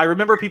 I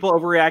remember people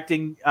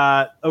overreacting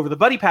over the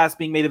Buddy Pass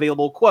being made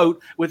available,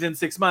 quote, within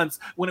 6 months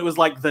when it was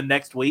like the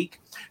next week.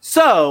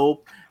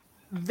 So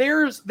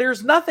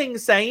there's nothing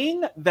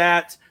saying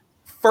that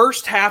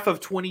first half of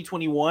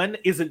 2021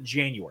 isn't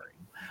January.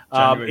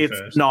 January It's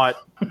 1st. not.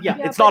 Yeah,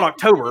 Yeah, it's but not if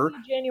it's gonna October. be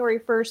January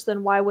 1st,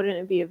 then why wouldn't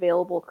it be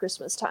available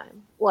Christmas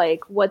time?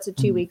 Like, what's a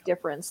 2-week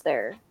difference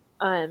there?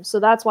 So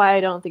that's why I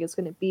don't think it's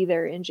going to be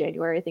there in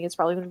January. I think it's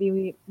probably going to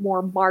be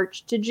more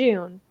March to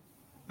June.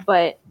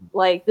 But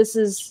like, this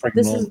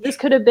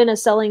could have been a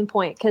selling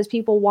point because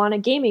people want a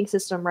gaming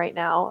system right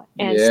now,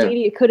 and Yeah.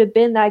 Stadia could have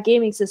been that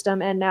gaming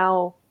system. And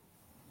now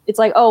it's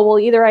like, oh well,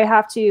 either I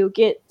have to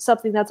get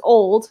something that's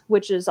old,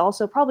 which is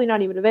also probably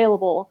not even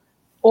available,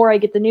 or I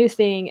get the new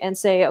thing and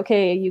say,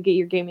 okay, you get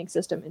your gaming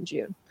system in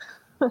June.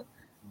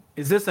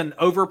 Is this an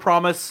under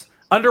promise,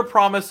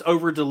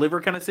 over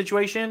deliver kind of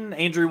situation?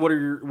 Andrew, what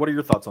are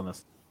your thoughts on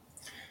this?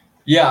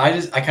 Yeah, I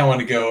kind of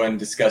want to go and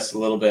discuss a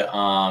little bit,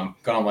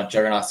 going on what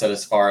Juggernaut said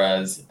as far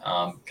as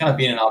kind of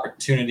being an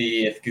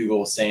opportunity if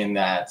Google was saying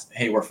that,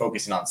 hey, we're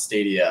focusing on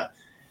Stadia.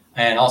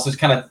 And also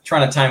kind of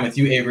trying to time with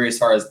you, Avery, as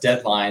far as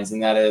deadlines,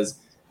 and that is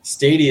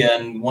Stadia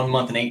in 1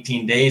 month and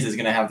 18 days is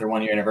going to have their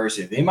 1 year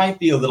anniversary. They might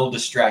be a little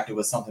distracted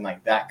with something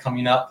like that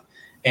coming up.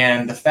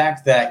 And the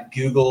fact that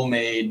Google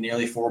made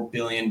nearly $4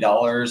 billion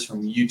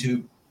from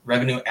YouTube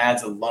revenue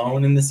ads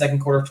alone in the second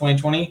quarter of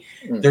 2020,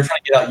 they're trying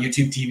to get out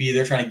YouTube TV.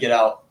 They're trying to get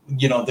out,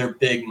 their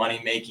big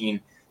money-making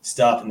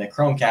stuff in the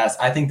Chromecast.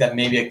 I think that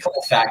maybe a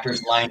couple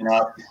factors lining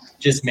up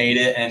just made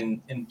it.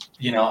 And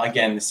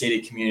again, the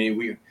Stadia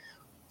community,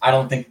 I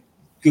don't think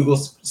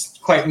Google's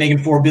quite making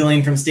 $4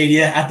 billion from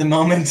Stadia at the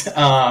moment.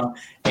 But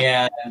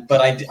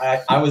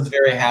I was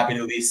very happy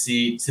to at least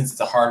see, since it's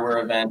a hardware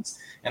event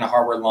and a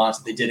hardware launch,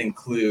 that they did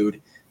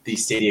include the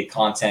Stadia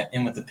content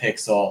in with the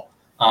Pixel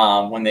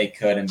when they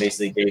could, and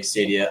basically gave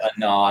Stadia a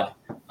nod,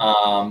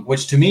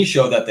 which to me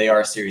showed that they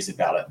are serious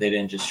about it. They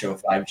didn't just show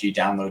 5G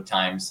download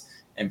times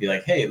and be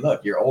like, hey,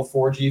 look, your old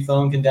 4G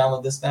phone can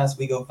download this fast,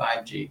 we go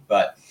 5G.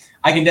 But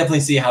I can definitely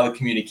see how the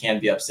community can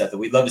be upset. That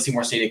we'd love to see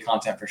more Stadia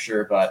content for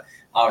sure, but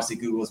obviously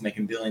Google is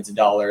making billions of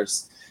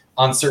dollars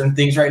on certain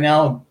things right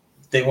now.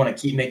 They want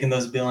to keep making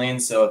those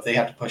billions. So if they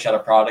have to push out a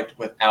product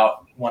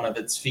without one of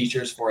its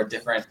features for a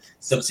different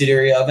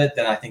subsidiary of it,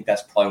 then I think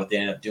that's probably what they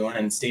ended up doing.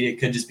 And Stadia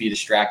could just be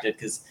distracted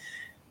because,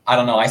 I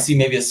don't know, I see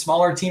maybe a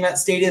smaller team at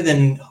Stadia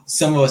than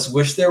some of us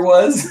wish there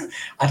was.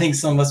 I think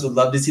some of us would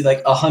love to see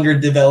like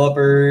 100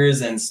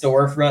 developers and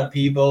storefront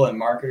people and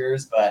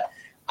marketers, but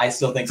I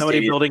still think Somebody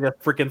Stadia, building a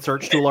freaking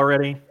search tool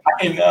already.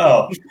 I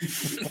know.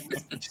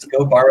 Just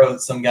go borrow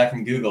some guy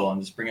from Google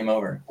and just bring him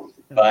over.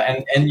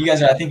 But and you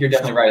guys I think you're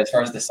definitely right as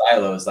far as the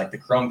silos, like the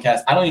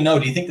Chromecast. I don't even know.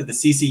 Do you think that the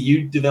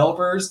CCU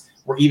developers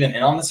were even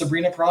in on the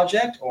Sabrina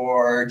project,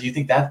 or do you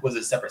think that was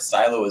a separate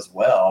silo as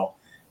well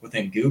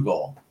within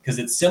Google? Because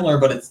it's similar,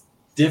 but it's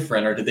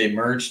different. Or did they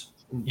merge?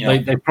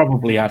 They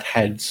probably had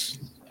heads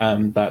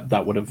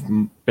that would have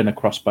been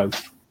across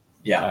both.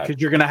 Yeah,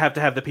 because you're going to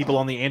have the people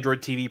on the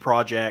Android TV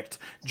project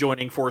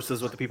joining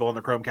forces with the people on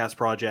the Chromecast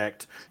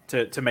project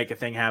to make a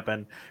thing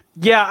happen.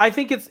 Yeah, I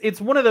think it's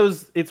one of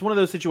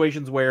those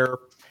situations where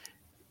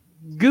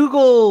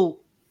Google,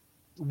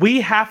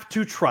 we have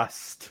to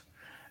trust,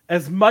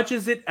 as much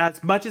as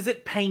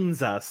it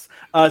pains us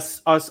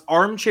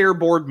armchair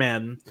board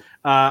men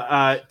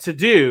to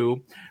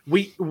do.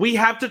 We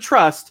have to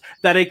trust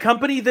that a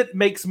company that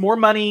makes more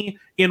money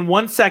in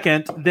 1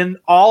 second than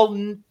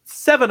all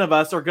 7 of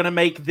us are going to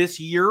make this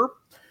year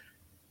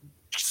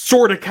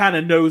sort of kind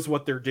of knows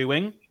what they're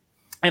doing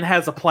and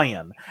has a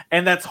plan.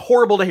 And that's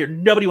horrible to hear.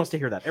 Nobody wants to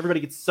hear that. Everybody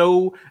gets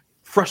so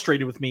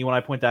frustrated with me when I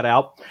point that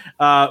out.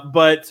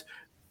 But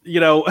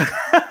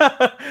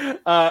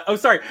oh,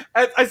 sorry.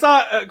 I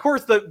saw, of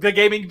course, the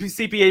gaming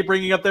CPA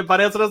bringing up the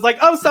finance, and I was like,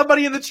 oh,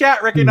 somebody in the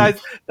chat recognized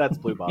that's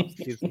Blue Bob.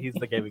 He's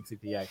the gaming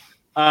CPA.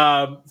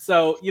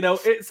 So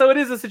it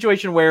is a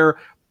situation where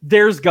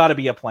there's got to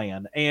be a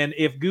plan. And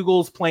if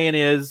Google's plan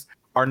is,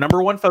 our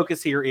number one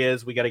focus here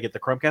is we got to get the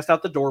Chromecast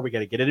out the door. We got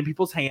to get it in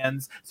people's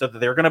hands so that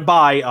they're going to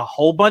buy a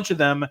whole bunch of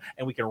them,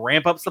 and we can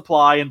ramp up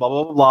supply and blah,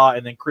 blah, blah, blah.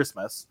 And then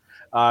Christmas,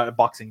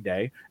 Boxing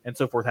Day, and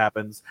so forth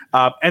happens.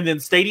 And then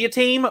Stadia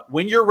team,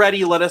 when you're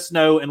ready, let us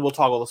know and we'll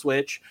toggle the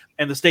switch.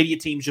 And the Stadia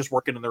team's just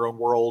working in their own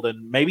world.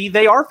 And maybe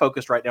they are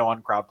focused right now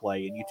on crowd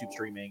play and YouTube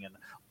streaming and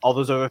all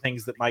those other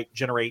things that might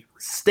generate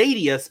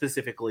Stadia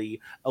specifically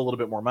a little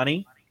bit more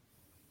money.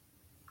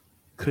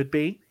 Could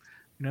be.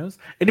 Who knows?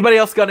 Anybody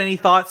else got any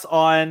thoughts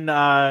on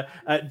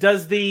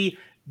does the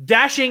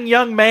dashing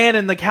young man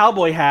in the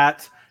cowboy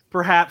hat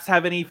perhaps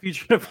have any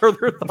future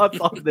further thoughts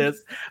on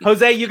this?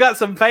 Jose, you got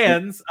some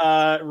fans.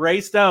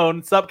 Ray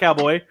Stone, sup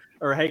cowboy,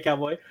 or hey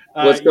cowboy.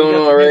 What's going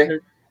on, Ray?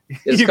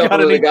 There's a You got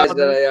couple of the any guys thoughts?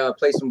 that I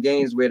play some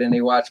games with, and they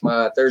watch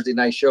my Thursday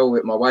night show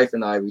with my wife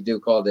and I. We do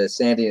call the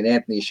Sandy and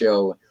Anthony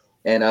show.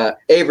 And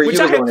Avery, Which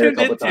you I was have on there a tuned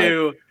couple times.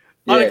 into.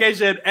 on Yeah.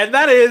 occasion, and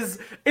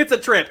it's a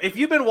trip. If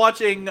you've been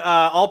watching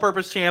All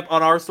Purpose Champ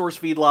on our Source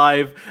Feed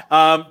Live,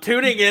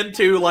 tuning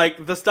into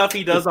like the stuff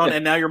he does on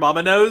And Now Your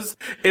Mama Knows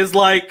is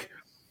like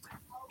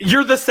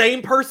you're the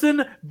same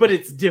person, but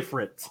it's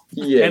different.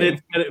 Yeah.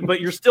 But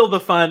you're still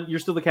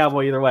the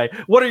cowboy either way.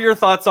 What are your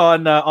thoughts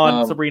on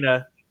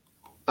Sabrina?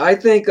 I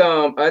think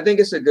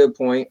it's a good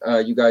point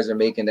you guys are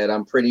making, that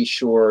I'm pretty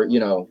sure,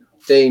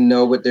 they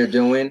know what they're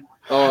doing.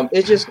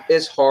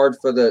 It's hard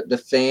for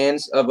the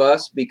fans of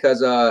us,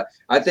 because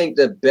I think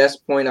the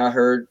best point I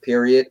heard,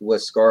 period,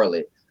 was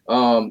Scarlet.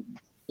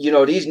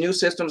 These new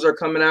systems are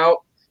coming out.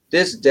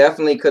 This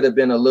definitely could have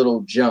been a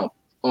little jump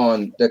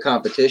on the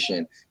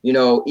competition,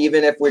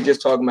 even if we're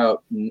just talking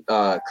about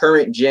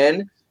current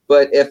gen.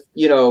 But if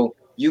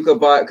you could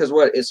buy, because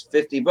it's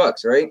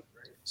 $50, right?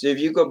 So if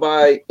you could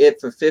buy it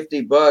for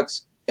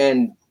 $50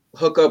 and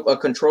hook up a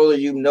controller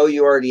you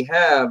already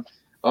have,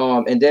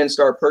 and then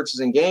start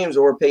purchasing games,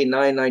 or pay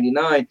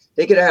 $9.99,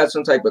 they could have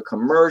some type of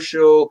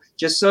commercial,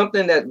 just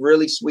something that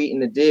really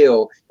sweetened the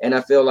deal. And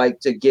I feel like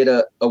to get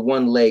a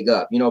one leg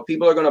up,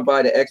 people are going to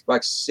buy the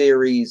Xbox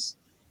Series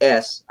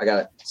S. I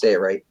gotta say it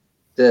right.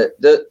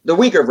 The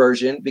weaker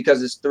version,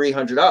 because it's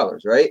 $300,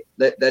 right?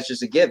 That's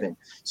just a given.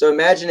 So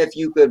imagine if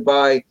you could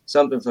buy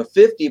something for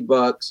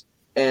 $50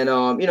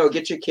 and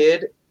get your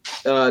kid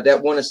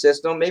that want a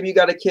system. Maybe you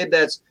got a kid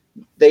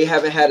they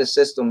haven't had a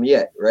system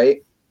yet,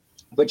 right?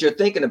 But you're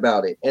thinking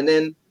about it. And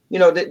then,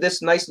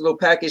 this nice little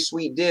package,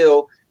 sweet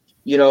deal,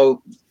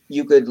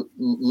 you could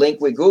link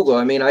with Google.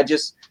 I mean, I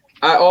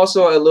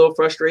also a little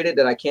frustrated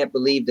that I can't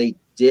believe they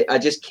did. I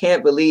just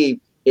can't believe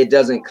it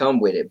doesn't come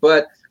with it.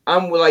 But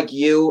I'm like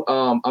you.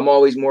 I'm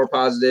always more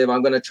positive.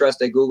 I'm going to trust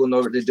that Google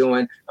knows what they're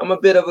doing. I'm a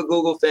bit of a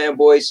Google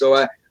fanboy.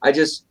 So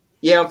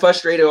I'm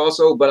frustrated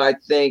also, but I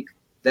think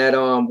that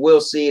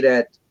we'll see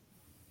that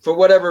for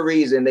whatever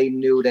reason, they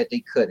knew that they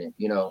couldn't,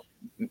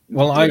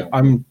 Well,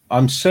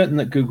 I'm certain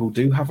that Google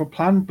do have a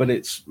plan, but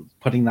it's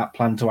putting that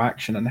plan to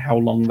action and how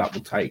long that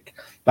will take.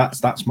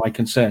 That's my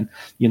concern.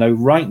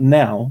 Right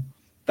now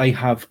they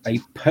have a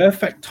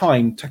perfect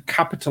time to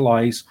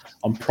capitalize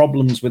on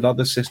problems with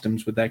other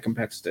systems with their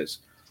competitors.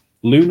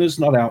 Luna's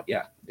not out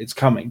yet. It's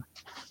coming.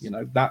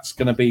 That's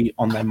going to be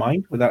on their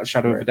mind without a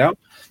shadow of a doubt.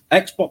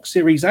 Xbox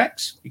Series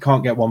X, you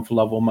can't get one for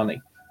love or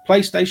money.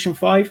 PlayStation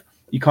 5,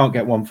 you can't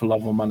get one for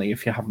love or money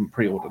if you haven't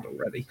pre-ordered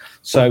already.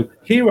 So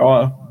here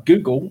are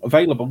Google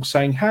available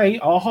saying, hey,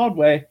 our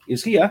hardware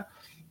is here.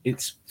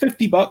 It's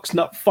 $50,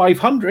 not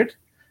 $500.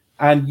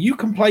 And you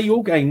can play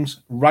your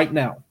games right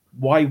now.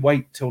 Why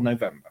wait till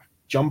November?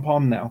 Jump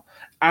on now.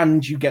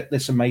 And you get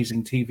this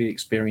amazing TV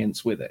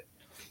experience with it.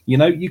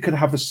 You could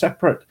have a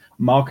separate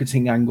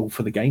marketing angle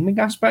for the gaming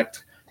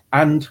aspect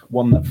and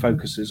one that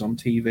focuses on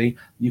TV.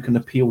 You can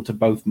appeal to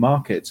both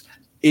markets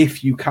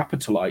if you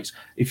capitalize.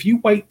 If you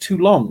wait too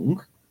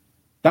long,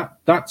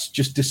 that's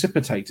just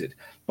dissipated.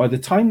 By the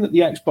time that the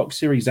Xbox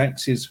Series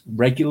X is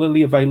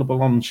regularly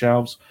available on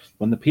shelves,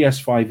 when the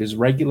PS5 is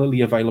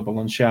regularly available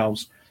on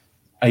shelves,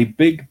 a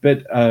big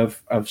bit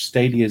of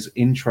Stadia's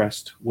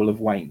interest will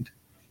have waned,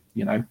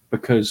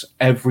 because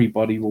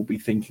everybody will be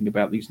thinking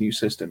about these new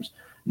systems.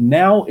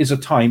 Now is a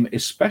time,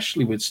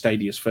 especially with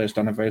Stadia's first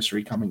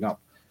anniversary coming up,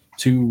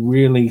 to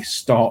really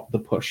start the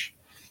push.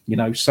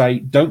 Say,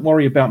 don't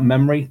worry about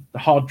memory. The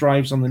hard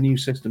drives on the new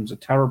systems are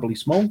terribly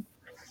small.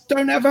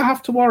 Don't ever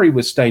have to worry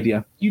with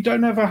Stadia. You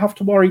don't ever have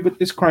to worry with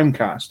this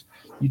Chromecast.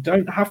 You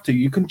don't have to.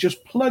 You can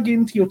just plug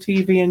into your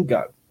TV and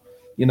go.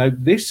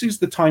 This is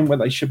the time where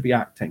they should be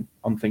acting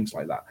on things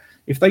like that.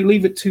 If they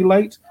leave it too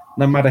late,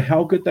 no matter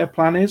how good their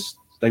plan is,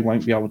 they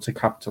won't be able to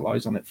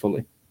capitalize on it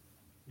fully.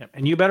 Yep.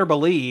 And you better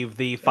believe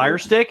the Fire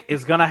Stick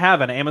is going to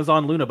have an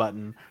Amazon Luna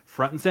button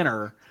front and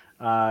center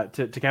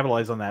to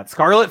capitalize on that.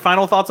 Scarlett,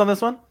 final thoughts on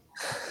this one?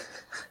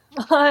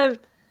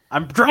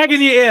 I'm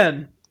dragging you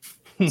in.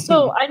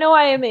 So I know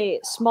I am a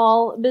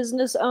small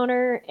business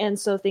owner, and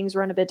so things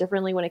run a bit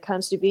differently when it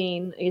comes to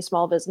being a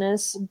small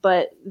business.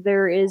 But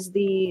there is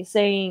the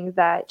saying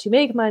that to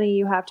make money,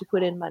 you have to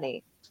put in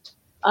money.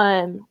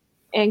 And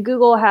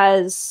Google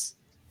has,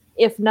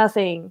 if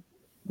nothing,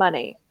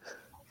 money.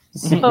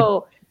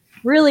 So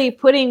really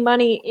putting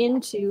money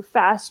into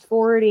fast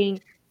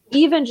forwarding,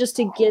 even just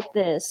to get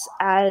this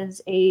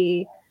as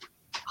a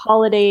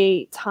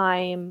holiday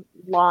time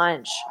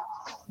launch,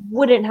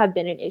 wouldn't have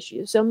been an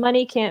issue. So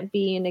money can't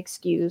be an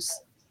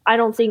excuse. I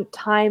don't think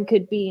time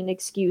could be an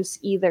excuse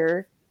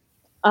either.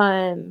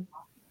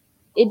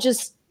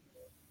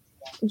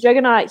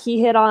 Juggernaut, he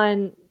hit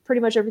on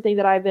pretty much everything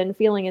that I've been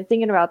feeling and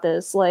thinking about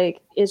this.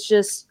 Like, it's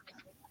just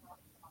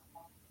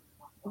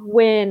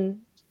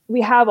when we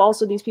have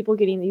also these people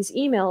getting these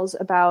emails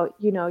about,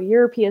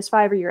 your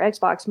PS5 or your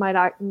Xbox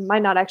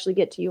might not actually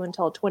get to you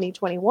until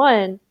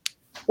 2021.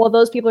 Well,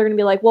 those people are going to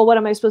be like, well, what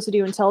am I supposed to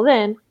do until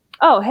then?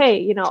 Oh,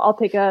 hey, I'll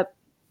pick up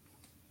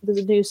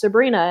the new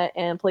Sabrina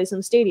and play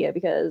some Stadia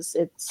because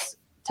it's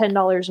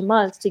 $10 a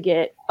month to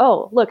get,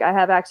 oh, look, I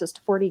have access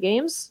to 40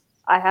 games.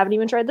 I haven't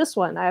even tried this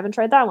one. I haven't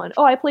tried that one.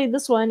 Oh, I played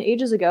this one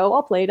ages ago.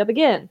 I'll play it up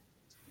again.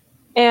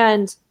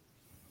 And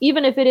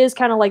even if it is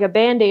kind of like a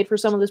band-aid for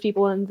some of those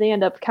people and they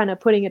end up kind of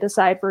putting it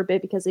aside for a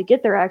bit because they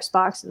get their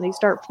Xbox and they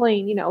start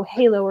playing,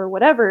 Halo or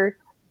whatever,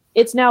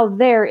 it's now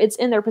there, it's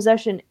in their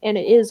possession, and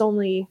it is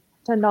only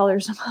 $10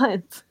 a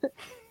month.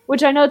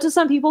 Which I know to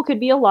some people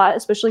could be a lot,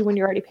 especially when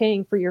you're already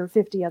paying for your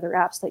 50 other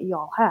apps that you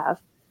all have.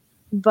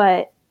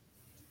 But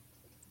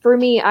for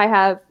me, I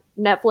have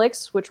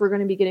Netflix, which we're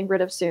going to be getting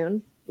rid of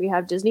soon. We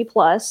have Disney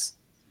Plus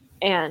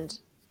and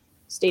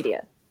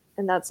Stadia.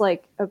 And that's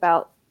like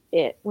about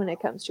it when it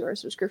comes to our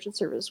subscription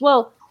service.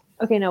 Well,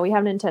 okay, no, we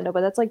have Nintendo,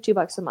 but that's like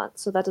 $2 a month,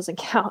 so that doesn't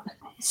count.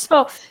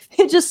 So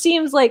it just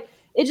seems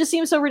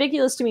so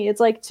ridiculous to me.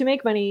 It's like, to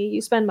make money,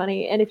 you spend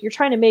money, and if you're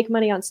trying to make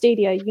money on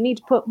Stadia, you need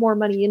to put more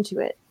money into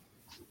it.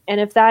 And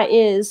if that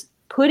is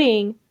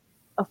putting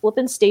a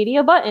flippin'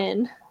 Stadia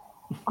button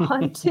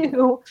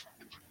onto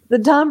the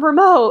dumb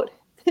remote,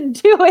 then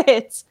do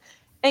it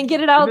and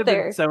get it out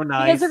there. So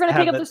nice, because they're going to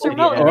pick up this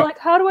remote and be like,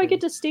 how do I get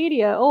to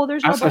Stadia? Oh,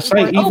 there's no As I button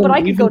say, for it. Oh, but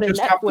I can go to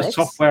just have the Netflix.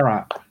 software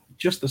app,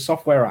 just the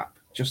software app,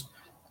 just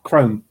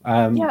Chrome,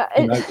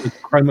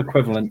 Chrome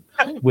equivalent.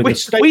 With we a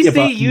Stadia see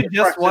button, you just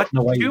press it, watched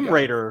and away you Tomb go.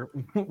 Raider.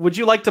 Would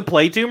you like to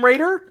play Tomb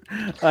Raider?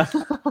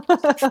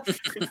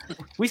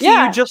 We see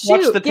you just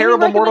watched the give me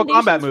terrible Mortal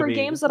recommendations Kombat for movie.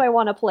 games that I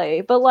want to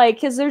play, but like,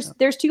 because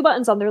there's 2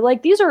 buttons on there.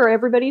 Like, these are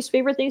everybody's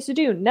favorite things to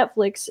do: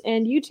 Netflix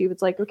and YouTube.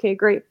 It's like, okay,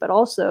 great, but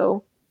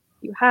also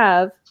you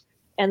have,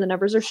 and the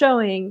numbers are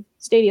showing,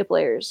 Stadia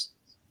players.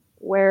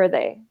 Where are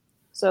they?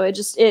 So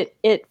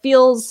it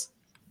feels.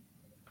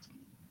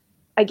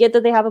 I get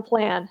that they have a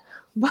plan,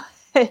 but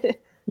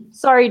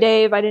sorry,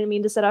 Dave, I didn't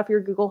mean to set off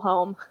your Google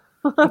Home.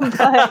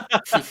 But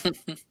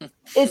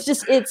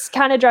it's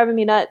kind of driving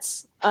me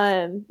nuts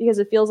because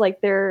it feels like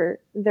they're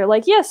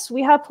like, yes,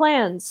 we have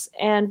plans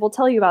and we'll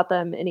tell you about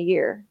them in a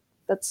year.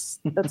 That's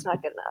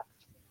not good enough.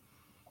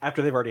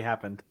 After they've already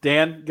happened.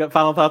 Dan, got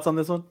final thoughts on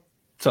this one?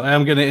 So I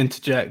am going to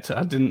interject.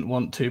 I didn't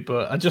want to,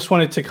 but I just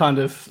wanted to kind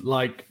of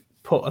like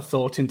put a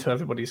thought into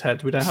everybody's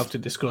head. We don't have to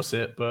discuss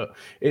it, but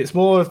it's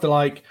more of the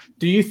like,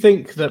 do you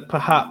think that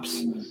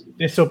perhaps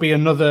this will be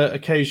another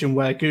occasion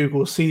where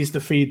Google sees the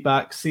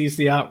feedback, sees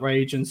the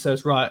outrage, and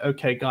says, right,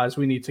 okay, guys,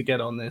 we need to get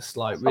on this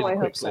like really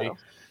quickly. So.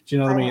 Do you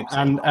know what I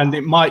mean? And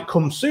it might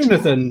come sooner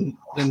than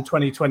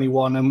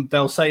 2021, and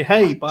they'll say,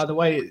 hey, by the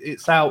way,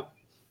 it's out,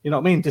 you know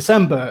what I mean,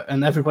 December,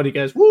 and everybody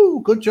goes,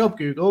 woo, good job,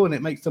 Google, and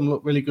it makes them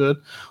look really good.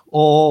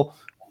 Or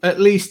at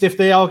least if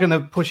they are going to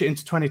push it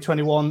into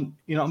 2021,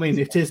 you know what I mean,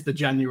 it is the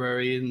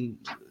January and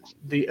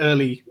the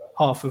early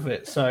half of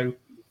it. So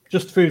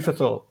just food for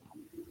thought.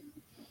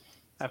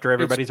 After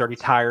everybody's already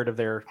tired of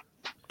their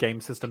game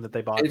system that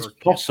they bought. It's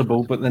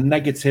possible, but the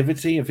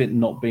negativity of it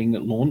not being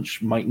at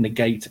launch might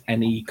negate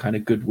any kind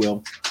of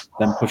goodwill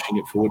them pushing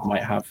it forward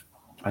might have,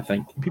 I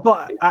think. People,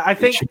 I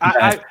think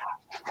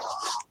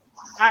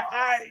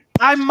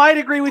I might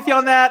agree with you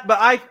on that, but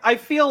I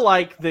feel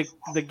like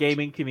the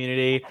gaming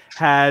community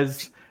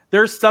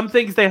there's some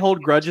things they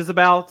hold grudges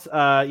about,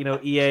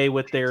 EA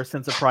with their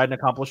sense of pride and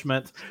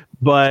accomplishment,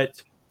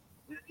 but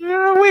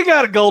we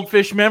got a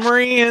goldfish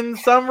memory in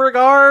some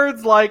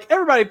regards. Like,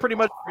 everybody pretty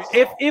much,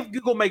 if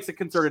Google makes a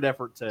concerted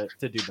effort to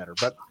do better.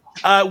 But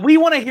we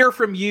want to hear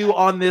from you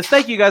on this.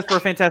 Thank you guys for a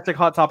fantastic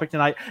hot topic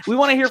tonight. We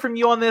want to hear from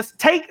you on this.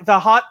 Take the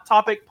hot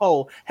topic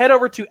poll. Head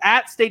over to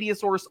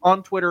 @StadiaSource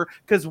on Twitter,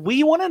 because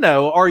we want to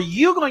know, are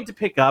you going to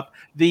pick up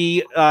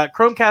the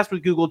Chromecast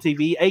with Google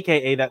TV,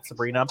 aka that's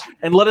Sabrina,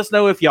 and let us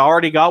know if you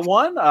already got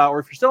one, or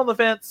if you're still on the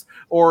fence,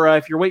 or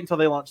if you're waiting until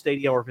they launch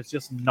Stadia, or if it's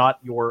just not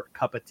your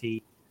cup of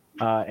tea.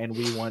 And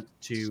we want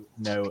to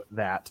know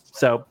that.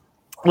 So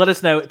let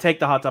us know. Take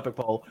the hot topic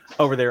poll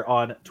over there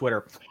on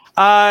Twitter.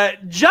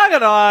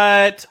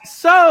 Juggernaut,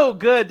 so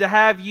good to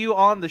have you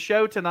on the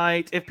show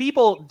tonight. If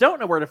people don't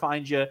know where to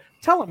find you,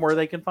 tell them where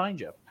they can find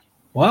you.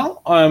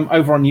 Well,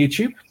 over on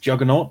YouTube,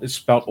 Juggernaut is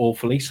spelled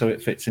awfully, so it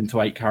fits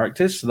into 8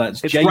 characters. So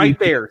that's it's right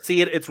there.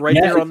 See it? It's right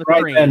there on the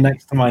screen, there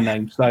next to my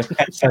name. So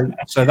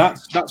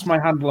that's my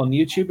handle on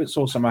YouTube. It's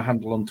also my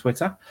handle on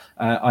Twitter.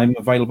 I'm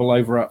available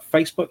over at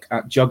Facebook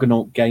at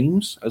Juggernaut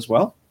Games as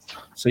well.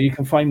 So you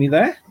can find me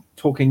there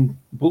talking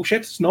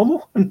bullshit. It's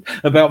normal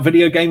about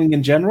video gaming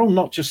in general,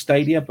 not just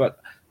Stadia, but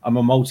I'm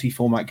a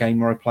multi-format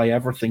gamer. I play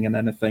everything and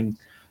anything.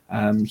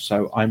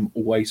 So I'm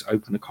always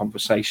open to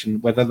conversation,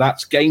 whether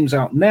that's games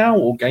out now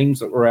or games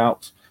that were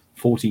out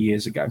 40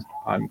 years ago.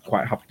 I'm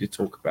quite happy to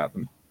talk about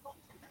them.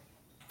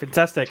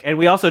 Fantastic. And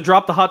we also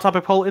dropped the hot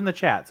topic poll in the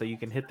chat, so you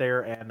can hit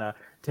there and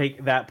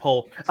take that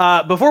poll.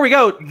 Before we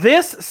go,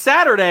 this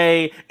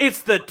Saturday,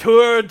 it's the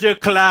Tour de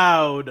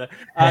Cloud.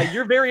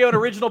 Your very own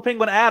original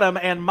Penguin Adam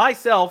and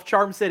myself,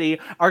 Charm City,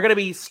 are going to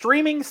be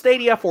streaming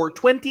Stadia for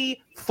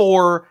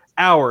 24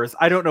 hours.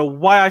 I don't know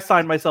why I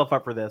signed myself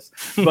up for this,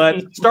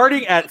 but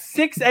starting at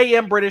 6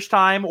 a.m. British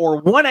time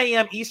or 1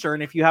 a.m.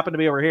 Eastern, if you happen to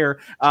be over here,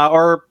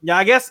 or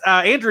I guess,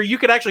 Andrew, you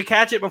could actually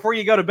catch it before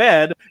you go to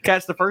bed,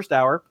 catch the first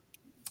hour.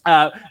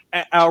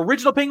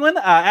 Original Penguin,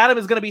 Adam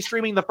is going to be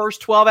streaming the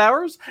first 12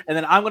 hours, and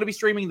then I'm going to be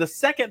streaming the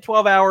second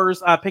 12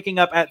 hours, picking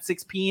up at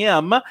 6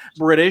 p.m.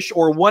 British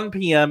or 1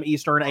 p.m.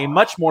 Eastern, a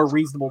much more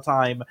reasonable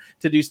time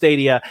to do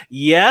Stadia.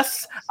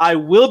 Yes, I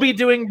will be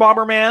doing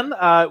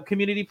Bomberman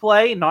community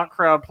play, not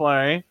crowd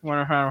play,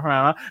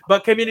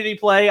 but community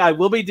play. I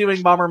will be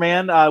doing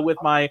Bomberman with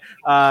my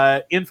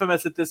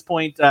infamous at this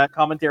point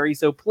commentary,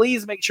 so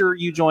please make sure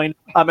you join.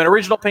 An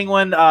Original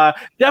Penguin,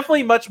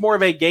 definitely much more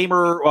of a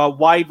gamer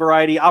wide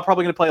variety. I'm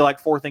probably going to play like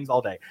 4 things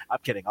all day. I'm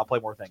kidding. I'll play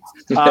more things.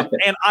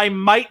 And I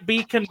might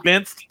be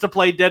convinced to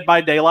play Dead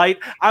by Daylight.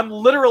 I'm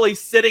literally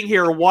sitting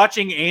here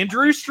watching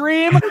Andrew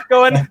stream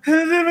going,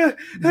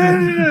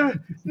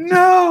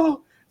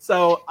 no.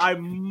 So I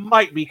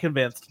might be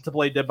convinced to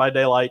play Dead by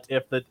Daylight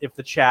if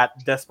the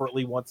chat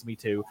desperately wants me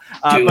to.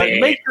 But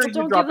make sure you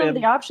Don't drop give them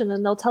in. the option,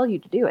 and they'll tell you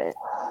to do it.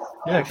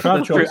 Yeah,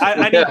 crowd choice.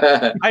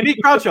 I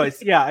need crowd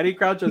choice. Yeah, I need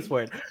crowd choice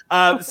for it.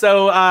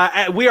 So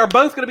we are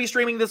both going to be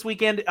streaming this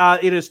weekend.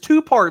 It is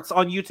 2 parts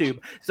on YouTube.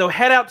 So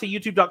head out to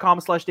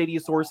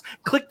youtube.com/StadiaSource.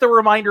 Click the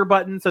reminder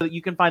button so that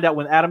you can find out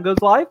when Adam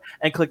goes live,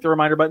 and click the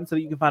reminder button so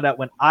that you can find out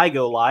when I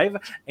go live.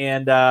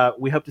 And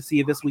we hope to see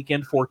you this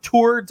weekend for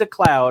Tour de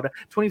Cloud,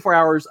 24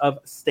 hours of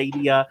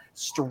Stadia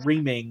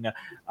streaming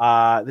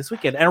this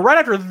weekend. And right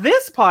after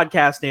this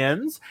podcast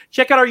ends,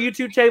 check out our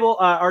YouTube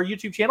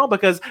channel,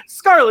 because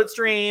Scarlet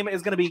Stream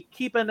is going to be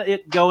keeping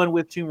it going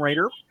with Tomb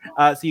Raider,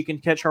 so you can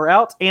catch her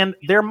out. And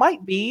there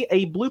might be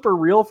a blooper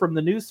reel from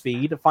the news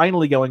feed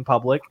finally going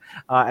public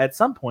at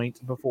some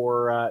point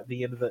before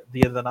the end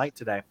of the night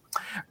today.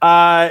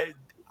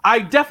 I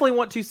definitely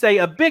want to say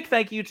a big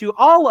thank you to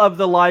all of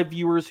the live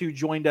viewers who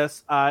joined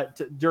us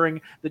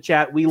during the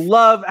chat. We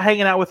love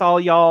hanging out with all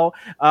y'all.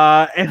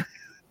 And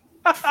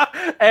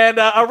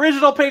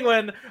Original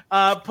Penguin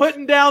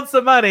putting down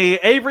some money.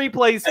 Avery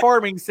plays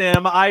farming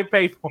sim. I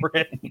pay for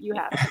it. You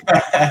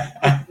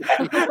have.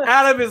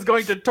 Adam is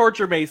going to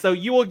torture me, so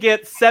you will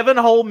get 7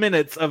 whole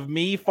minutes of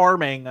me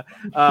farming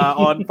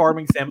on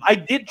farming sim. I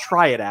did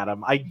try it,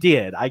 Adam. I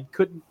did. I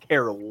couldn't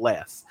care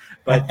less,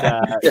 but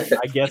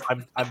I guess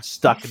I'm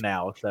stuck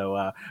now.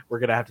 So we're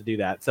gonna have to do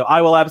that. So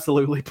I will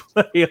absolutely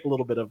play a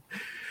little bit of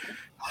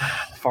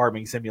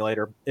Farming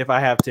Simulator if I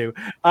have to.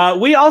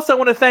 We also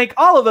want to thank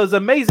all of those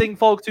amazing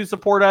folks who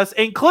support us,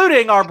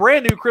 including our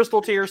brand new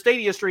Crystal Tier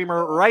Stadia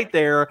streamer right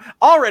there,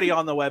 already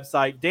on the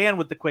website, Dan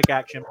with the quick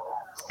action.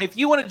 If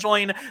you want to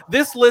join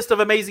this list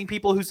of amazing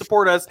people who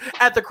support us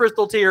at the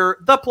Crystal Tier,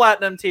 the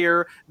Platinum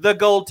Tier, the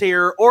Gold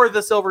Tier, or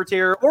the Silver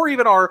Tier, or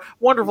even our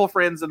wonderful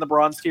friends in the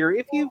Bronze Tier,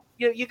 if you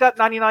got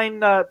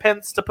 99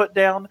 pence to put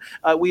down,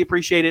 we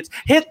appreciate it.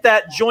 Hit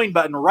that join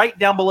button right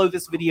down below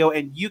this video,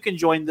 and you can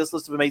join this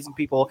list of amazing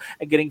people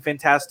and getting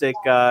fantastic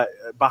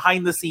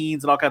behind the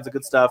scenes and all kinds of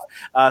good stuff.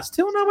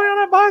 Still nobody on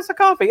that buys a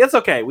coffee. It's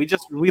okay.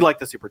 We like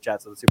the super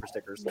chats and the super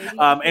stickers.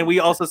 And we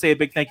also say a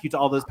big thank you to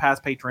all those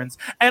past patrons.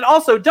 And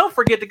also, don't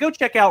forget to go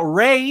check out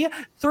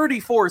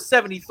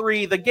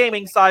Ray3473, the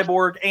gaming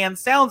cyborg, and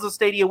Sounds of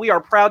Stadia. We are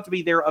proud to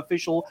be their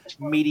official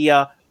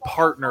media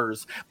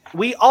partners.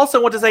 We also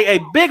want to say a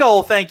big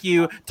old thank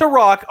you to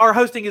Rock. Our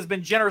hosting has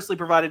been generously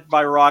provided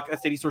by Rock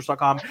at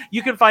StadiaSource.com.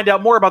 You can find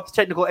out more about the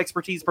technical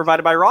expertise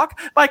provided by Rock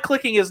by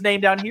clicking his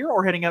name down here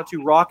or heading out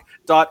to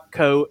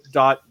rock.co.uk.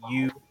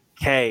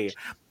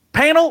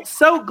 Panel,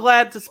 so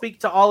glad to speak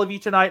to all of you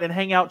tonight and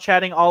hang out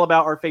chatting all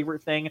about our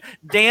favorite thing.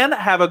 Dan,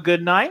 have a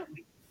good night.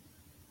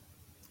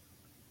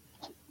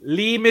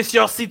 Lee,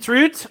 Monsieur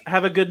Citrut,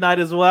 have a good night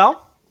as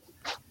well.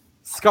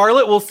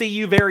 Scarlet, we'll see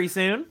you very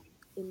soon.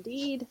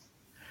 Indeed.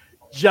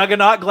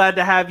 Juggernaut, glad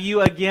to have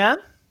you again.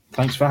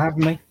 Thanks for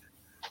having me.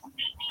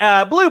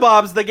 Blue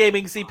Bob's the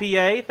gaming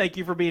CPA. Thank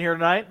you for being here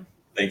tonight.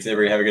 Thanks,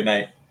 Avery. Have a good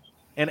night.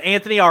 And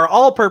Anthony, our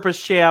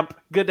all-purpose champ,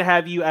 good to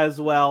have you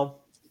as well.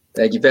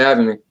 Thank you for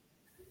having me.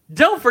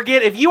 Don't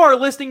forget, if you are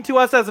listening to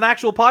us as an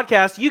actual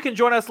podcast, you can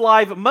join us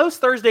live most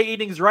Thursday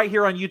evenings right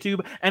here on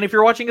YouTube. And if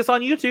you're watching us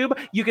on YouTube,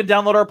 you can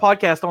download our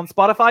podcast on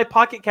Spotify,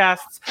 Pocket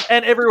Casts,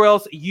 and everywhere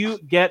else you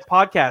get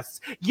podcasts.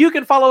 You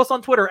can follow us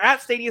on Twitter at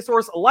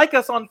StadiaSource, like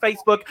us on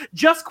Facebook,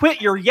 just quit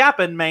your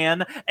yapping,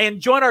 man,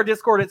 and join our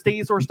Discord at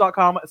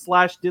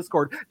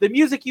StadiaSource.com/Discord. The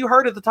music you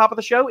heard at the top of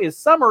the show is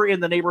Summer in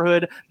the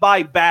Neighborhood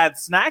by Bad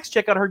Snacks.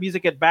 Check out her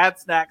music at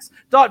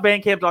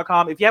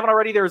badsnacks.bandcamp.com. If you haven't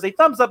already, there is a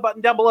thumbs up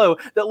button down below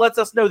that lets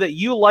us know that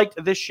you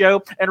liked this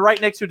show, and right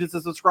next to it is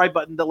a subscribe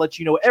button that lets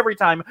you know every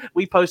time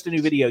we post a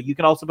new video. You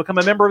can also become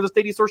a member of the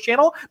Stadia Source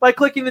channel by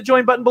clicking the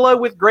join button below,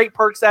 with great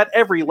perks at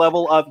every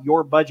level of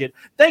your budget.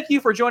 Thank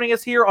you for joining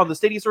us here on the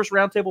Stadia Source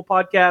Roundtable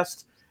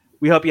podcast.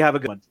 We hope you have a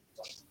good one.